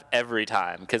me laugh every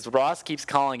time because Ross keeps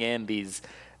calling in these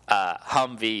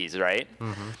Humvees, right?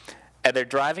 and they're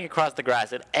driving across the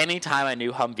grass. And anytime a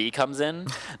new Humvee comes in,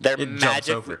 It jumps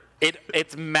over.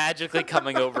 It's magically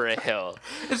coming over a hill.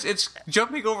 It's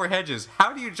jumping over hedges.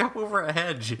 How do you jump over a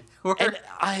hedge? And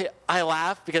I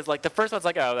laugh because like the first one's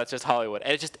like, oh, that's just Hollywood,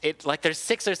 and it's like there's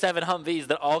 6 or 7 Humvees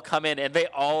that all come in and they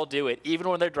all do it, even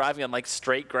when they're driving on like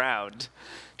straight ground.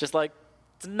 Just like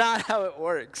it's not how it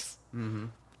works. Mm-hmm.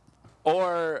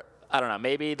 Or I don't know,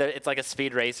 maybe it's like a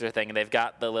speed racer thing, and they've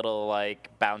got the little like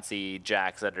bouncy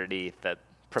jacks underneath that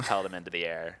propel them into the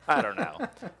air. I don't know.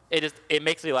 It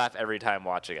makes me laugh every time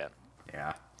watching it.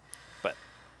 Yeah. But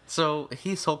So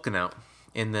he's hulking out,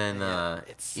 and then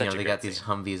it's you know such a they great got these scene.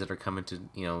 Humvees that are coming to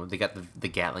they got the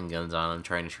Gatling guns on him,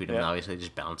 trying to shoot him. And Yeah. obviously, they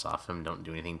just bounce off him, don't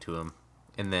do anything to him.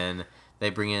 And then they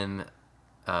bring in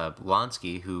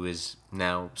Blonsky, who is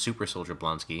now Super Soldier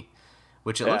Blonsky,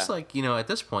 which it looks Yeah. like at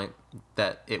this point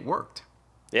that it worked.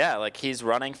 Yeah, like he's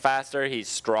running faster, he's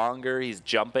stronger, he's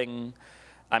jumping.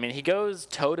 I mean, he goes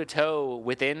toe to toe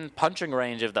within punching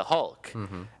range of the Hulk,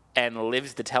 and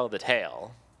lives to tell the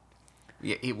tale.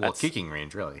 Yeah, That's- kicking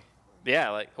range really. Yeah,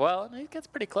 like, well, he gets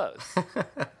pretty close.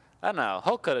 I don't know.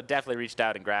 Hulk could have definitely reached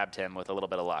out and grabbed him with a little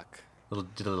bit of luck.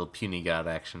 Did a little puny god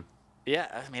action.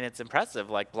 Yeah, I mean, it's impressive.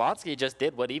 Like, Blonsky just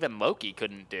did what even Loki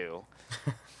couldn't do.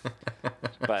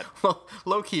 But, Well,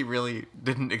 Loki really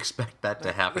didn't expect that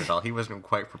to happen at all. He wasn't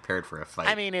quite prepared for a fight.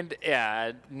 I mean,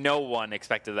 yeah, no one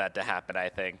expected that to happen, I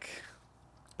think.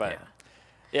 But,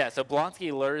 yeah, so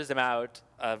Blonsky lures him out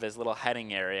of his little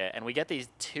heading area, and we get these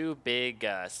 2 big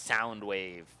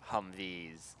Soundwave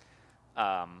Humvees,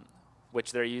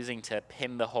 which they're using to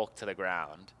pin the Hulk to the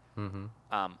ground. Mm-hmm.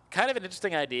 Kind of an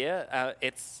interesting idea.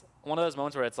 It's one of those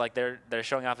moments where it's like they're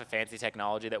showing off a fancy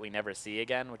technology that we never see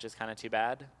again, which is kind of too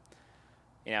bad.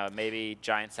 Maybe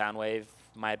giant Soundwave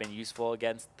might have been useful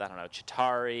against, I don't know,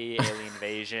 Chitauri, alien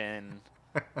invasion.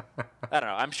 I don't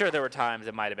know. I'm sure there were times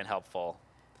it might have been helpful.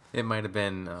 It might have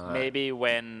been Maybe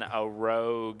when a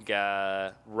rogue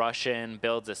Russian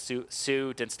builds a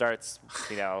suit and starts,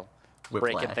 breaking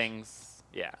Whiplash. things.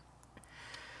 Yeah.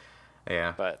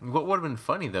 Yeah. But- what would have been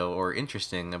funny though, or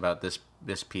interesting about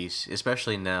this piece,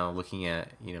 especially now looking at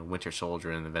Winter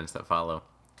Soldier and the events that follow,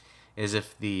 is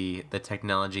if the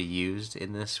technology used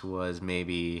in this was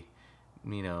maybe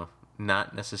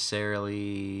not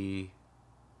necessarily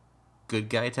good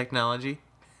guy technology.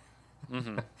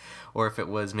 Mm-hmm. Or if it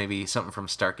was maybe something from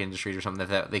Stark Industries or something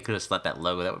that they could have slept that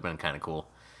logo, that would have been kind of cool.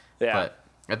 Yeah. But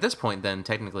at this point, then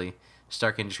technically,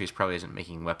 Stark Industries probably isn't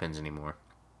making weapons anymore.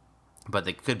 But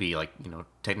they could be like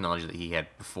technology that he had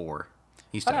before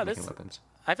he started making weapons.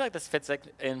 I feel like this fits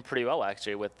in pretty well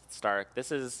actually with Stark.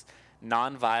 This is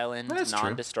non-violent, That's true.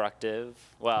 non-destructive.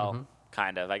 Well,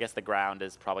 kind of. I guess the ground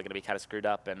is probably going to be kind of screwed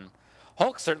up, and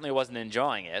Hulk certainly wasn't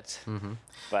enjoying it. Mm-hmm.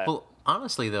 But Well,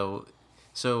 honestly though,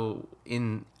 so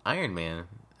in Iron Man,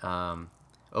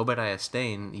 Obadiah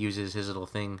Stane uses his little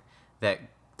thing that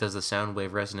does the sound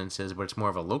wave resonances, but it's more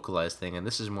of a localized thing, and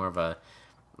this is more of a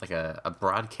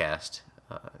broadcast,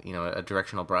 a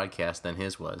directional broadcast than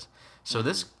his was. So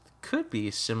this could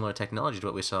be similar technology to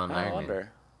what we saw in I Iron wonder. Man.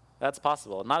 That's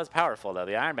possible. Not as powerful though.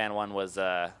 The Iron Man one was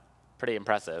pretty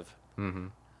impressive. Mm-hmm.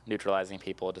 Neutralizing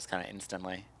people just kind of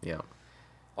instantly. Yeah.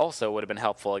 Also would have been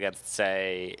helpful against,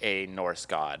 say, a Norse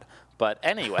god. But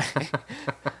anyway,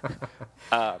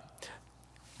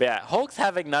 yeah, Hulk's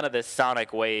having none of this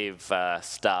sonic wave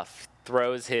stuff.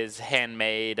 Throws his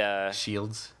handmade,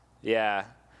 Shields. yeah,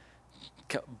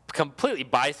 completely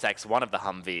bisects one of the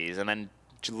Humvees and then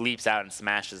leaps out and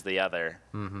smashes the other.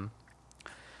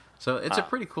 So it's a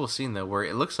pretty cool scene though, where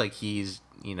it looks like he's,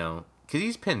 because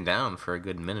he's pinned down for a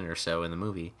good minute or so in the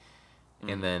movie,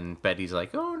 and then Betty's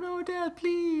like, "Oh no, Dad,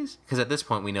 please!" Because at this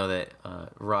point we know that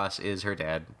Ross is her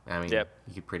dad. I mean, Yep.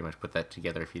 you could pretty much put that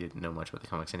together if you didn't know much about the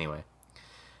comics anyway.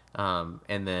 And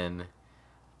then,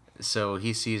 so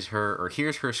he sees her or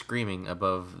hears her screaming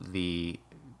above the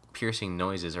piercing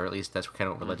noises, or at least that's kind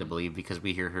of what we're led to believe, because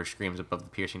we hear her screams above the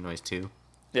piercing noise too.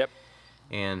 Yep.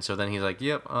 And so then he's like,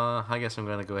 "Yep, I guess I'm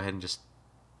gonna go ahead and just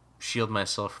shield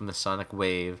myself from the sonic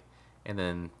wave, and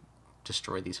then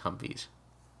destroy these Humvees."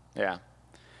 Yeah.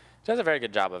 Does a very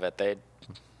good job of it. They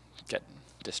get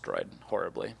destroyed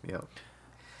horribly. Yep.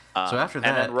 So after that,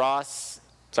 And then Ross.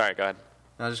 Sorry, go ahead.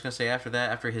 I was just gonna say after that,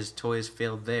 after his toys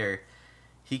failed there,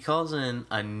 he calls in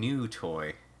a new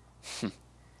toy.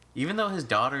 Even though his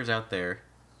daughter's out there,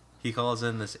 he calls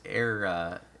in this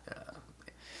airship.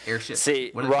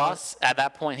 See, What do they call Ross at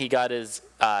that point he got his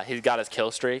kill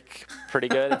streak pretty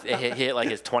good. he hit like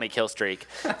his 20 kill streak.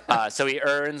 So he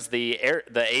earns the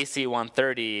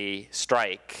AC-130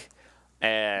 strike,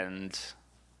 and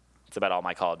It's about all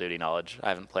my Call of Duty knowledge. I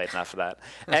haven't played enough of that.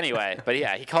 Anyway, but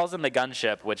yeah, he calls in the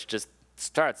gunship, which just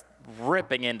starts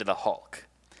ripping into the Hulk.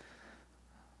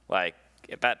 Like,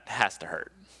 that has to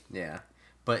hurt. Yeah.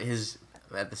 But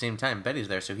at the same time, Betty's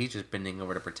there, so he's just bending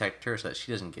over to protect her so that she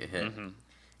doesn't get hit. Mm-hmm.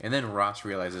 And then Ross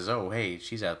realizes, oh, hey,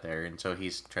 she's out there, and so he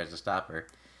tries to stop her.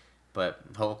 But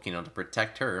Hulk, to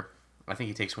protect her, I think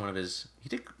he takes one of his...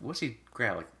 What's he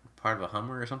grab? Like part of a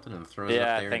Hummer or something and throws it up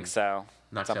there? Yeah, I think so.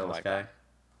 Knocks Something out the like sky. that.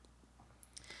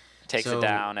 Takes it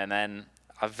down, and then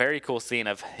a very cool scene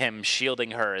of him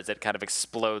shielding her as it kind of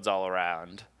explodes all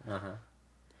around. Uh-huh.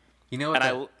 You know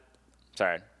what?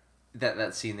 Sorry.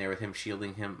 That scene there with him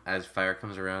shielding him as fire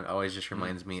comes around always just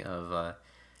reminds me of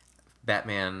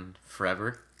Batman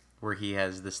Forever, where he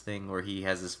has this thing where he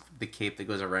has the cape that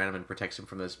goes around him and protects him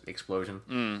from this explosion.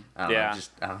 I don't know, I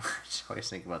just always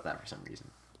think about that for some reason.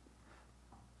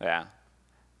 Yeah.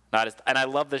 And I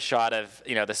love the shot of,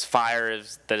 this fire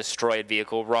is the destroyed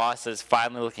vehicle. Ross is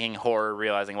finally looking in horror,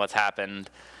 realizing what's happened.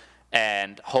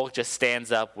 And Hulk just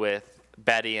stands up with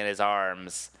Betty in his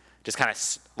arms, just kind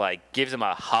of gives him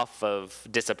a huff of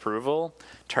disapproval,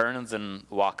 turns and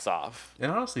walks off.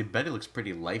 And honestly, Betty looks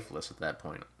pretty lifeless at that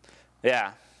point.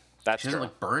 Yeah, that's true. She doesn't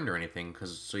look burned or anything,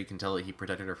 so you can tell that he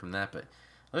protected her from that. But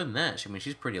other than that,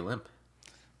 she's pretty limp.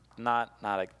 Not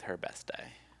her best day.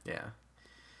 Yeah.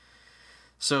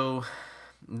 So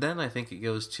then I think it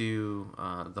goes to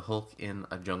the Hulk in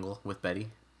a jungle with Betty.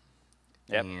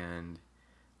 Yep. And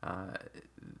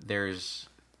there's,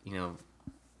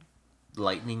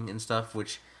 lightning and stuff,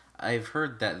 which I've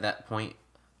heard that point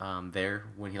there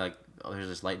when he there's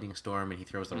this lightning storm and he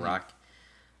throws the rock,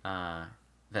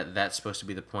 that's supposed to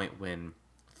be the point when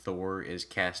Thor is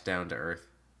cast down to Earth.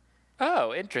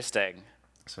 Oh, interesting.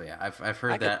 So yeah, I've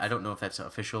heard that. I don't know if that's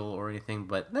official or anything,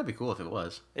 but that'd be cool if it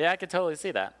was. Yeah, I could totally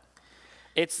see that.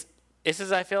 This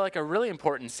is, I feel like, a really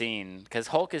important scene because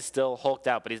Hulk is still hulked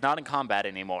out, but he's not in combat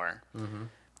anymore. Mm-hmm.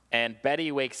 And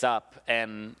Betty wakes up,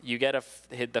 and you get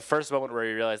the first moment where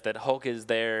you realize that Hulk is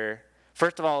there.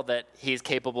 First of all, that he's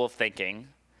capable of thinking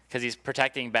because he's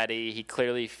protecting Betty. He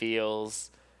clearly feels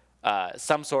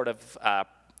some sort of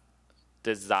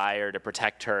desire to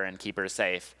protect her and keep her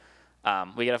safe.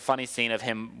 We get a funny scene of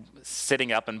him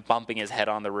sitting up and bumping his head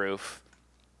on the roof.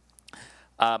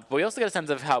 But we also get a sense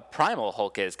of how primal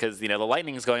Hulk is because, the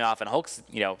lightning's going off and Hulk's,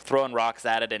 throwing rocks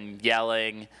at it and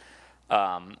yelling.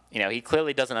 He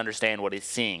clearly doesn't understand what he's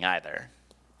seeing either.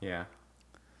 Yeah.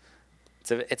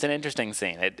 It's an interesting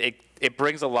scene. It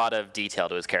brings a lot of detail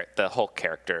to the Hulk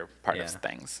character part of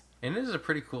things. And it is a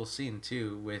pretty cool scene,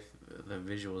 too, with the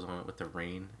visuals on it, with the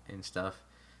rain and stuff.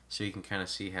 So you can kind of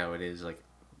see how it is,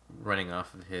 running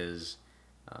off of his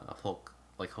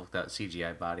hulked out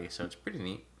CGI body. So it's pretty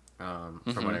neat from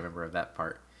what I remember of that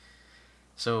part.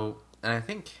 So, and I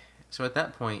think, at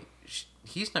that point,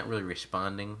 he's not really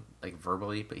responding,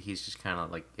 verbally, but he's just kind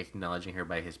of, acknowledging her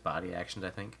by his body actions, I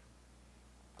think.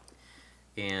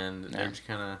 And they're just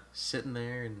kind of sitting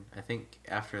there, and I think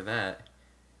after that,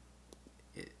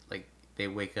 they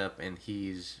wake up and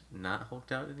he's not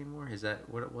hulked out anymore? Is that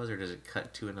what it was, or does it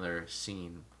cut to another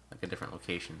scene, a different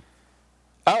location?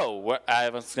 Oh, I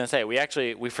was going to say,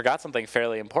 we forgot something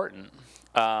fairly important.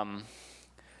 After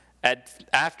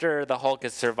the Hulk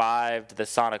has survived the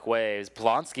sonic waves,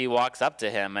 Blonsky walks up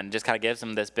to him and just kind of gives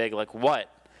him this big, what?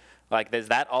 Is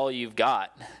that all you've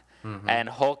got? Mm-hmm. And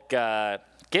Hulk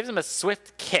gives him a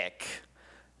swift kick,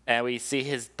 and we see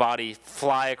his body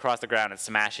fly across the ground and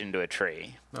smash into a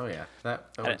tree. Oh, yeah. That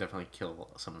would definitely kill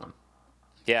someone.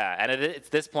 Yeah, and it's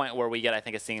this point where we get, I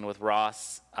think, a scene with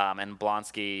Ross and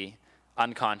Blonsky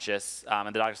unconscious,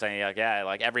 and the doctor saying,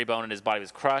 every bone in his body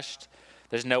was crushed.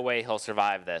 There's no way he'll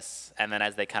survive this. And then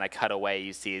as they kind of cut away,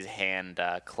 you see his hand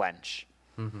clench.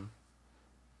 Mm-hmm.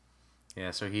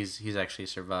 Yeah, so he's actually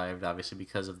survived, obviously,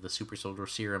 because of the super soldier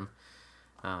serum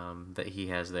that he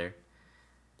has there.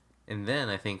 And then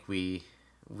I think we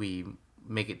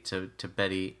make it to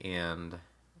Betty and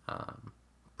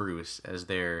Bruce as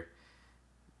they're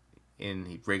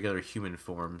in regular human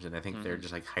forms, and I think they're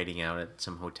just hiding out at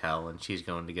some hotel, and she's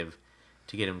going to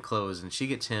get him clothes, and she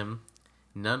gets him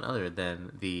none other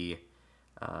than the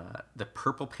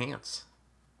purple pants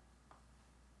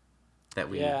that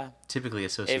we typically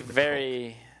associate with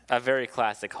Hulk. A very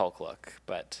classic Hulk look,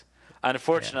 but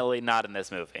unfortunately not in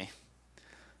this movie.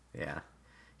 Yeah.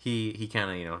 He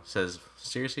kind of, says,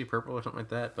 seriously, purple or something like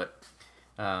that, but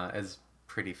it's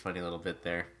pretty funny little bit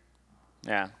there.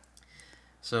 Yeah.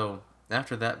 So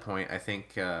after that point, I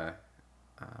think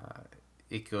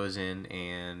it goes in,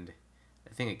 and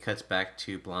I think it cuts back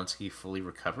to Blonsky fully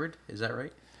recovered. Is that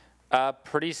right?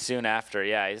 Pretty soon after,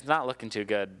 yeah. He's not looking too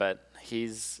good, but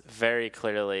He's very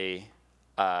clearly.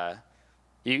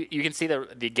 You can see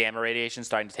the gamma radiation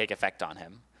starting to take effect on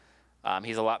him.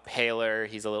 He's a lot paler.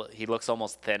 He looks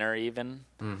almost thinner even.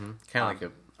 Mm-hmm. Kind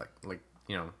of like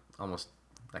almost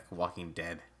like Walking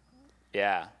Dead.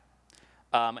 Yeah.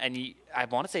 I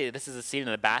want to say this is a scene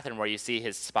in the bathroom where you see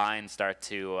his spine start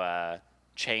to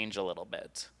change a little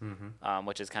bit,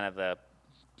 which is kind of the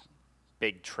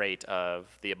big trait of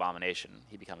the Abomination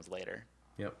he becomes later.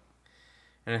 Yep.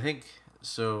 And I think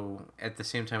so. At the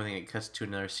same time, I think it cuts to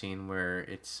another scene where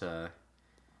it's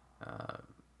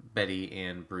Betty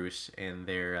and Bruce, and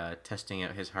they're testing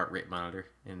out his heart rate monitor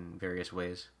in various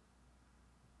ways.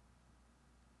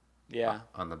 Yeah.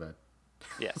 On the bed.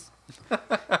 Yes.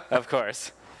 Of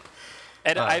course.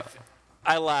 And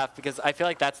I laugh because I feel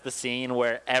like that's the scene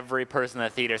where every person in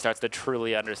the theater starts to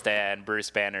truly understand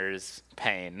Bruce Banner's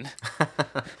pain.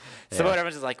 So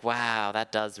everyone's just like, wow,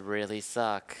 that does really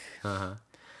suck. Uh-huh.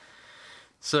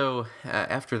 So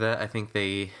after that, I think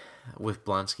with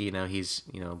Blonsky, now he's,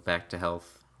 back to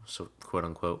health, so quote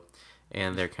unquote,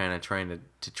 and they're kind of trying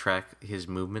to track his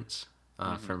movements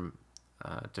to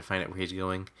find out where he's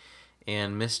going.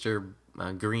 And Mr.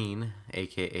 Green,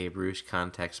 a.k.a. Bruce,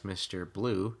 contacts Mr.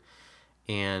 Blue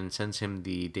and sends him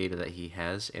the data that he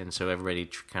has. And so everybody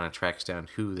kind of tracks down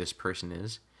who this person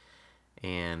is.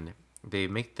 And they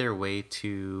make their way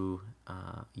to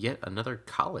yet another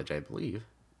college, I believe.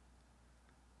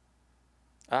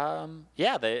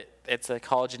 It's a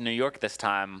college in New York this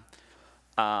time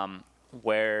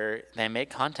where they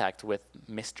make contact with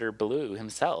Mr. Blue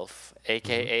himself,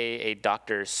 a.k.a. a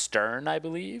Dr. Stern, I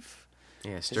believe.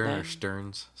 Yeah, Stern or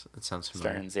Stearns. It sounds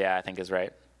familiar. Stearns, yeah, I think is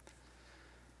right.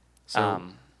 So,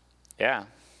 yeah.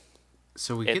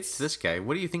 So we get to this guy.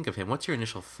 What do you think of him? What's your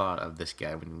initial thought of this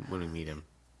guy when we meet him?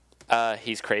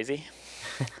 He's crazy.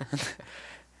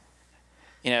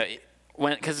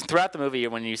 Because throughout the movie,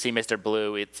 when you see Mr.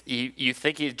 Blue, it's you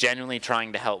think he's genuinely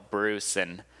trying to help Bruce,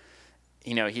 and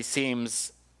he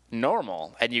seems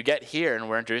normal. And you get here, and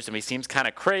we're introduced to him. He seems kind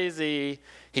of crazy.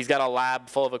 He's got a lab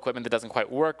full of equipment that doesn't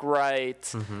quite work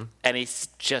right, and he's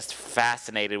just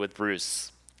fascinated with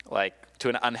Bruce, like to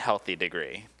an unhealthy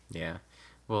degree. Yeah.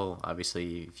 Well,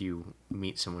 obviously, if you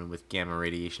meet someone with gamma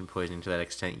radiation poisoning to that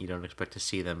extent, you don't expect to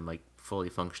see them like fully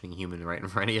functioning human right in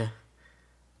front of you.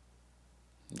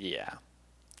 Yeah.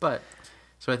 But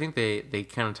so I think they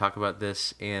kind of talk about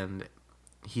this, and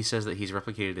he says that he's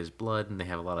replicated his blood, and they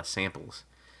have a lot of samples.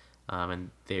 And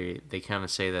they kind of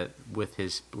say that with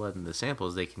his blood and the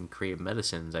samples, they can create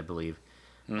medicines, I believe,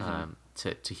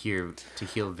 to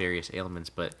heal various ailments.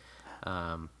 But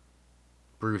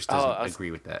Bruce doesn't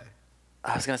agree with that.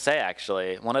 I was going to say,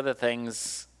 actually, one of the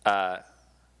things that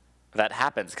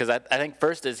happens, because I think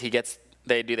first is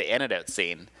they do the antidote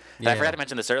scene. And I forgot to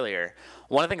mention this earlier.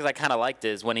 One of the things I kind of liked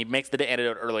is when he makes the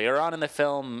antidote earlier on in the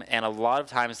film, and a lot of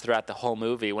times throughout the whole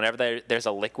movie, whenever there's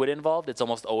a liquid involved, it's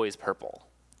almost always purple,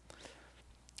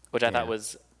 which I thought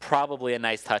was probably a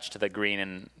nice touch to the green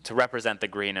and to represent the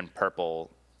green and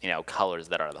purple, colors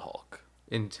that are the Hulk.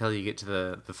 Until you get to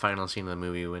the final scene of the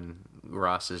movie when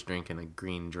Ross is drinking a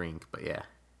green drink, but yeah.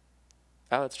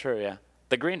 Oh, that's true, yeah.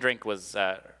 The green drink was,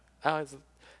 it's the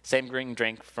same green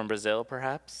drink from Brazil,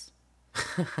 perhaps?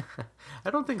 I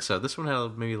don't think so. This one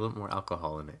had maybe a little more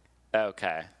alcohol in it.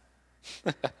 Okay.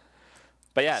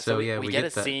 But yeah, so we get a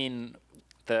that scene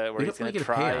where he's going to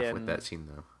try try a payoff and... with that scene,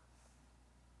 though.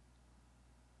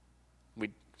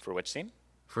 For which scene?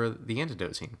 For the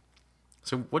antidote scene.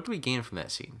 So what do we gain from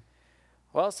that scene?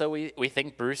 Well, so we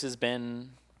think Bruce has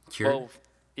been... cured? Well,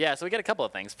 yeah, so we get a couple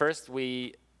of things. First,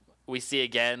 we see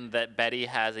again that Betty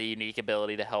has a unique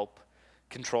ability to help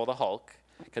control the Hulk,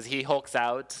 because he hulks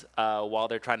out while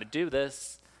they're trying to do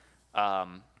this,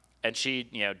 and she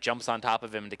jumps on top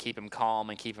of him to keep him calm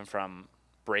and keep him from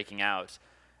breaking out,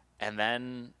 and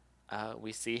then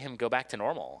we see him go back to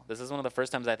normal. This is one of the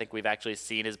first times I think we've actually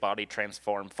seen his body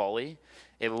transform fully.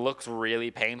 It looks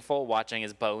really painful watching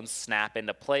his bones snap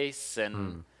into place,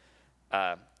 and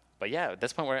but yeah, at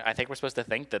this point I think we're supposed to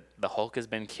think that the Hulk has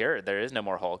been cured. There is no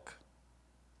more Hulk.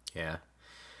 Yeah.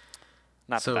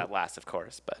 Not that lasts, of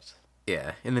course, but...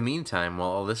 Yeah. In the meantime,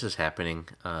 while all this is happening,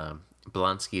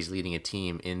 Blonsky's leading a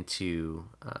team into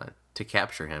to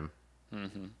capture him.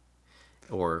 Mm-hmm.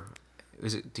 Or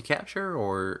is it to capture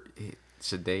or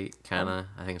sedate? Kind of.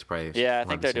 I think it's probably. Yeah, I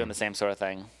think they're doing the same sort of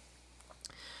thing.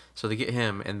 So they get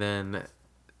him, and then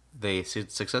they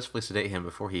successfully sedate him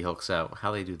before he hulks out.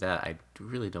 How they do that, I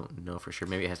really don't know for sure.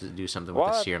 Maybe it has to do something with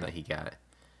the serum that he got.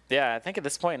 Yeah, I think at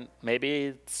this point,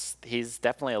 maybe he's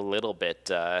definitely a little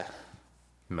bit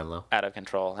mellow, out of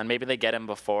control. And maybe they get him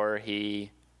before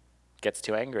he gets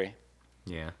too angry.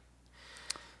 Yeah.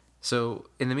 So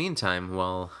in the meantime,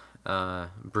 while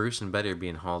Bruce and Betty are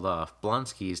being hauled off,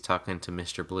 Blonsky is talking to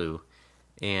Mr. Blue,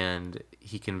 and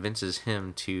he convinces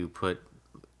him to put,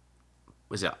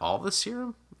 was it all the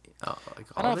serum? Like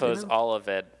I don't know if it was in? all of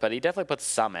it, but he definitely puts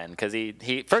some in because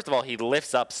he first of all he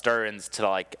lifts up Stearns to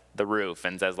like the roof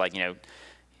and says like, you know,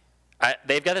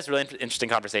 they've got this really interesting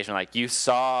conversation like, you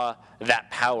saw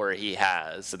that power he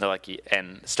has, and they're like,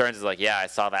 and Stearns is like, yeah, I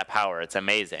saw that power, it's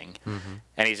amazing,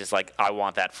 and he's just like, I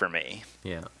want that for me.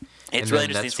 Yeah, it's really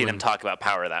interesting to see them talk about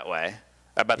power that way,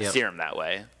 about the serum that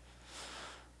way.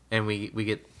 And we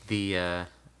get the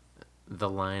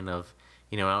line of,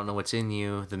 you know, I don't know what's in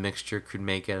you. The mixture could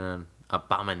make it an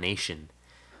abomination,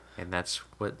 and that's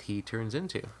what he turns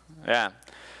into. Yeah,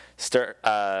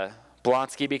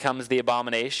 Blonsky becomes the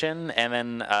abomination, and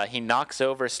then he knocks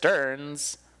over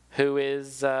Stearns, who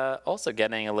is also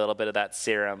getting a little bit of that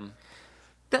serum.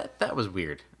 That was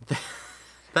weird.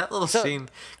 That little scene,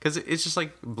 because it's just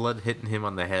like blood hitting him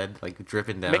on the head, like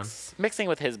dripping down. Mixing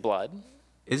with his blood.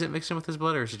 Is it mixing with his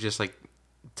blood, or is it just like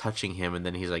touching him, and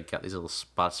then he's like got these little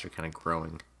spots that are kind of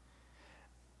growing?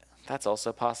 That's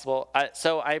also possible.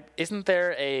 Isn't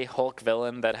there a Hulk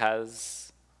villain that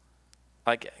has,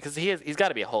 like, because he's got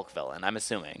to be a Hulk villain, I'm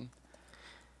assuming.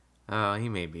 He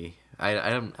may be.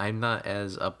 I'm not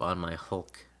as up on my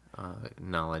Hulk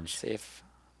knowledge. See if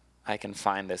I can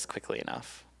find this quickly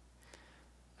enough.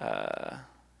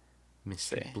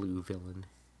 Mr. Blue villain.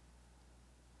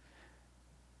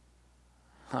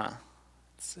 Huh.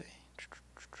 Let's see.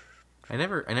 I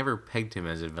never pegged him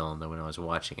as a villain though when I was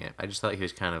watching it. I just thought he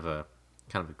was kind of a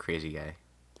crazy guy.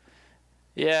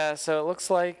 Yeah, so it looks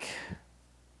like.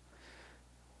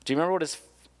 Do you remember what his?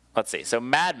 Let's see. So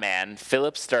Madman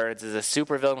Philip Stearns is a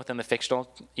supervillain within the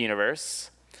fictional universe.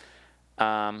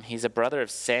 He's a brother of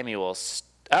Samuel.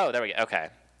 Oh, there we go. Okay.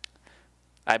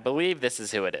 I believe this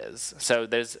is who it is. So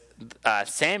there's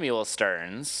Samuel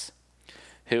Stearns,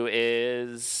 who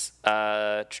is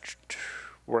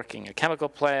working a chemical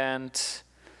plant.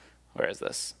 Where is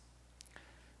this?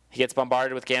 He gets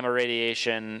bombarded with gamma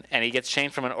radiation, and he gets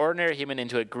changed from an ordinary human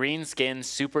into a green-skinned,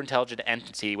 super-intelligent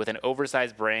entity with an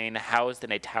oversized brain housed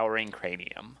in a towering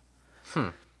cranium.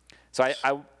 So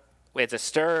it's a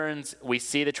Stearns. We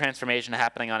see the transformation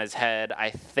happening on his head. I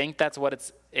think that's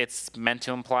what it's meant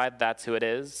to imply. That's who it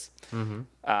is.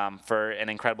 For an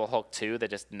Incredible Hulk 2 that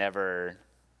just never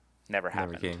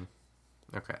happened. Never came.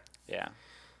 Okay. Yeah.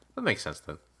 That makes sense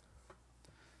then.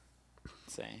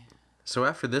 Let's see. So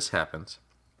after this happens,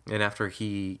 and after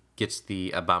he gets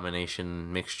the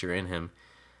abomination mixture in him,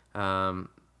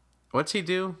 what's he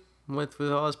do with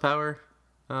all his power?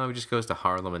 He just goes to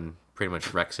Harlem and pretty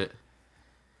much wrecks it.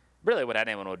 Really, what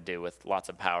anyone would do with lots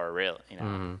of power, really, you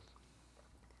know.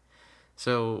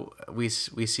 So we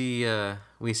see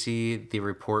the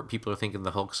report. People are thinking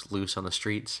the Hulk's loose on the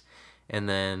streets, and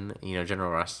then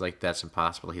General Ross is like, "That's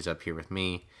impossible. He's up here with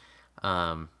me."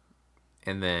 And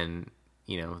then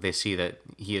they see that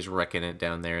he is wrecking it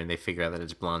down there, and they figure out that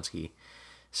it's Blonsky.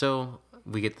 So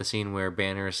we get the scene where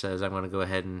Banner says, "I'm going to go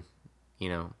ahead and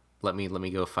let me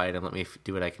go fight and let me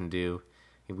do what I can do.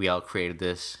 We all created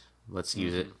this. Let's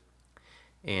use it."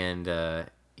 And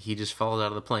he just falls out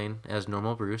of the plane as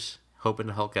normal Bruce, hoping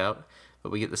to Hulk out.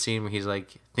 But we get the scene where he's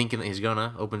like thinking that he's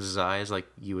gonna, opens his eyes like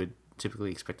you would typically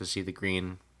expect to see the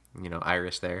green,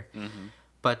 iris there.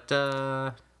 But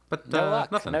no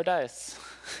luck, nothing. no dice.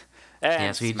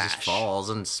 And so he smash. just falls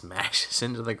and smashes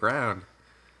into the ground.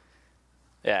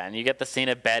 Yeah, and you get the scene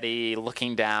of Betty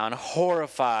looking down,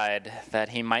 horrified that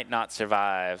he might not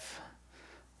survive.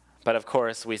 But of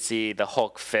course, we see the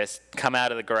Hulk fist come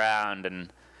out of the ground,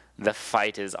 and the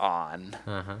fight is on.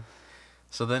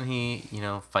 So then he,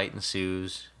 fight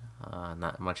ensues.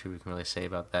 Not much we can really say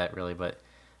about that, really, but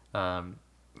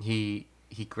he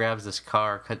grabs this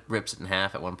car, rips it in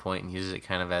half at one point, and uses it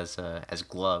kind of as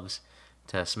gloves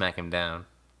to smack him down.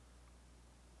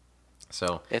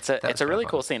 So it's a really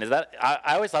cool scene. Is that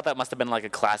I always thought that must have been like a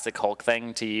classic Hulk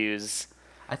thing to use.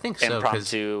 I think so.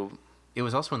 Impromptu. It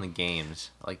was also in the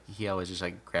games. Like he always just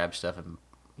like grab stuff and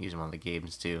use them on the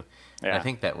games too. Yeah. And I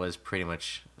think that was pretty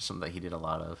much something that he did a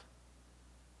lot of.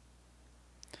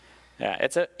 Yeah,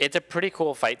 it's a pretty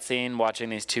cool fight scene watching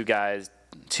these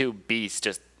two beasts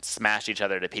just smash each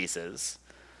other to pieces.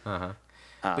 But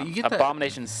you get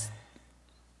Abomination's.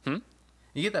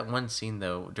 You get that one scene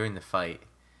though during the fight,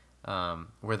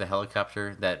 where the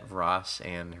helicopter that Ross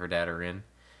and her dad are in,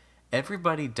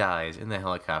 everybody dies in the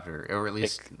helicopter, or at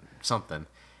least something,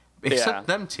 except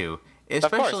them two.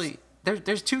 Especially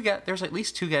there's two guys. There's at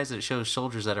least two guys that show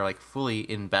soldiers that are like fully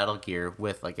in battle gear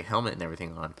with like a helmet and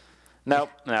everything on.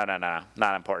 Nope. No.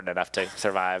 Not important enough to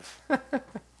survive.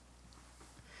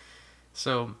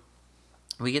 So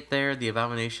we get there. The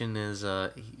Abomination is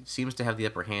he seems to have the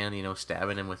upper hand.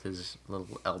 Stabbing him with his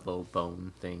little elbow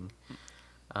bone thing.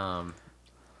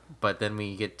 But then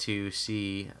we get to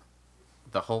see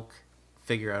the Hulk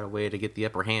figure out a way to get the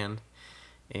upper hand,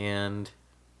 and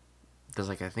there's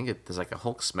like a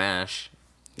Hulk smash.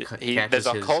 There's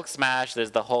a Hulk smash.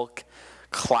 There's the Hulk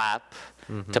clap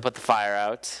to put the fire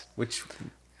out. Which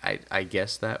I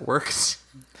guess that works.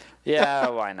 Yeah,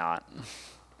 why not?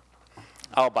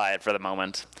 I'll buy it for the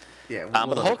moment. Yeah,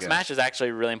 but the Hulk smash is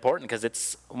actually really important because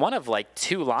it's one of like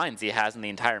 2 lines he has in the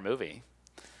entire movie.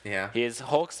 Yeah. He is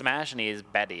Hulk smash and he is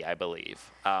Betty, I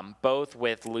believe. Both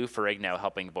with Lou Ferrigno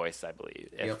helping voice, I believe,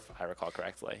 if I recall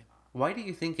correctly. Why do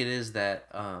you think it is that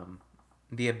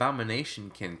the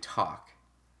Abomination can talk,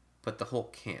 but the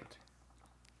Hulk can't?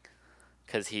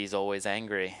 Because he's always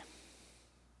angry.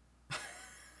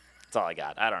 That's all I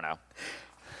got. I don't know.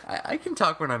 I can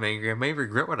talk when I'm angry. I may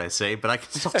regret what I say, but I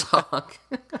can still talk.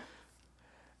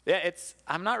 Yeah,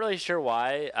 I'm not really sure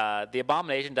why. The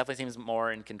Abomination definitely seems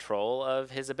more in control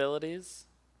of his abilities.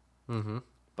 Mm-hmm.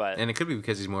 But and it could be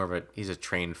because he's a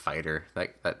trained fighter.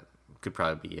 That could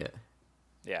probably be it.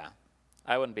 Yeah,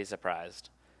 I wouldn't be surprised.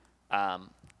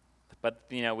 But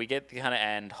we get the kind of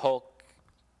end. Hulk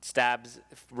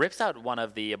rips out one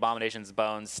of the Abomination's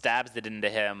bones, stabs it into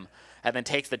him, and then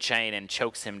takes the chain and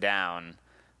chokes him down,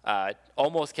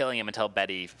 almost killing him until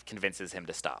Betty convinces him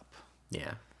to stop.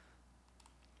 Yeah.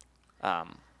 I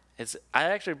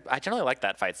generally like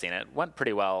that fight scene. It went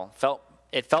pretty well.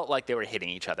 It felt like they were hitting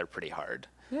each other pretty hard.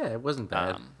 Yeah, it wasn't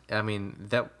bad. I mean,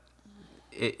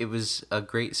 it was a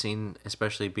great scene,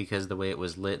 especially because the way it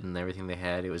was lit and everything they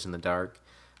had. It was in the dark.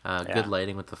 Good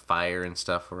lighting with the fire and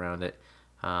stuff around it.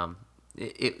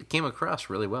 It came across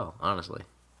really well, honestly.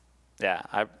 Yeah,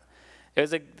 it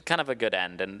was a kind of a good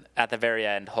end. And at the very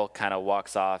end, Hulk kind of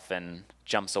walks off and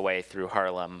jumps away through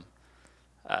Harlem,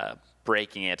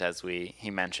 breaking it, as he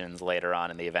mentions later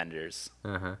on in the Avengers.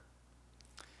 Uh-huh.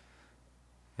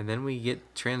 And then we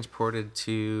get transported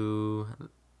to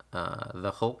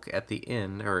the Hulk at the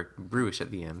end, or Bruce at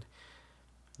the end,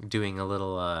 doing a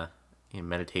little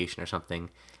meditation or something,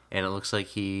 and it looks like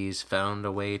he's found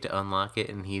a way to unlock it,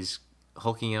 and he's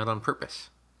hulking out on purpose.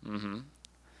 Mm-hmm.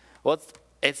 Well,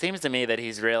 it seems to me that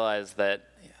he's realized that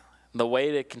the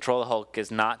way to control the Hulk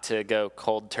is not to go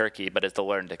cold turkey, but is to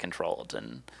learn to control it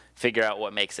and figure out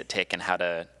what makes it tick and how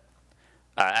to,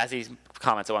 as he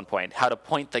comments at one point, how to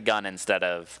point the gun instead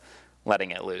of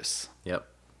letting it loose. Yep.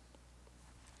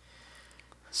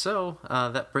 So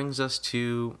that brings us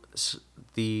to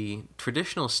the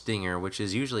traditional stinger, which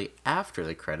is usually after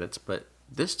the credits, but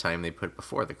this time they put it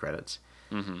before the credits.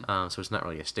 Mm-hmm. So it's not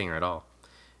really a stinger at all.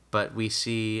 But we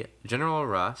see General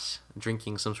Ross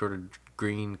drinking some sort of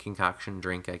green concoction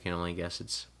drink. I can only guess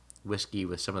it's whiskey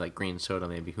with some of that green soda,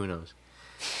 maybe. Who knows?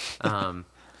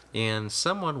 And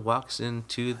someone walks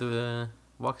into the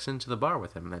bar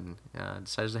with him and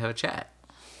decides to have a chat.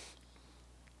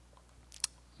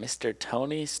 Mr.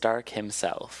 Tony Stark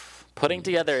himself, putting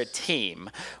together a team,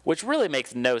 which really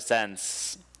makes no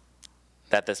sense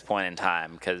at this point in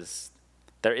time, because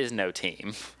there is no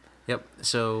team. Yep.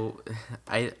 So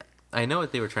I know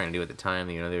what they were trying to do at the time.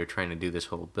 They were trying to do this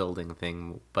whole building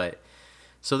thing, but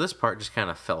so this part just kind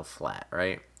of fell flat,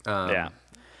 right? Yeah.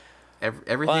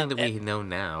 Everything that we know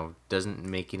now doesn't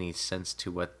make any sense to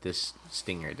what this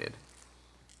stinger did.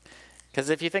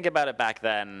 Because if you think about it back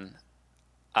then,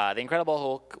 The Incredible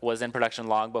Hulk was in production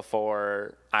long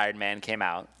before Iron Man came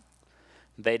out.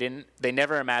 They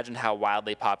never imagined how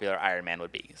wildly popular Iron Man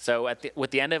would be. So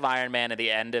with the end of Iron Man and the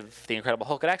end of The Incredible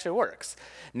Hulk, it actually works.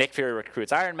 Nick Fury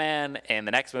recruits Iron Man, and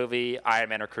the next movie, Iron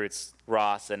Man recruits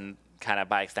Ross and kind of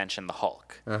by extension the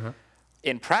Hulk. Uh-huh.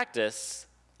 In practice,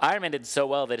 Iron Man did so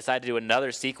well, they decided to do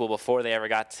another sequel before they ever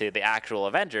got to the actual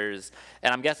Avengers.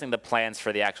 And I'm guessing the plans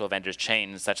for the actual Avengers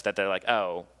changed such that they're like,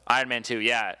 oh, Iron Man 2,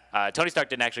 Tony Stark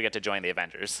didn't actually get to join the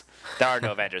Avengers. There are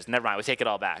no Avengers. Never mind, we take it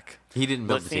all back. He didn't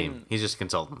build the team. He's just a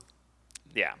consultant.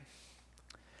 Yeah.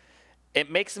 It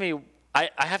makes me... I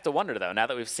have to wonder, though, now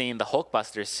that we've seen the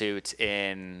Hulkbuster suit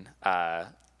in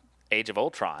Age of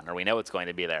Ultron, or we know it's going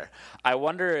to be there, I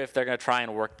wonder if they're going to try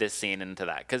and work this scene into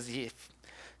that. Because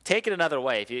take it another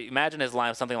way. If you imagine his line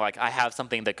was something like, I have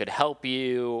something that could help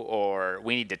you, or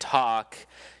we need to talk,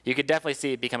 you could definitely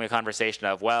see it becoming a conversation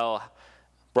of, well,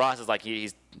 Ross is like,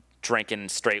 he's drinking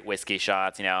straight whiskey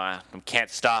shots, I can't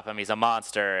stop him, he's a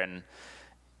monster, and,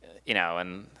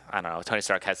 and I don't know, Tony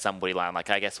Stark has some witty line like,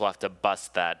 I guess we'll have to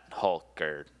bust that Hulk,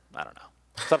 or I don't know,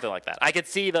 something like that. I could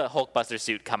see the Hulkbuster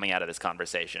suit coming out of this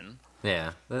conversation.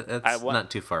 Yeah, that's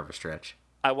not too far of a stretch.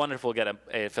 I wonder if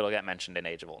it'll get mentioned in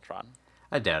Age of Ultron.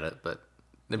 I doubt it, but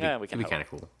Yeah, we it'd can be hope. kind of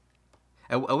cool.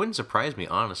 I wouldn't surprise me,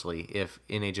 honestly, if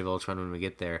in Age of Ultron, when we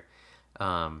get there,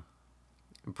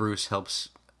 Bruce helps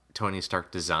Tony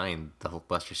Stark design the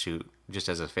Hulkbuster suit just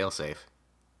as a failsafe.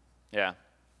 Yeah.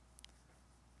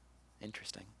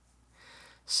 Interesting.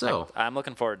 So, I'm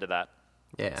looking forward to that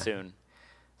yeah. soon.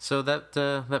 So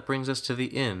that brings us to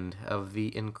the end of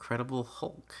the Incredible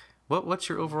Hulk. What's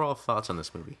your overall thoughts on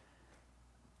this movie?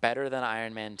 Better than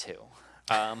Iron Man 2.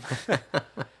 I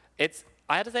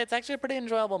have to say it's actually a pretty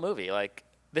enjoyable movie. Like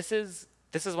this is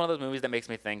one of those movies that makes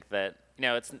me think that,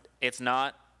 it's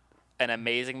not an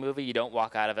amazing movie. You don't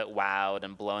walk out of it wowed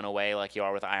and blown away like you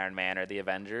are with Iron Man or the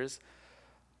Avengers.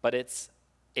 But it's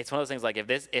one of those things like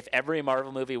if every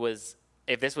Marvel movie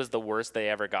if this was the worst they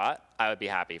ever got, I would be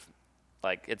happy.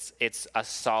 Like it's a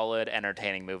solid,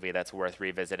 entertaining movie that's worth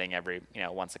revisiting every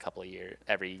once a couple of years,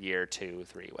 every year, 2,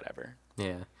 3, whatever.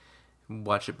 Yeah.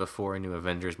 Watch it before a new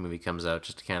Avengers movie comes out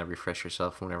just to kind of refresh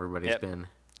yourself from when everybody's been.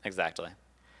 Exactly.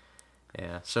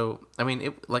 Yeah. So, I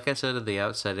mean, like I said at the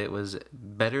outset, it was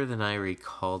better than I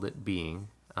recalled it being.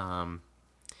 And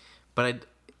I'll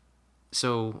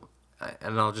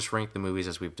just rank the movies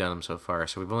as we've done them so far.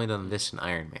 So we've only done this and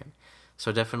Iron Man.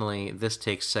 So definitely this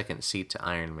takes second seat to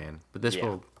Iron Man. But this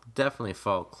will definitely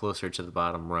fall closer to the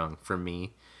bottom rung for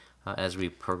me as we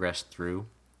progress through.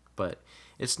 But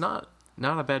it's not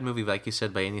a bad movie, like you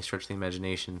said, by any stretch of the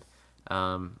imagination.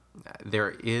 There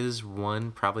is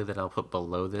one probably that I'll put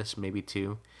below this, maybe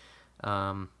 2.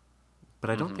 But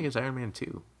I don't think it's Iron Man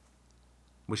 2,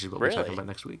 which is what we're talking about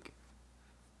next week.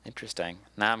 Interesting.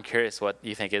 Now I'm curious what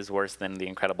you think is worse than The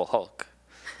Incredible Hulk.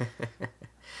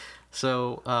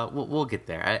 So we'll get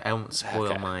there. I won't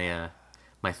spoil my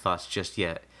thoughts just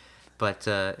yet. But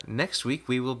next week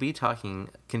we will be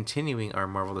continuing our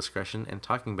Marvel discussion and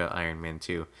talking about Iron Man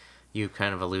 2. You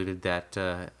kind of alluded that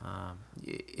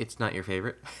it's not your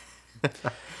favorite.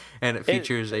 And it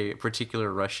features a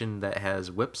particular Russian that has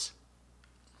whips.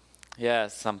 Yeah,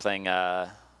 something,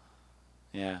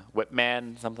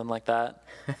 Whipman, something like that.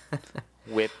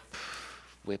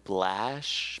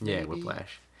 Whiplash? Maybe? Yeah,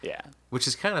 Whiplash. Yeah. Which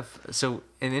is kind of, so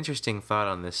an interesting thought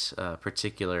on this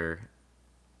particular,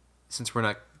 since we're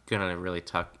not going to really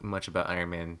talk much about Iron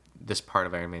Man, this part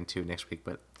of Iron Man 2 next week,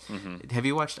 but have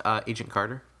you watched Agent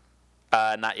Carter?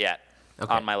 Not yet.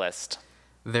 Okay. On my list.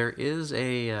 There is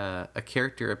a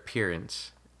character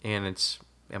appearance, and it's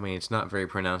not very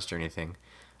pronounced or anything,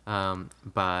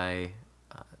 by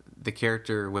the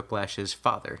character Whiplash's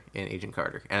father in Agent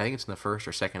Carter, and I think it's in the first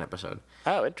or second episode.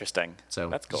 Oh, interesting. So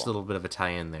that's cool. Just a little bit of a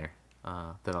tie-in there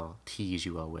that I'll tease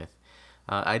you all with.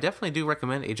 I definitely do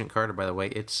recommend Agent Carter, by the way.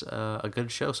 It's a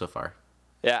good show so far.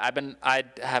 Yeah, I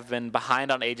have been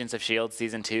behind on Agents of S.H.I.E.L.D.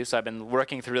 Season 2, so I've been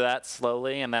working through that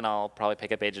slowly, and then I'll probably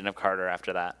pick up Agent of Carter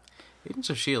after that.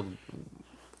 Agents of S.H.I.E.L.D.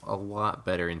 a lot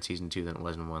better in Season 2 than it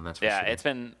was in 1, that's for sure. Yeah,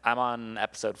 I'm on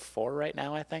episode 4 right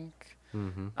now, I think.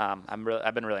 Mm-hmm.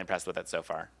 I've been really impressed with it so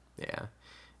far. Yeah.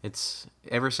 It's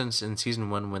ever since in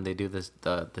Season 1 when they do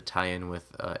the tie-in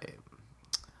with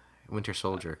Winter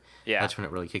Soldier, that's when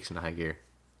it really kicks into high gear.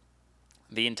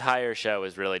 The entire show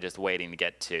is really just waiting to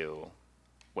get to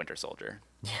Winter Soldier.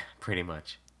 Yeah, pretty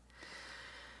much.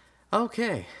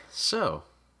 Okay, so,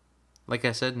 like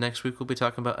I said, next week we'll be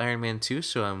talking about Iron Man 2,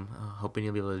 so I'm hoping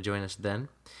you'll be able to join us then.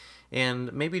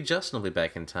 And maybe Justin will be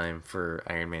back in time for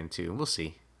Iron Man 2. We'll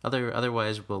see.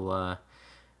 Otherwise,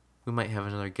 we might have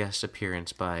another guest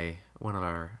appearance by one of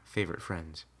our favorite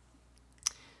friends.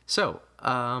 So,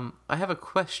 I have a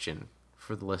question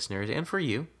for the listeners and for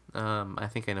you. I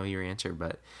think I know your answer,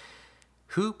 but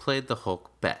who played the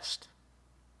Hulk best?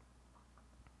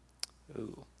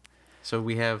 Ooh. So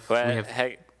we have.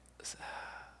 Hang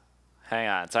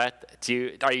on. So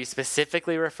are you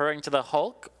specifically referring to the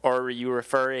Hulk, or are you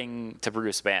referring to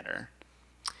Bruce Banner?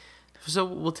 So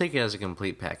we'll take it as a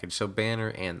complete package. So Banner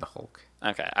and the Hulk.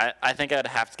 Okay. I think I'd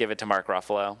have to give it to Mark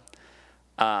Ruffalo.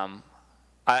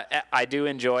 I do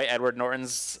enjoy Edward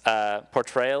Norton's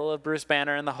portrayal of Bruce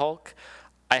Banner and the Hulk.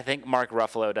 I think Mark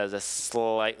Ruffalo does a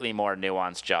slightly more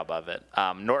nuanced job of it.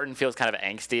 Norton feels kind of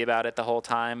angsty about it the whole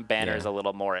time. Banner's a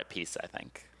little more at peace, I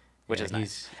think, which is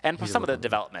nice. And some of the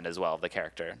development as well of the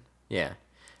character. Yeah.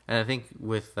 And I think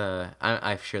with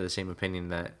I share the same opinion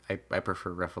that I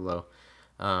prefer Ruffalo.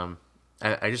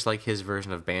 I just like his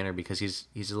version of Banner because he's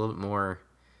a little bit more.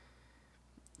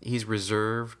 He's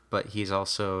reserved, but he's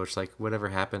also just like whatever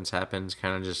happens,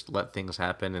 kind of just let things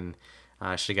happen, and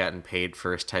should have gotten paid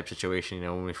first type situation.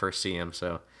 When we first see him,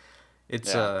 so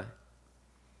it's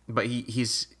but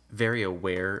he's very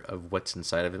aware of what's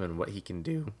inside of him and what he can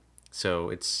do. So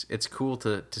it's cool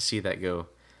to see that go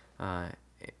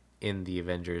in the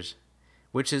Avengers,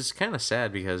 which is kind of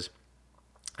sad because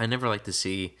I never like to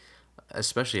see,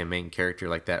 especially a main character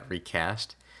like that,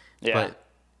 recast. Yeah. But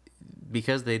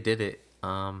because they did it,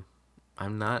 I'm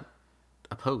not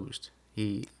opposed.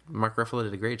 Mark Ruffalo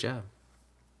did a great job.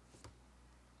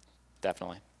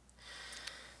 Definitely.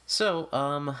 So,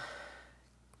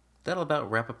 that'll about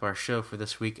wrap up our show for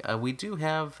this week. We do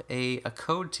have a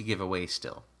code to give away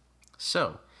still.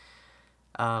 So,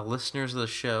 listeners of the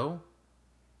show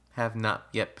have not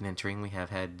yet been entering. We have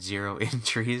had 0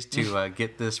 entries to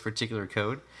get this particular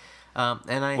code.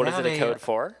 And What is it a code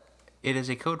for? It is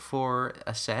a code for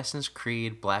Assassin's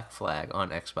Creed Black Flag on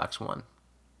Xbox One.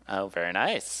 Oh, very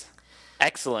nice.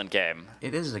 Excellent game.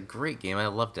 It is a great game. I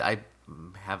loved it. I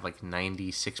have like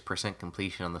 96%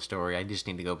 completion on the story. I just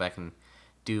need to go back and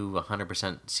do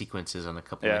 100% sequences on a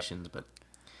couple missions. But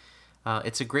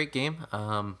it's a great game.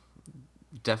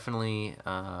 Definitely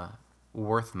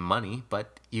worth money,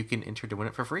 but you can enter to win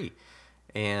it for free.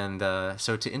 And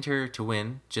so to enter to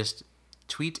win, just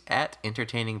tweet at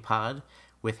EntertainingPod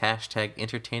with hashtag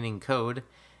EntertainingCode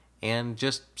and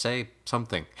just say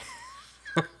something.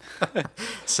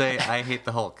 Say I hate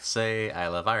the Hulk. Say I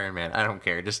love Iron Man. I don't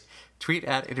care. Just tweet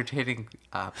at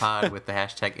EntertainingPod with the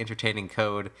hashtag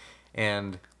EntertainingCode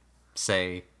and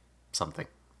say something.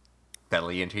 That'll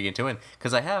enter you into win.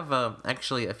 Because I have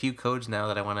actually a few codes now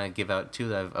that I want to give out too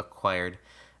that I've acquired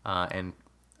and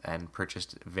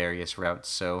purchased various routes.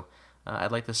 So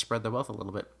I'd like to spread the wealth a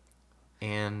little bit.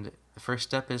 And the first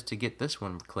step is to get this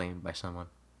one claimed by someone.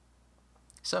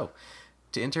 So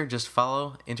to enter, just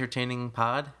follow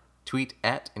EntertainingPod, tweet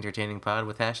at EntertainingPod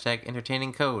with hashtag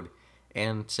EntertainingCode,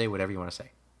 and say whatever you want to say.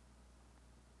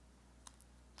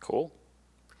 Cool.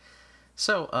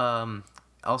 So,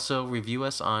 also review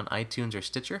us on iTunes or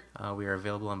Stitcher. We are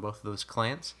available on both of those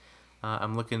clients.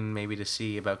 I'm looking maybe to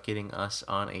see about getting us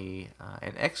on an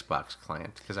Xbox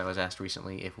client, because I was asked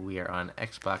recently if we are on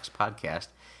Xbox Podcast.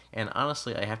 And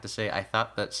honestly, I have to say, I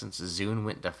thought that since Zune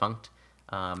went defunct,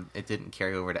 it didn't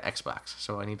carry over to Xbox.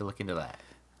 So I need to look into that.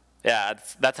 Yeah,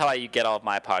 that's how I get all of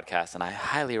my podcasts, and I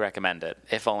highly recommend it,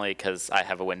 if only because I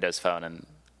have a Windows phone and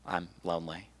I'm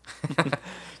lonely.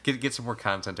 Get some more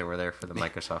content over there for the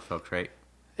Microsoft folks, right?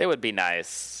 It would be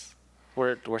nice.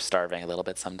 We're starving a little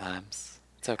bit sometimes.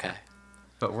 It's okay.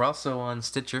 But we're also on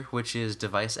Stitcher, which is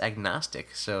device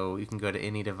agnostic. So you can go to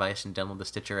any device and download the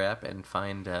Stitcher app and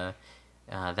find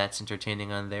That's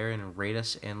Entertaining on there and rate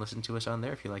us and listen to us on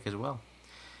there if you like as well.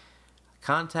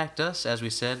 Contact us, as we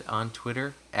said, on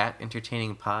Twitter at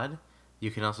EntertainingPod. You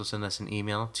can also send us an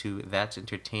email to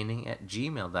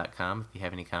that'sentertaining@gmail.com if you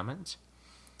have any comments.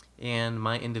 And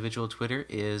my individual Twitter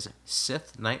is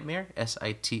Sith Nightmare,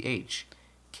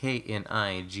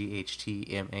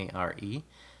 SITHKNIGHTMARE.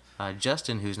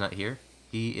 Justin, who's not here,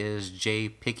 he is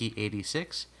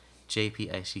JPicky86,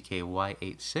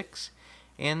 JPICKY86.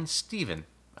 And Steven,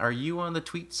 are you on the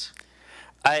tweets?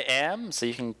 I am, so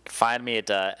you can find me at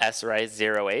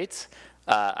SRice08.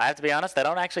 I have to be honest, I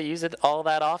don't actually use it all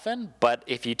that often, but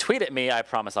if you tweet at me, I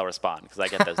promise I'll respond, because I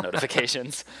get those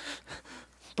notifications.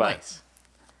 But, nice.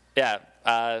 Yeah,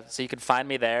 so you can find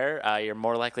me there. You're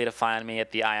more likely to find me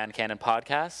at the Ion Cannon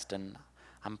podcast, and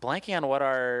I'm blanking on what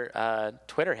our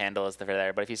Twitter handle is for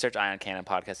there, but if you search Ion Cannon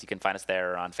podcast, you can find us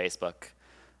there or on Facebook.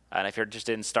 And if you're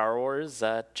interested in Star Wars,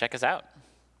 check us out.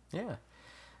 Yeah.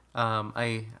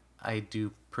 I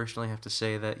do personally have to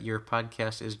say that your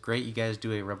podcast is great. You guys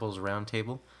do a Rebels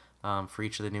Roundtable for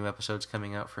each of the new episodes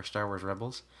coming out for Star Wars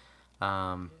Rebels.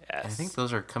 Yes. I think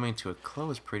those are coming to a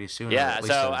close pretty soon. Yeah,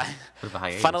 so bit of a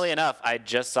hiatus. Funnily enough, I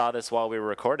just saw this while we were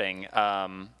recording.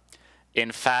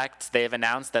 In fact, they've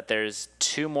announced that there's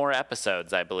 2 more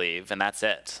episodes, I believe, and that's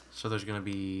it. So there's going to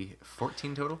be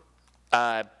 14 total?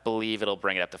 I believe it'll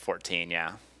bring it up to 14,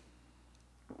 yeah.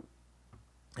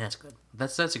 That's good.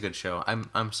 That's a good show.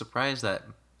 I'm surprised that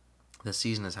the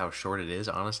season is how short it is,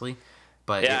 honestly,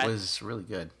 but it was really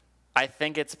good. I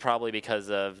think it's probably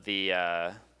because of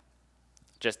the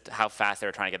just how fast they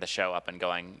were trying to get the show up and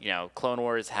going. You know, Clone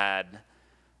Wars had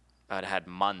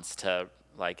months to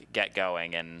like get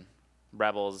going, and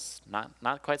Rebels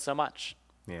not quite so much.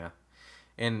 Yeah.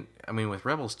 And I mean with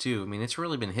Rebels too, I mean it's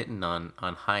really been hitting on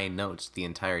high notes the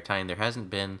entire time. There hasn't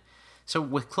been so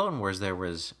with Clone Wars there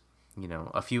was, you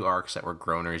know, a few arcs that were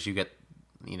groaners. You get,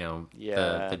 you know,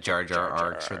 the Jar Jar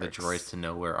arcs or the Droids to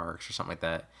Nowhere arcs or something like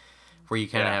that, where you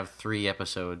kind of have 3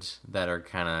 episodes that are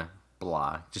kind of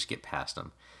blah, just get past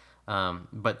them.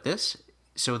 But this,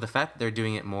 so the fact that they're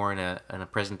doing it more in a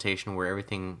presentation where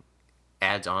everything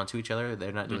adds on to each other,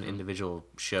 they're not doing individual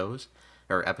shows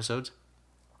or episodes.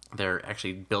 They're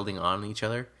actually building on each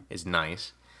other is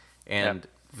nice, and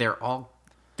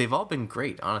they've all been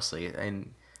great, honestly.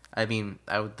 And I mean,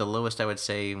 the lowest I would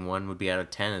say one would be out of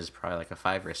 10 is probably like a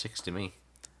 5 or a 6 to me.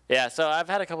 Yeah, so I've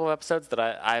had a couple of episodes that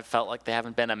I felt like they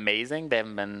haven't been amazing. They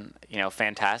haven't been,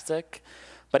 fantastic.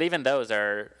 But even those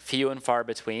are few and far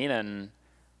between, and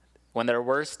when their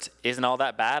worst isn't all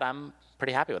that bad, I'm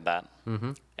pretty happy with that.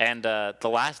 Mm-hmm. And the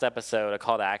last episode, A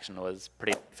Call to Action, was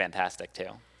pretty fantastic, too.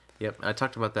 Yep, I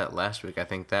talked about that last week. I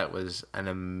think that was an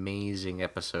amazing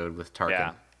episode with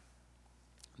Tarkin.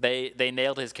 Yeah. They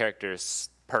nailed his characters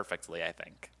perfectly, I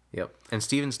think. Yep, and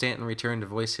Steven Stanton returned to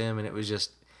voice him, and it was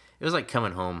like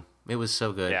coming home. It was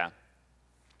so good. Yeah.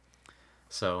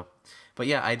 So, but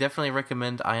yeah, I definitely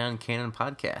recommend Ion Cannon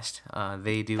Podcast.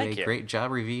 They do Thank you. great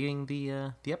job reviewing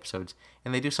the episodes,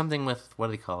 and they do something with, what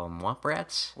do they call them, Womp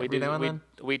Rats?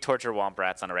 We torture Womp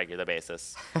Rats on a regular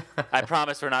basis. I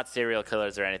promise we're not serial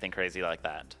killers or anything crazy like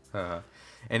that.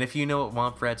 And if you know what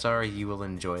Womp Rats are, you will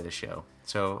enjoy the show.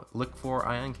 So look for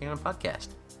Ion Cannon Podcast.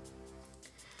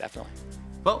 Definitely.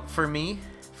 Well, for me,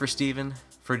 for Steven,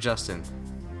 for Justin,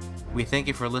 we thank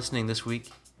you for listening this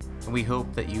week, and we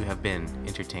hope that you have been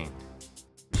entertained.